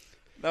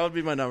 That would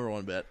be my number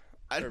one bit.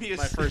 I'd be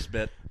my first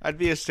bit. I'd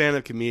be a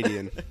stand-up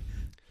comedian,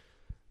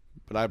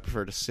 but I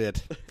prefer to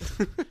sit.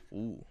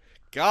 Ooh.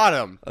 Got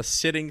him. A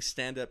sitting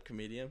stand-up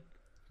comedian?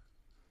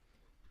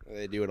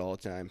 They do it all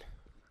the time.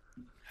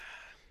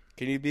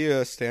 Can you be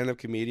a stand-up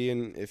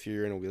comedian if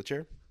you're in a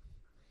wheelchair?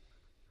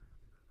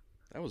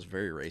 That was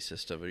very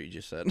racist of what you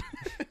just said.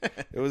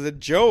 It was a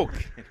joke.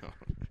 I know.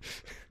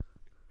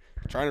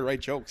 Trying to write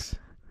jokes.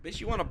 Bitch,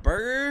 you want a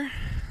burger?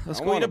 Let's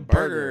I go want eat a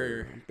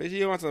burger. Bitch,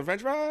 you want some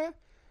French fry?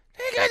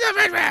 Take us some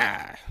French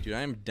fry. Dude,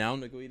 I am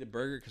down to go eat a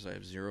burger because I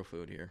have zero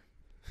food here.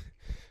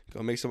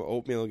 Go make some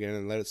oatmeal again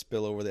and let it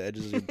spill over the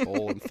edges of your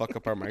bowl and fuck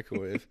up our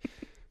microwave.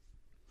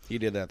 He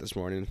did that this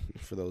morning,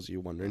 for those of you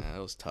wondering. That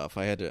was tough.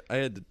 I had to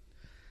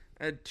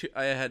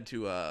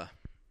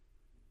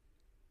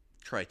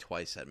try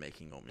twice at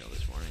making oatmeal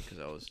this morning because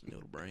I was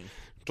noodle brain.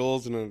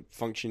 Joel's in a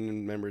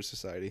functioning member of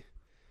society.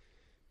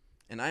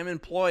 And I'm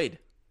employed.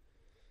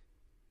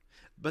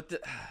 But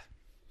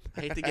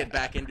I hate to get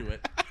back into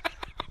it.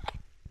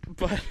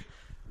 But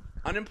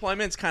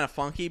unemployment's kind of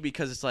funky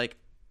because it's like,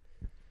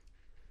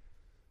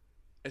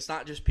 it's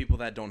not just people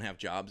that don't have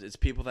jobs. It's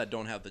people that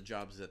don't have the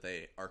jobs that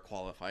they are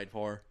qualified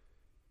for.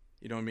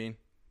 You know what I mean?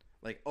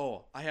 Like,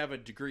 oh, I have a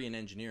degree in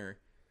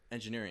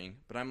engineering,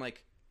 but I'm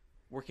like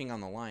working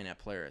on the line at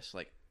Polaris.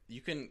 Like,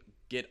 you can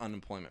get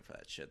unemployment for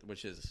that shit,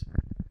 which is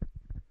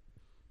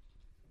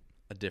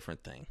a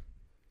different thing.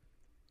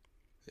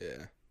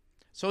 Yeah.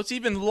 So it's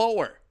even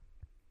lower,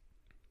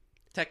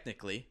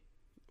 technically.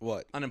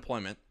 What?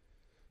 Unemployment.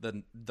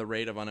 The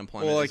rate of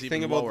unemployment Well, like, is even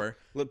think lower.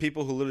 about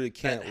people who literally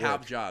can't that have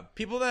work. jobs.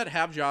 People that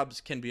have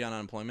jobs can be on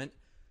unemployment.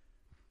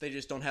 They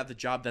just don't have the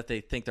job that they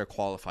think they're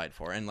qualified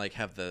for and like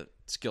have the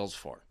skills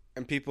for.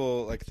 And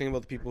people, like, think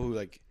about the people who,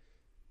 like,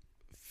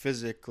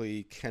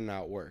 physically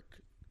cannot work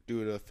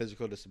due to a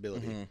physical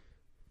disability. Mm-hmm.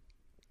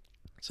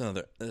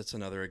 That's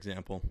another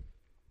example.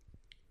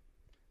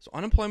 So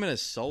unemployment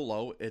is so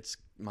low, it's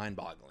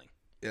mind-boggling.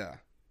 Yeah.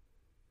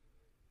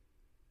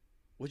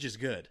 Which is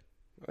good.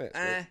 Oh,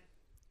 yeah,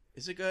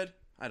 Is it good?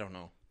 I don't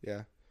know.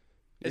 yeah.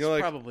 It's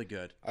probably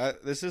good.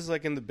 This is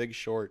like in The Big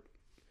Short.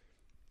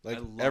 Like, I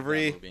love that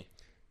movie.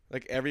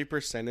 Like, every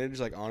percentage,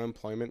 like,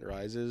 unemployment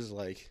rises,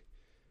 like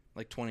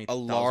 20,000 a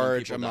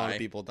large people amount die. of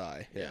people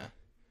die. Yeah.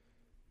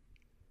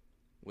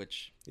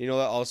 Which You know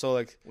that also,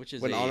 like,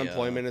 is when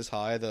unemployment is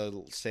high,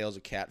 the sales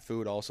of cat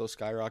food also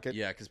skyrocket.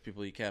 yeah, because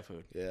people eat cat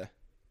food. Yeah.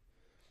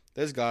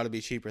 There's got to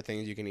be cheaper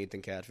things you can eat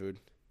than cat food.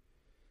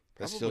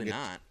 Probably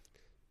not.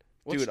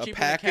 What's Dude, a cheaper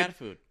packet- than cat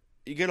food?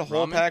 You get a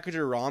whole Ramen? package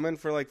of ramen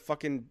for like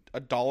fucking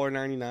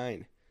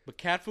 $1.99. But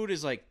cat food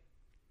is like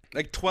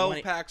 12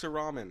 20 packs of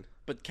ramen.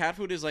 But cat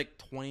food is like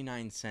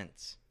 29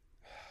 cents.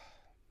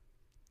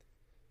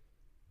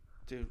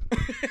 Dude.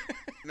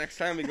 Next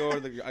time I go to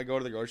the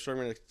grocery store,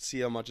 I'm gonna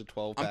see how much a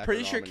 12 pack. I'm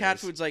pretty of sure ramen cat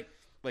is. food's like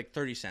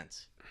 30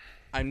 cents.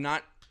 I'm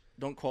not.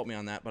 Don't quote me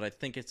on that, but I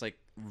think it's like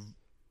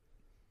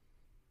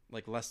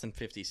less than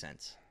 50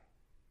 cents.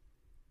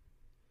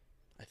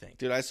 I think.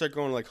 Dude, I start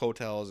going to like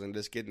hotels and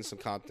just getting some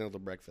continental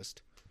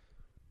breakfast.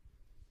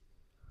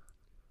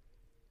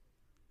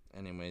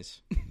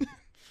 Anyways,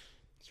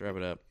 let's wrap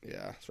it up.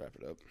 Yeah, let's wrap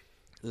it up.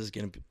 This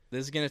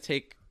is gonna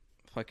take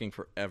fucking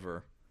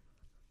forever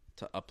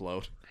to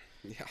upload.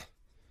 Yeah.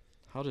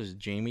 How does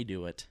Jamie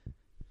do it?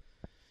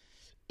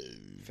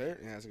 Fair?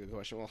 Yeah, that's a good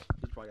question. Well,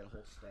 he's probably got a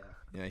whole staff.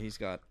 Yeah, he's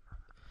got.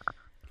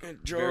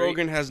 Joe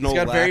Rogan has no He's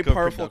got lack very of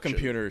powerful production.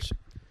 computers,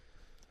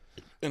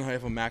 and I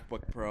have a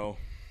MacBook Pro,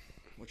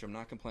 which I'm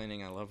not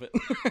complaining. I love it.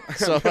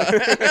 So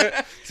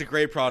It's a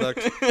great product.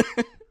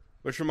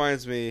 Which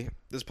reminds me,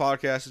 this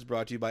podcast is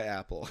brought to you by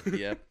Apple.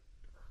 Yep.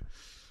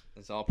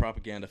 It's all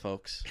propaganda,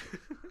 folks.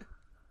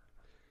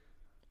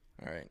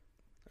 All right.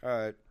 All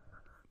right.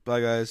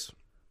 Bye, guys.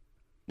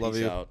 Love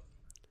Peace you. out.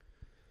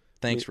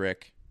 Thanks,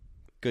 Rick.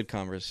 Good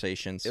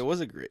conversations. It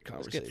was a great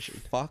Let's get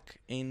conversation.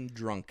 fucking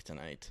drunk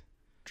tonight.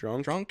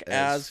 Drunk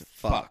as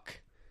fuck.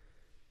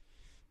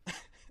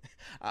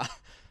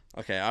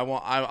 Okay,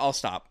 I'll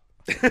stop.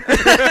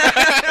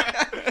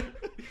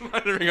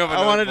 I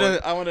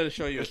wanted to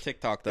show you a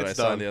TikTok that It's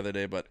I saw done. the other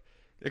day, but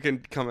It can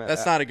come at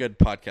that's not a good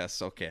podcast.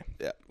 So okay,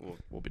 Yeah.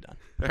 we'll be done.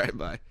 All right,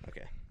 bye.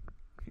 Okay.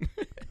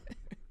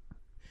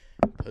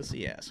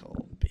 Pussy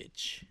asshole,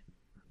 bitch.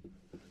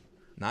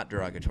 Not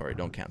derogatory.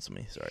 Don't cancel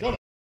me. Sorry.